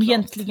 vilket de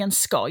egentligen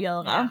ska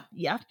göra.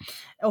 Ja.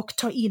 Och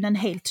ta in en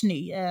helt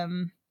ny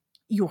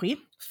jury.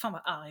 Fan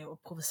vad arg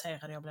och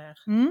provocerad jag blir.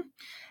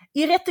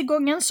 I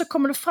rättegången så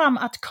kommer det fram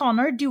att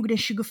Connor dog den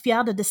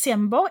 24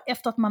 december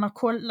efter att man har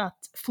kollat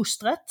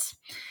fostret.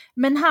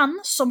 Men han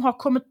som har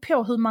kommit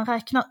på hur man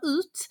räknar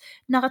ut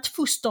när ett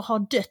foster har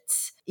dött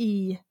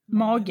i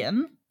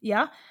magen,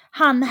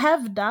 han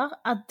hävdar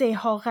att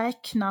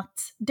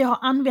det har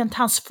använt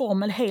hans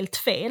formel helt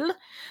fel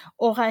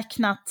och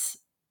räknat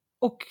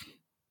och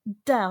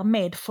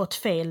därmed fått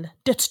fel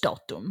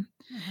dödsdatum.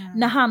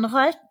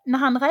 När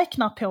han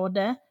räknar på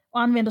det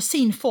och använder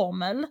sin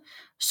formel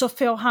så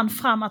får han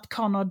fram att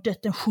Connor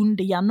dött den 7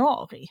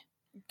 januari.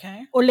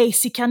 Okay. Och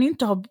Lacey kan ju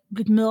inte ha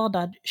blivit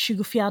mördad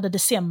 24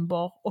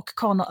 december och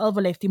Connor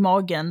överlevt i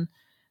magen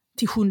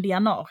till 7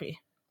 januari.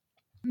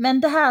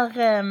 Men det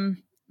här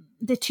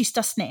det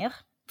tystas ner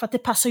för att det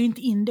passar ju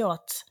inte in då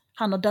att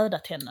han har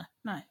dödat henne.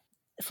 Nej.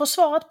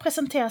 Försvaret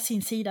presenterar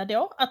sin sida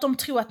då, att de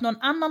tror att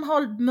någon annan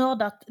har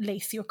mördat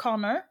Lacey och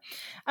Connor.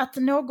 Att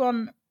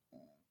någon,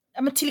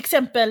 till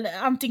exempel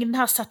antingen den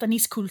här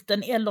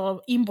satanistkulten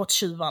eller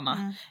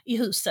inbrottstjuvarna i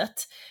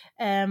huset.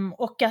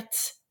 Och att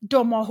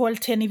de har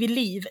hållit henne vid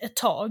liv ett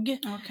tag.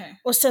 Okay.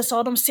 Och sen så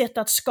har de sett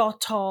att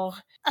Scott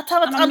att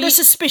han har varit under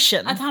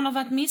suspicion. Att han har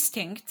varit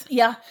misstänkt.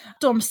 Ja,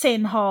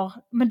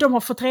 men de har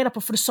fått reda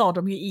på, för det sa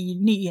de ju i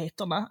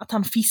nyheterna, att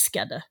han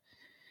fiskade.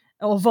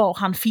 Och var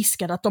han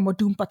fiskade, att de har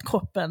dumpat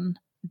kroppen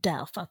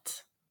där för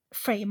att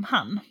frame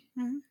han.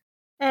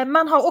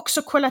 Man har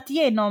också kollat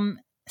igenom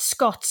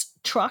Scotts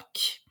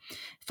truck.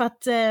 För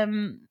att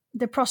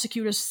the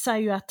prosecutors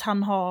säger ju att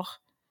han har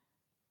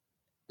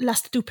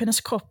lastat upp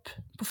hennes kropp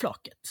på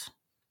flaket.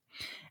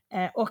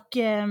 Och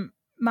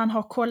man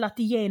har kollat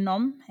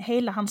igenom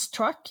hela hans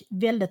truck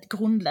väldigt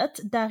grundligt.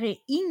 Där är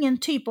ingen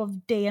typ av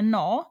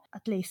DNA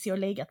att Lacey har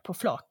legat på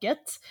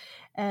flaket.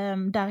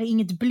 Där är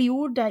inget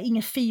blod, där är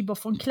inga fiber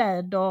från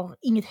kläder,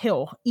 inget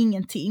hår,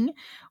 ingenting.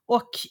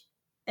 Och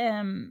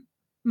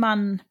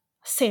man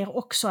ser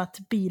också att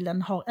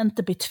bilen har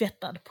inte blivit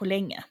tvättad på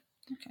länge.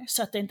 Okay.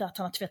 Så att det är inte att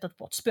han har tvättat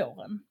bort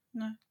spåren.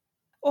 Nej.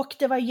 Och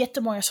det var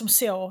jättemånga som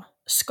såg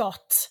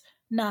Scott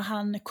när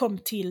han kom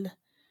till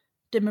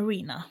The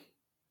Marina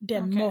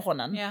den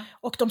morgonen. Yeah.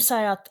 Och de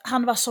säger att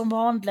han var som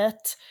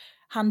vanligt.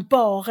 Han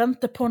bar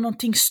inte på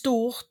någonting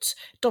stort.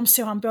 De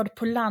såg han både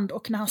på land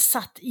och när han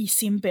satt i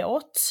sin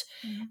båt.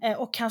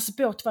 Och hans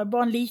båt var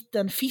bara en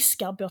liten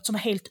fiskarbåt som var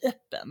helt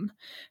öppen.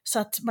 Så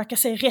att man kan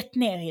se rätt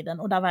ner i den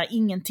och där var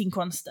ingenting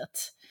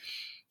konstigt.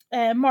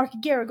 Mark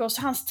Geragos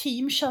och hans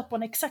team köper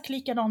en exakt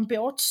likadan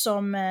båt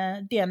som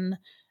den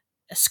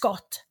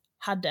Scott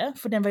hade.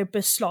 För den var ju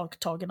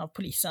beslagtagen av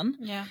polisen.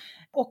 Yeah.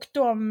 Och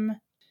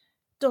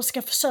de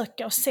ska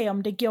försöka och se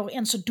om det går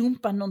ens att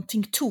dumpa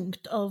någonting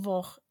tungt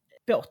över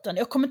båten.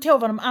 Jag kommer inte ihåg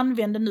vad de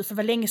använde nu, för det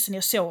var länge sedan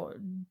jag såg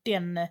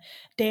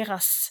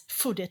deras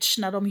footage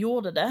när de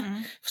gjorde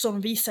det. Som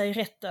de visar i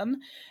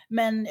rätten.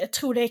 Men jag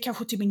tror det är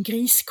kanske typ en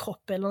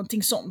griskropp eller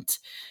någonting sånt.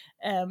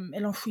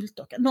 Eller en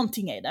skyltdocka,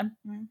 någonting är det.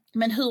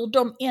 Men hur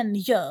de än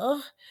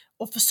gör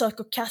och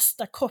försöker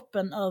kasta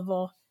kroppen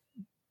över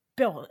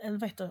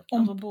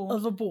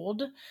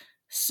bord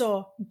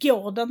så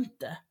går det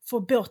inte. För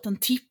båten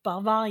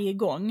tippar varje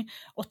gång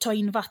och tar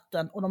in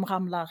vatten och de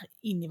ramlar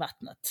in i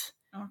vattnet.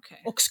 Okay.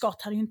 Och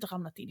Scott hade ju inte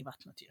ramlat in i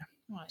vattnet ju.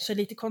 Nej. Så det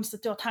är lite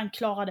konstigt då att han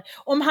klarade.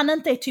 Om han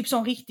inte är typ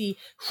sån riktig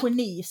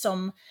geni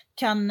som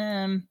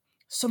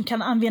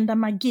kan använda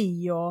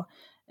magi och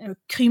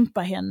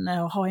krympa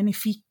henne och ha henne i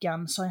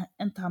fickan så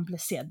inte han blir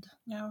sedd.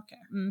 Ja, okej.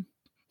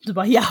 Du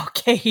bara,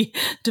 okej.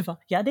 Du bara,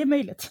 ja, det är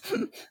möjligt.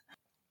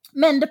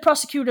 Men the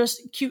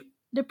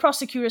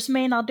prosecutors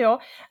menar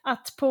då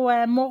att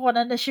på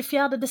morgonen den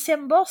 24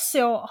 december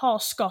så har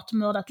Scott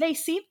mördat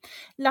Lacey,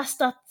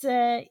 lastat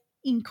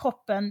in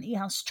kroppen i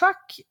hans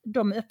truck,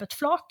 de öppet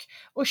flak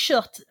och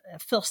kört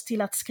först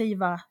till att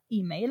skriva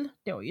e-mail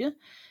då ju.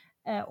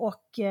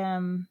 Och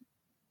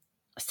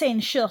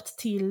sen kört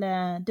till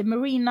The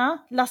Marina,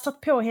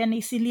 lastat på henne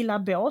i sin lilla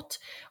båt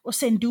och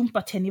sen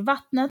dumpat henne i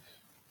vattnet.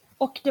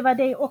 Och det var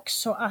det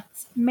också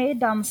att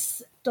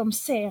medans de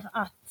ser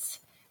att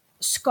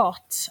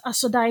Scott,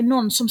 alltså där är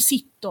någon som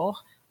sitter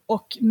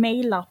och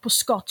mailar på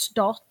Scotts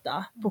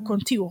data på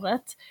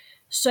kontoret,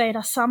 så är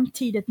det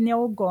samtidigt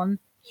någon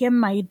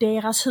hemma i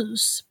deras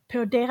hus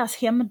på deras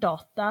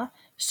hemdata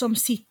som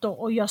sitter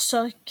och gör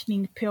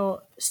sökning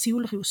på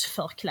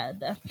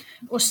solrosförkläde.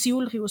 Och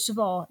solros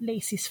var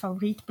Laceys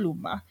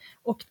favoritblomma.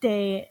 Och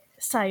det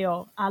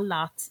säger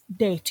alla att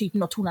det är typ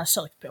något hon har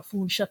sökt på, för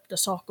hon köpte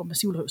saker med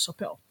solrosor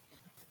på.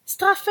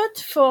 Straffet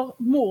för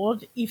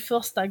mord i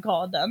första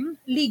graden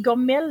ligger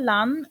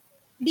mellan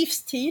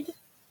livstid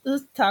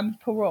utan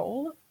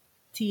parole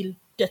till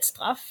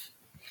dödsstraff.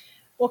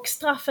 Och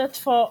straffet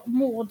för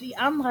mord i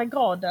andra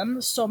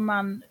graden, som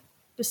man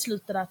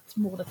beslutade att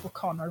mordet på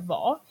Connor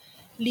var,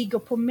 ligger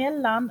på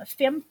mellan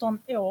 15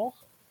 år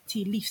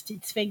till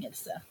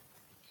livstidsfängelse.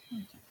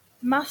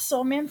 Massor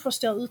av människor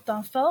står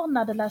utanför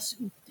när det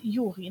läs ut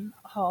juryn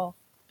har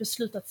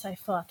beslutat sig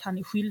för att han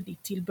är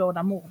skyldig till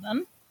båda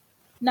morden.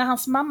 När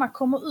hans mamma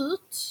kommer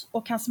ut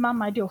och hans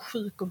mamma är då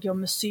sjuk och går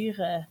med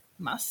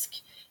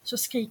syremask, så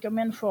skriker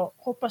människor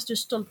hoppas du är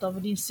stolt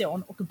över din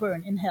son och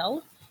burn in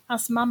hell.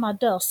 Hans mamma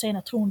dör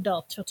senare, tror hon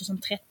dör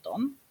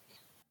 2013.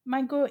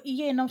 Man går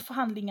igenom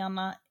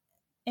förhandlingarna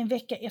en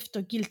vecka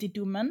efter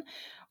guilty-domen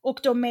och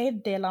då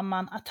meddelar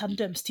man att han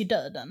döms till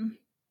döden.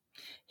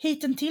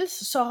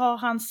 Hittills så har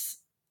hans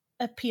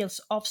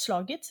appeals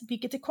avslagits,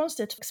 vilket är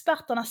konstigt.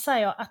 Experterna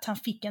säger att han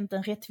fick inte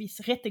en rättvis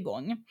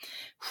rättegång.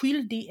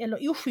 Skyldig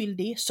eller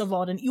oskyldig så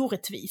var den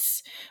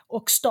orättvis.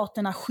 Och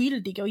staten är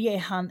skyldig att ge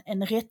han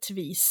en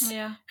rättvis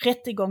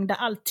rättegång där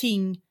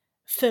allting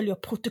följer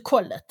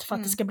protokollet för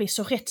att det ska bli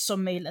så rätt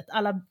som möjligt.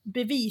 Alla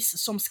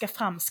bevis som ska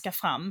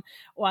fram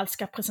och allt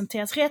ska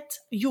presenteras rätt.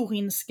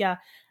 Juryn ska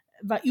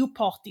vara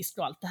opartisk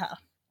och allt det här.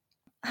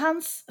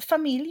 Hans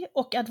familj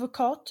och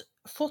advokat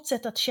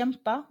fortsätter att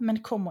kämpa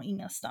men kommer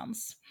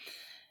ingenstans.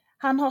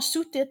 Han har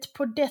suttit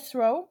på death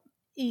row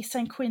i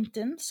San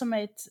Quentin som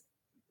är ett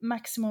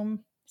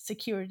maximum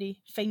security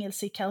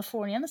fängelse i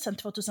Kalifornien sedan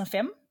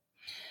 2005.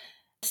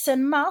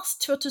 Sen mars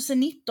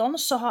 2019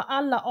 så har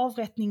alla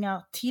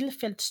avrättningar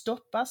tillfälligt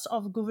stoppats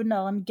av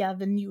guvernören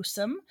Gavin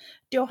Newsom,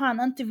 då han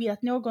inte vill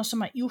att någon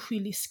som är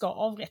oskyldig ska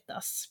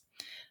avrättas.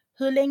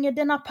 Hur länge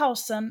denna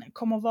pausen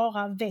kommer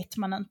vara vet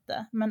man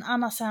inte, men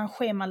annars är han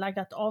schemalagd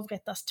att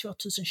avrättas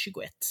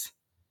 2021.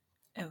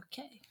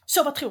 Okej.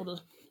 Så vad tror du?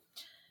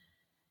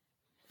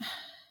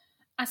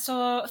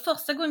 Alltså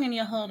första gången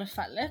jag hörde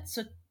fallet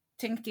så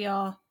tänkte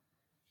jag,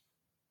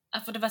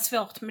 för det var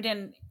svårt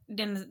med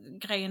den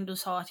grejen du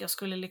sa att jag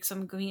skulle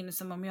liksom gå in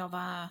som om jag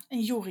var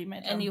en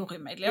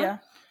jurymedlem. Yeah.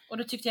 Och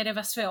då tyckte jag det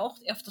var svårt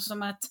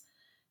eftersom att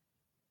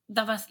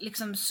det var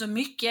liksom så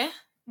mycket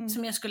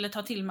som jag skulle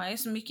ta till mig,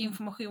 så mycket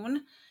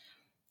information.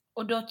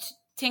 Och då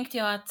tänkte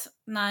jag att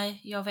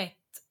nej, jag vet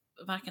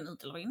varken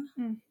ut eller in.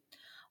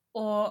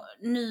 Och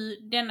nu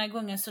denna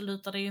gången så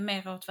lutar det ju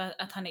mer åt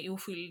att han är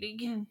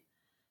oskyldig.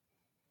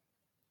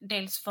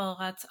 Dels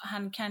för att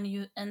han kan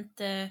ju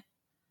inte,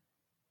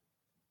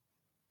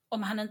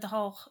 om han inte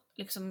har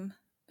liksom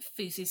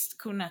fysiskt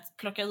kunnat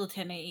plocka ut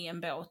henne i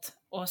en båt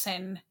och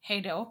sen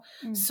hejdå,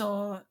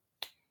 så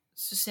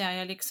ser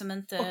jag liksom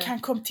inte. Och han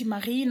kom till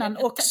marinan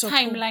också.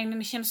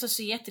 Timelinen känns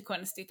så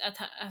jättekonstigt.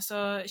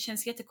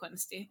 Känns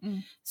jättekonstig.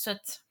 Så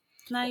att,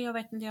 nej jag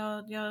vet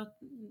inte,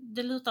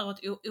 det lutar åt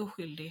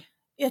oskyldig.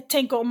 Jag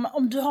tänker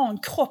om du har en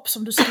kropp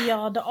som du ska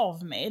göra det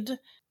av med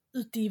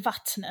ute i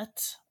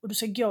vattnet och du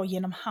ska gå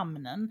genom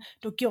hamnen,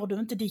 då går du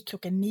inte dit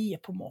 9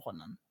 på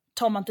morgonen.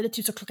 Tar man inte det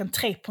typ så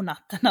 3 på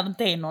natten när det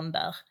inte är någon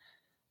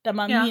där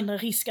man har mindre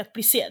risk att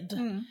bli sedd.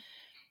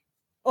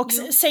 Och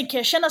sen kan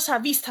jag känna så här,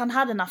 visst han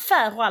hade en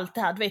affär och allt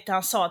det här, du vet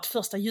han sa att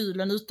första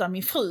julen utan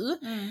min fru,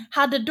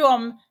 hade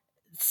de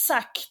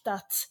sagt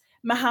att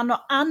men han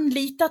har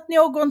anlitat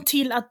någon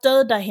till att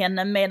döda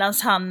henne medan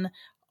han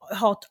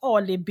har ett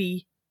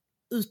alibi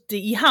ute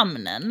i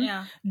hamnen,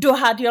 då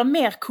hade jag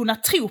mer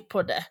kunnat tro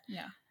på det.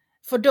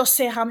 För då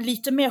ser han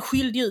lite mer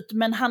skyldig ut,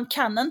 men han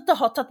kan inte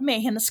ha tagit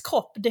med hennes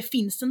kropp, det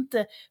finns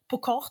inte på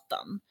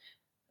kartan.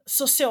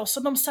 Så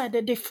som de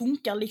säger, det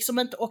funkar liksom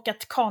inte, och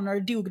att Connor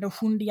dog den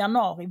 7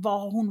 januari, var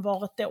har hon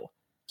varit då?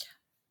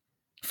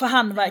 För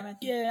han var,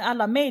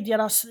 alla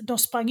medier, de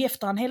sprang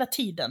efter han hela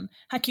tiden.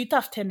 Han kan ju inte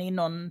haft henne i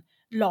någon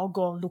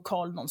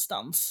lagerlokal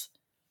någonstans.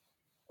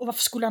 Och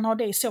varför skulle han ha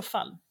det i så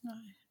fall?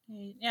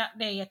 Ja,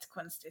 det är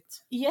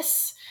jättekonstigt.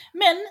 Yes,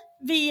 men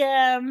vi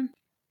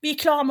är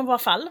klara med våra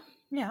fall.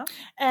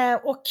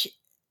 Och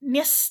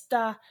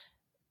nästa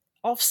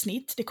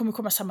avsnitt, det kommer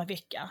komma samma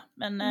vecka.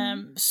 Men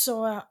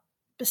så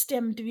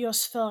bestämde vi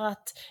oss för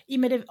att i och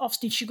med det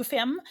avsnitt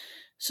 25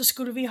 så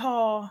skulle vi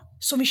ha,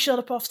 som vi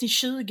körde på avsnitt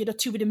 20, då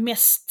tog vi det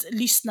mest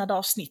lyssnade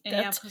avsnittet.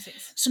 Ja,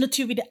 precis. Så nu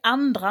tog vi det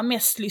andra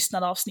mest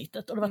lyssnade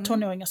avsnittet och det var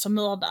tonåringar som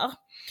mördar.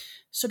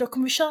 Så då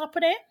kommer vi köra på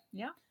det.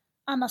 Ja.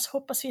 Annars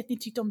hoppas vi att ni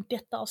tyckte om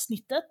detta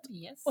avsnittet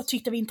och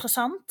tyckte det var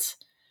intressant.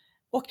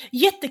 Och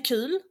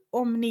jättekul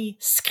om ni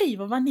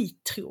skriver vad ni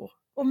tror.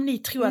 Om ni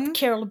tror att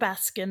Carole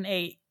Baskin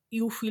är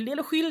oskyldig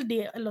eller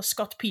skyldig, eller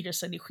Scott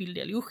Peterson är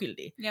skyldig eller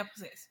oskyldig. Ja,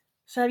 precis.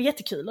 Så det är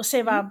jättekul att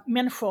se vad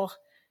människor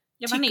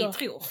vad ni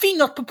tror.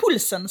 Fingret på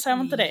pulsen, säger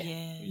man inte det?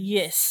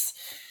 Yes.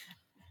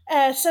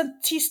 Sen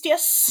tills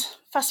dess,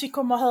 fast vi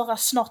kommer att höra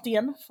snart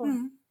igen. För,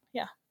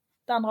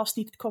 det andra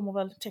avsnittet kommer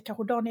väl till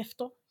kanske dagen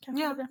efter.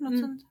 Kanske något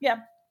sånt.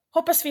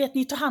 Hoppas vi att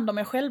ni tar hand om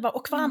er själva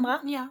och varandra.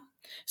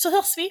 Så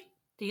hörs vi.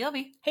 Det gör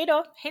vi. Hej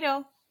då. Hej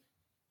då.